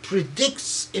period, it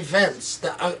predicts events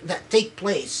that take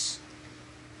place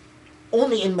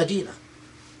only in Medina.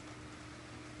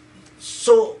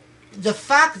 So the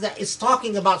fact that it's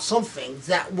talking about something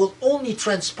that will only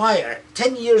transpire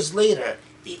 10 years later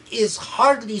is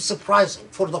hardly surprising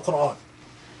for the Quran.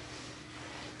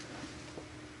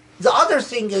 The other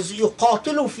thing is,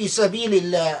 يُقَاتِلُوا فِي سَبِيلِ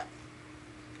اللَّهِ.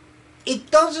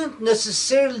 It doesn't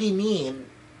necessarily mean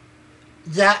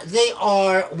that they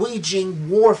are waging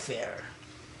warfare,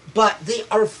 but they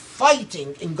are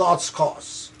fighting in God's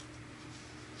cause.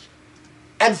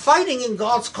 And fighting in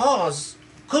God's cause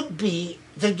could be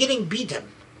they're getting beaten.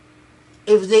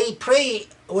 If they pray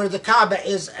where the Kaaba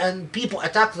is and people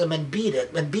attack them and beat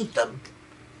them,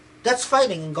 that's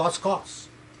fighting in God's cause.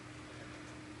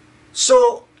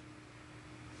 So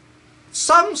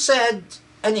some said,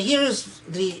 and here's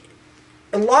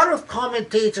a lot of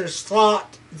commentators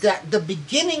thought that the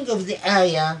beginning of the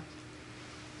ayah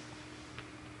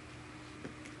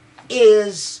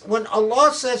is when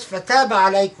Allah says فَتَابَ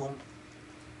عَلَيْكُمْ,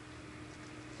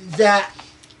 that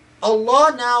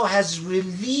Allah now has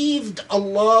relieved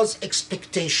Allah's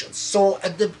expectations. So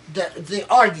they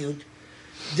argued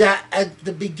that at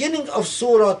the beginning of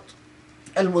Surah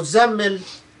Al-Muzzammil,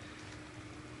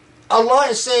 Allah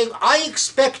is saying, I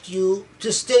expect you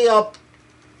to stay up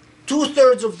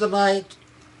 2/3 of the night,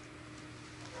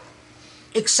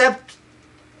 except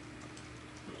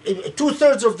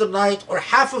 2/3 of the night or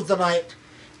half of the night.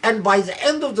 And by the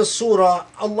end of the surah,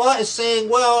 Allah is saying,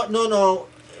 well, no,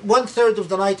 1/3 of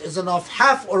the night is enough,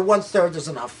 half or 1/3 is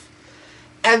enough.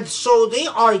 And so they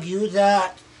argue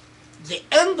that the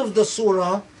end of the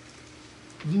surah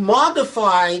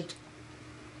modified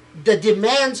the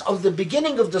demands of the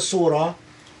beginning of the surah,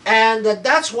 and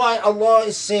that's why Allah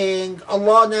is saying,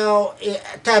 Allah now,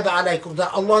 taba alaykum,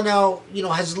 that Allah now,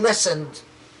 has lessened.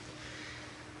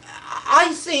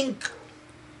 I think,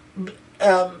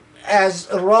 as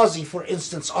Razi, for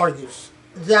instance, argues,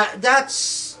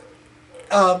 that's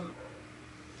a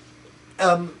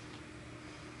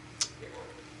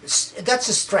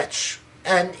stretch,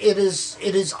 and it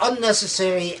is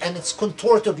unnecessary, and it's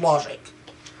contorted logic.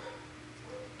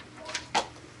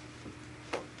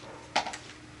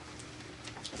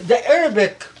 The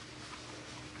Arabic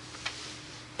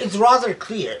is rather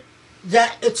clear,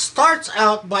 that it starts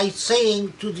out by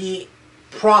saying to the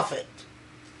prophet,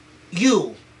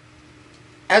 you,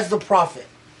 as the prophet,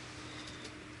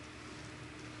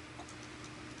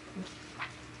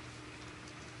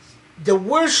 the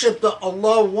worship that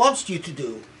Allah wants you to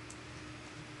do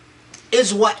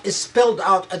is what is spelled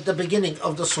out at the beginning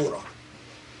of the surah.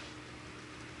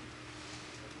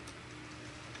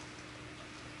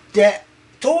 That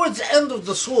towards the end of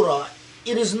the surah,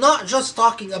 it is not just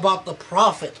talking about the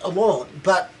prophet alone,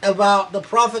 but about the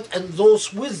prophet and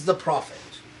those with the prophet.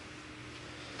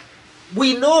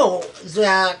 we know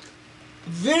that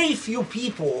very few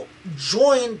people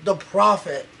joined the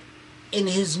Prophet in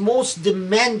his most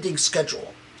demanding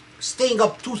schedule, staying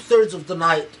up 2/3 of the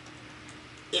night.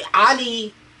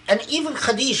 Ali and even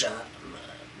Khadija,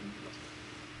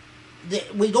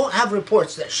 we don't have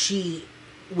reports that she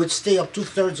would stay up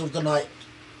 2/3 of the night,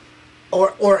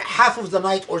 or half of the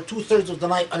night, or 2/3 of the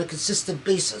night on a consistent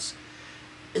basis.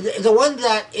 The one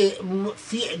that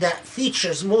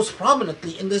features most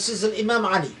prominently in this is Imam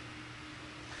Ali.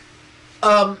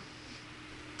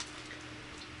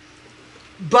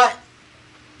 But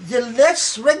the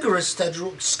less rigorous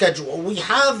schedule, we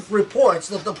have reports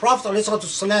that the Prophet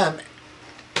ﷺ,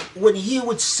 when he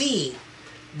would see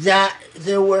that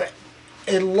there were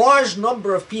a large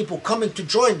number of people coming to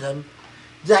join him,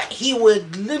 that he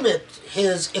would limit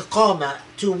his iqamah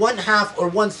to 1/2 or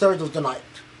 1/3 of the night.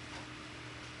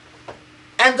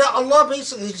 And that Allah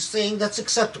basically is saying that's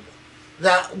acceptable.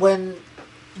 That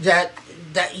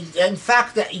in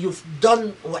fact that you've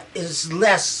done what is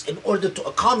less in order to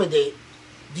accommodate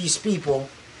these people,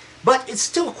 but it's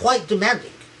still quite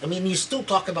demanding. I mean, you still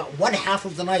talk about 1/2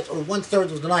 of the night or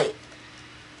 1/3 of the night.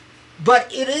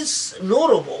 But it is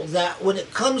notable that when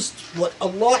it comes to what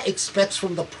Allah expects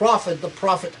from the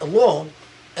Prophet alone,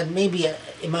 and maybe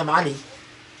Imam Ali,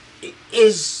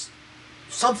 is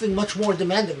something much more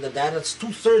demanding than that. It's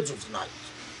 2/3 of the night,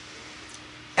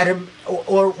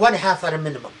 or 1/2 at a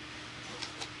minimum,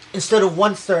 instead of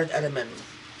 1/3 at a minimum.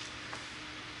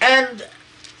 And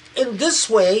in this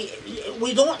way,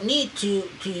 we don't need to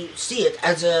see it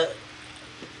as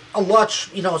Allah,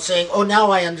 saying, "Oh,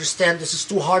 now I understand. This is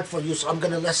too hard for you, so I'm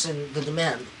going to lessen the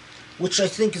demand," which I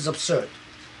think is absurd.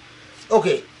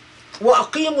 Okay.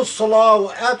 وأقيموا الصلاة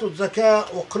وآتوا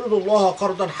الزكاة وقرضوا الله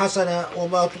قرضا حسنا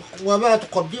وما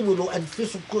تقدموا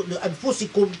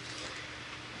لأنفسكم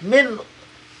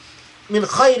من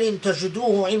خير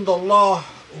تجدوه عند الله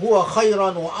هو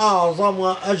خيرا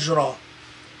وأعظم أجرا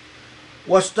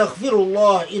واستغفروا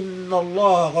الله إن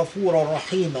الله غفور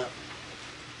رحيم.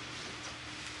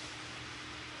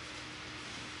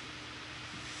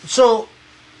 So,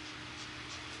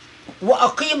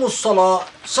 وأقيموا الصلاة,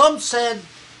 some said,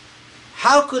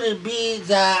 how could it be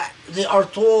that they are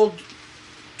told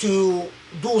to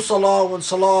do salah when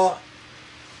salah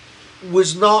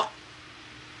was not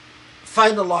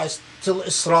finalized till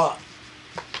Isra?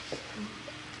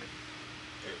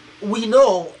 We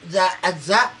know that at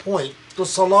that point, the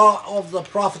salah of the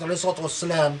Prophet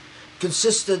ﷺ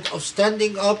consisted of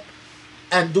standing up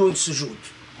and doing sujood.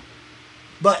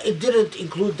 But it didn't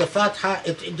include the Fatiha,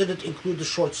 it didn't include the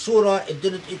short surah, it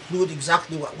didn't include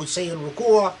exactly what we say in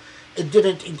ruku', it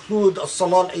didn't include a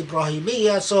salah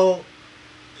al-Ibrahimiyya, so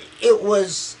it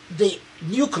was the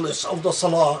nucleus of the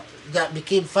salah that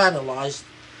became finalized.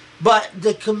 But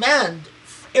the command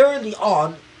early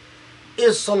on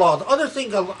is salah. The other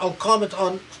thing I'll comment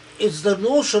on is the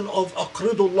notion of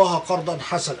aqridullah qardan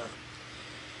hasana.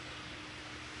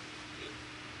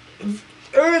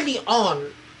 Early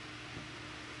on,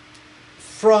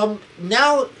 from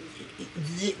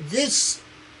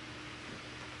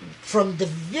the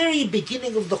very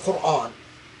beginning of the Quran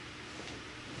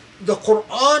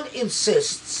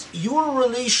insists your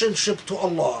relationship to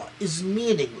Allah is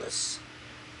meaningless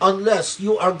unless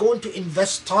you are going to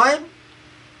invest time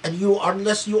and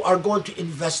unless you are going to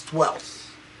invest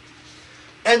wealth.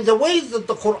 And the way that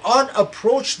the Quran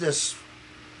approached this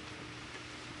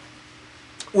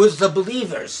with the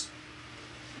believers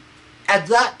at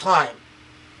that time,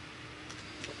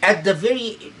 at the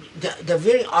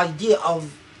very idea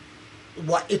of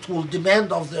what it will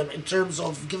demand of them in terms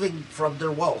of giving from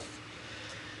their wealth,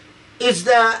 is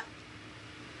that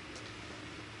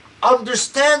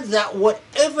understand that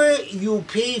whatever you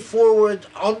pay forward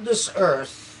on this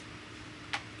earth,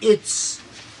 it's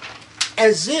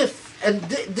as if, and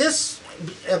this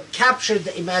captured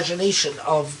the imagination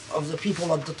of the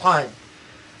people at the time.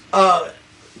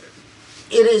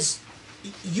 It is,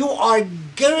 you are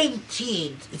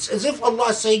guaranteed, it's as if Allah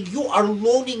is saying, you are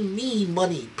loaning me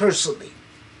money personally.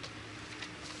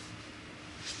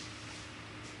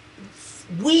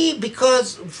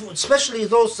 Because especially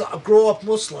those that grow up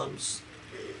Muslims,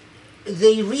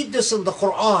 they read this in the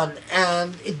Quran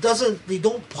and they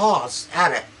don't pause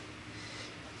at it.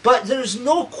 But there's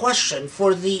no question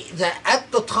that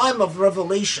at the time of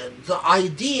revelation, the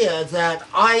idea that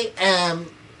I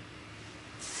am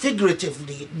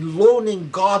figuratively loaning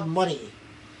God money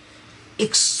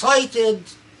excited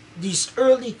these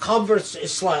early converts to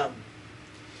Islam.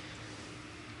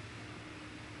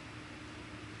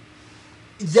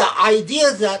 The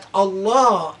idea that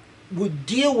Allah would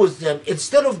deal with them,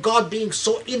 instead of God being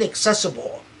so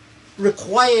inaccessible,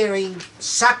 requiring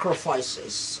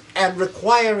sacrifices and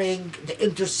requiring the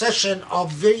intercession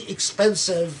of very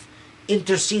expensive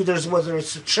interceders, whether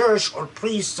it's a church or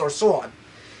priests or so on,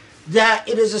 that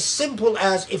it is as simple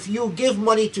as if you give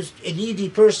money to a needy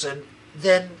person,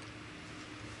 then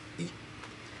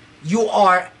you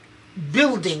are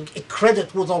building a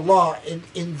credit with Allah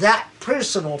in that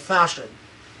personal fashion.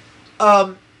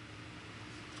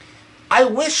 I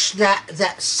wish that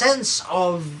that sense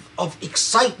of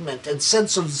excitement and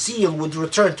sense of zeal would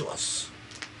return to us,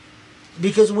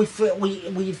 because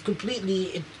we've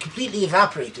completely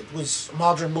evaporated with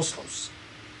modern Muslims.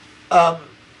 Okay.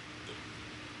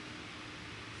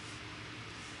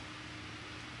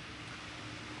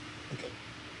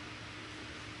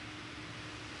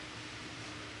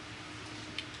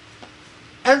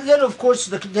 And then, of course,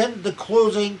 the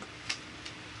closing,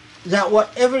 that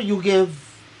whatever you give,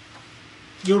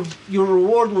 your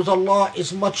reward with Allah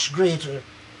is much greater.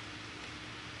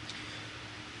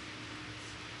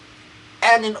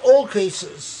 And in all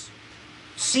cases,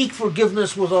 seek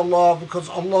forgiveness with Allah, because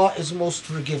Allah is most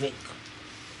forgiving.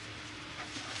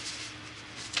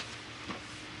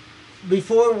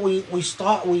 Before we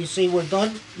say we're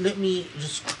done, let me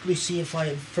just quickly see if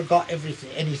I forgot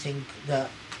anything that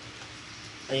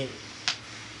I...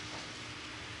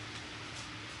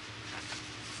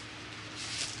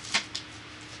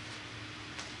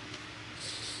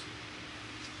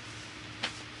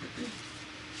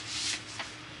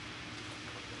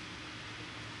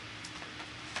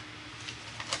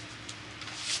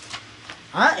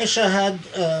 Aisha had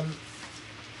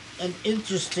an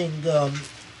interesting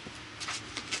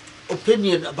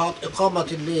opinion about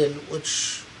Iqamat al-Layl,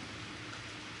 which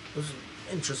was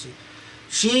interesting.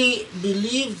 She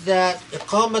believed that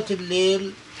Iqamat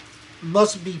al-Layl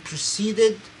must be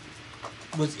preceded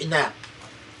with a nap.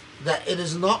 That it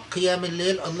is not Qiyam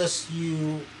al-Layl unless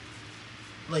you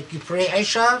pray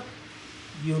Isha,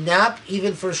 you nap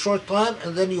even for a short time,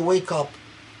 and then you wake up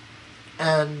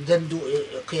and then do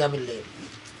Qiyam al-Layl.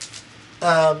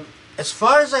 As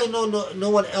far as I know, no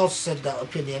one else said that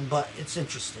opinion, but it's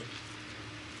interesting.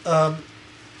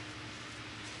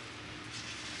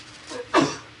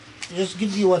 Just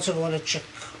give me one second, I want to check.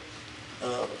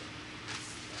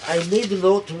 I made a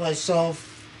note to myself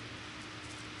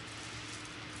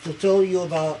to tell you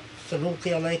about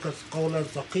سنلقي عليك قولا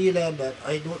ثقيلا, but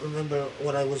I don't remember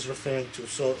what I was referring to,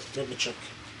 so let me check.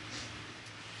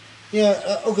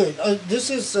 Yeah, okay, this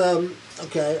is,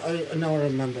 okay, I now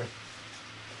remember.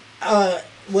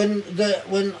 When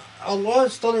Allah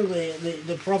is telling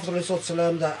the Prophet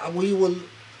ﷺ that we will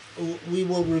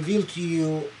reveal to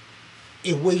you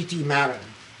a weighty matter,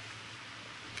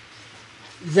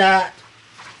 that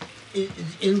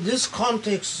in this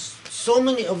context, so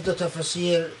many of the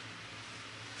tafsir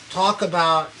talk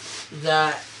about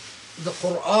that the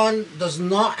Quran does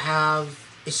not have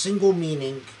a single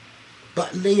meaning,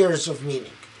 but layers of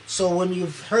meaning. So when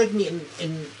you've heard me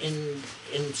in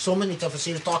so many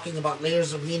tafsir talking about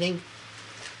layers of meaning,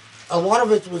 a lot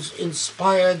of it was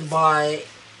inspired by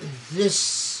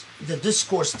the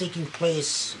discourse taking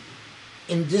place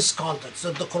in this context,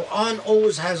 that the Quran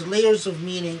always has layers of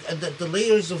meaning, and that the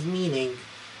layers of meaning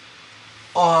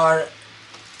are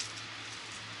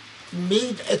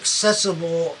made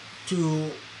accessible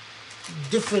to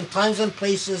different times and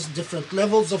places, different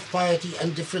levels of piety,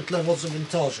 and different levels of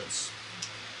intelligence.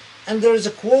 And there is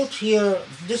a quote here,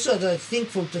 this is I think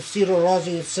from Tafsir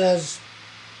al-Razi, it says,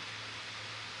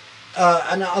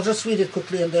 and I'll just read it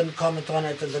quickly and then comment on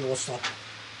it and then we'll stop.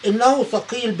 إنه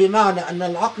ثقيل بمعنى أن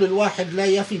العقل الواحد لا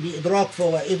يفي بإدراك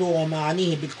فوائده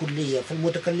ومعانيه بالكلية،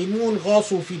 فالمتكلمون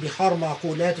غاصوا في بحار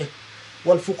معقولاته،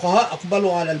 والفقهاء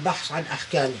أقبلوا على البحث عن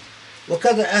أحكامه،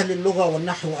 وكذا أهل اللغة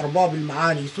والنحو وأرباب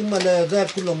المعاني، ثم لا يزال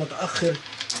كل متأخر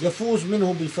يفوز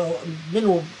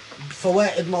منه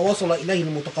بفوائد ما وصل إليه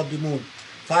المتقدمون،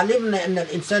 فعلمنا أن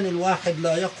الإنسان الواحد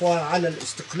لا يقوى على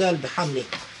الاستقلال بحمله،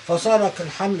 فصار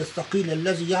كالحمل الثقيل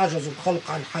الذي يعجز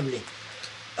الخلق عن حمله.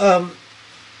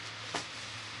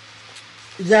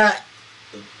 That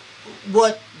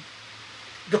what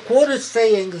the quote is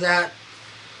saying, that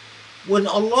when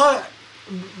Allah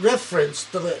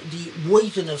referenced the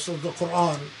weightiness of the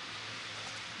Quran,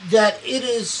 that it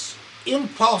is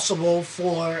impossible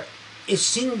for a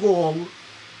single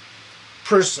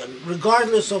person,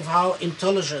 regardless of how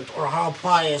intelligent or how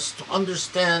pious, to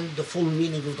understand the full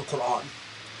meaning of the Quran.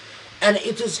 And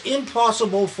it is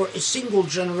impossible for a single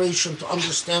generation to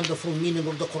understand the full meaning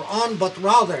of the Quran, but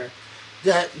rather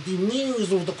that the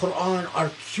meanings of the Quran are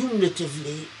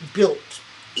cumulatively built,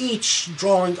 each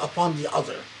drawing upon the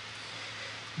other.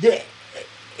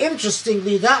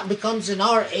 Interestingly, that becomes in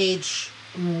our age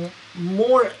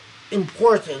more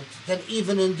important than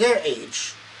even in their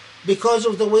age, because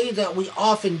of the way that we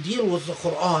often deal with the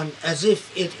Quran as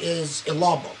if it is a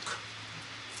law book,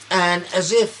 and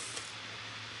as if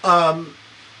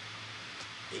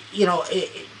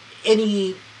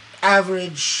any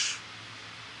average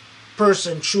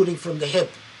person shooting from the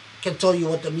hip can tell you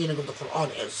what the meaning of the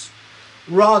Quran is,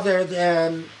 rather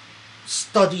than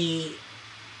study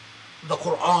the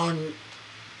Quran,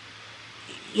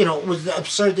 with the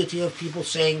absurdity of people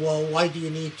saying, well, why do you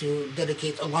need to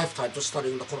dedicate a lifetime to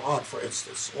studying the Quran, for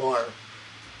instance? Or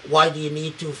why do you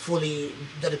need to fully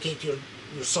dedicate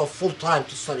yourself full time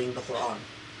to studying the Quran?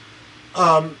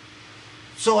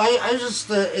 So I just,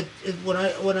 when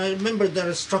I remembered that,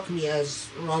 it struck me as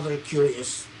rather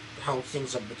curious how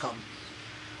things have become.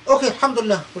 Okay,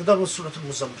 alhamdulillah, we're done with Surah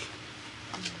Al-Muzzammil.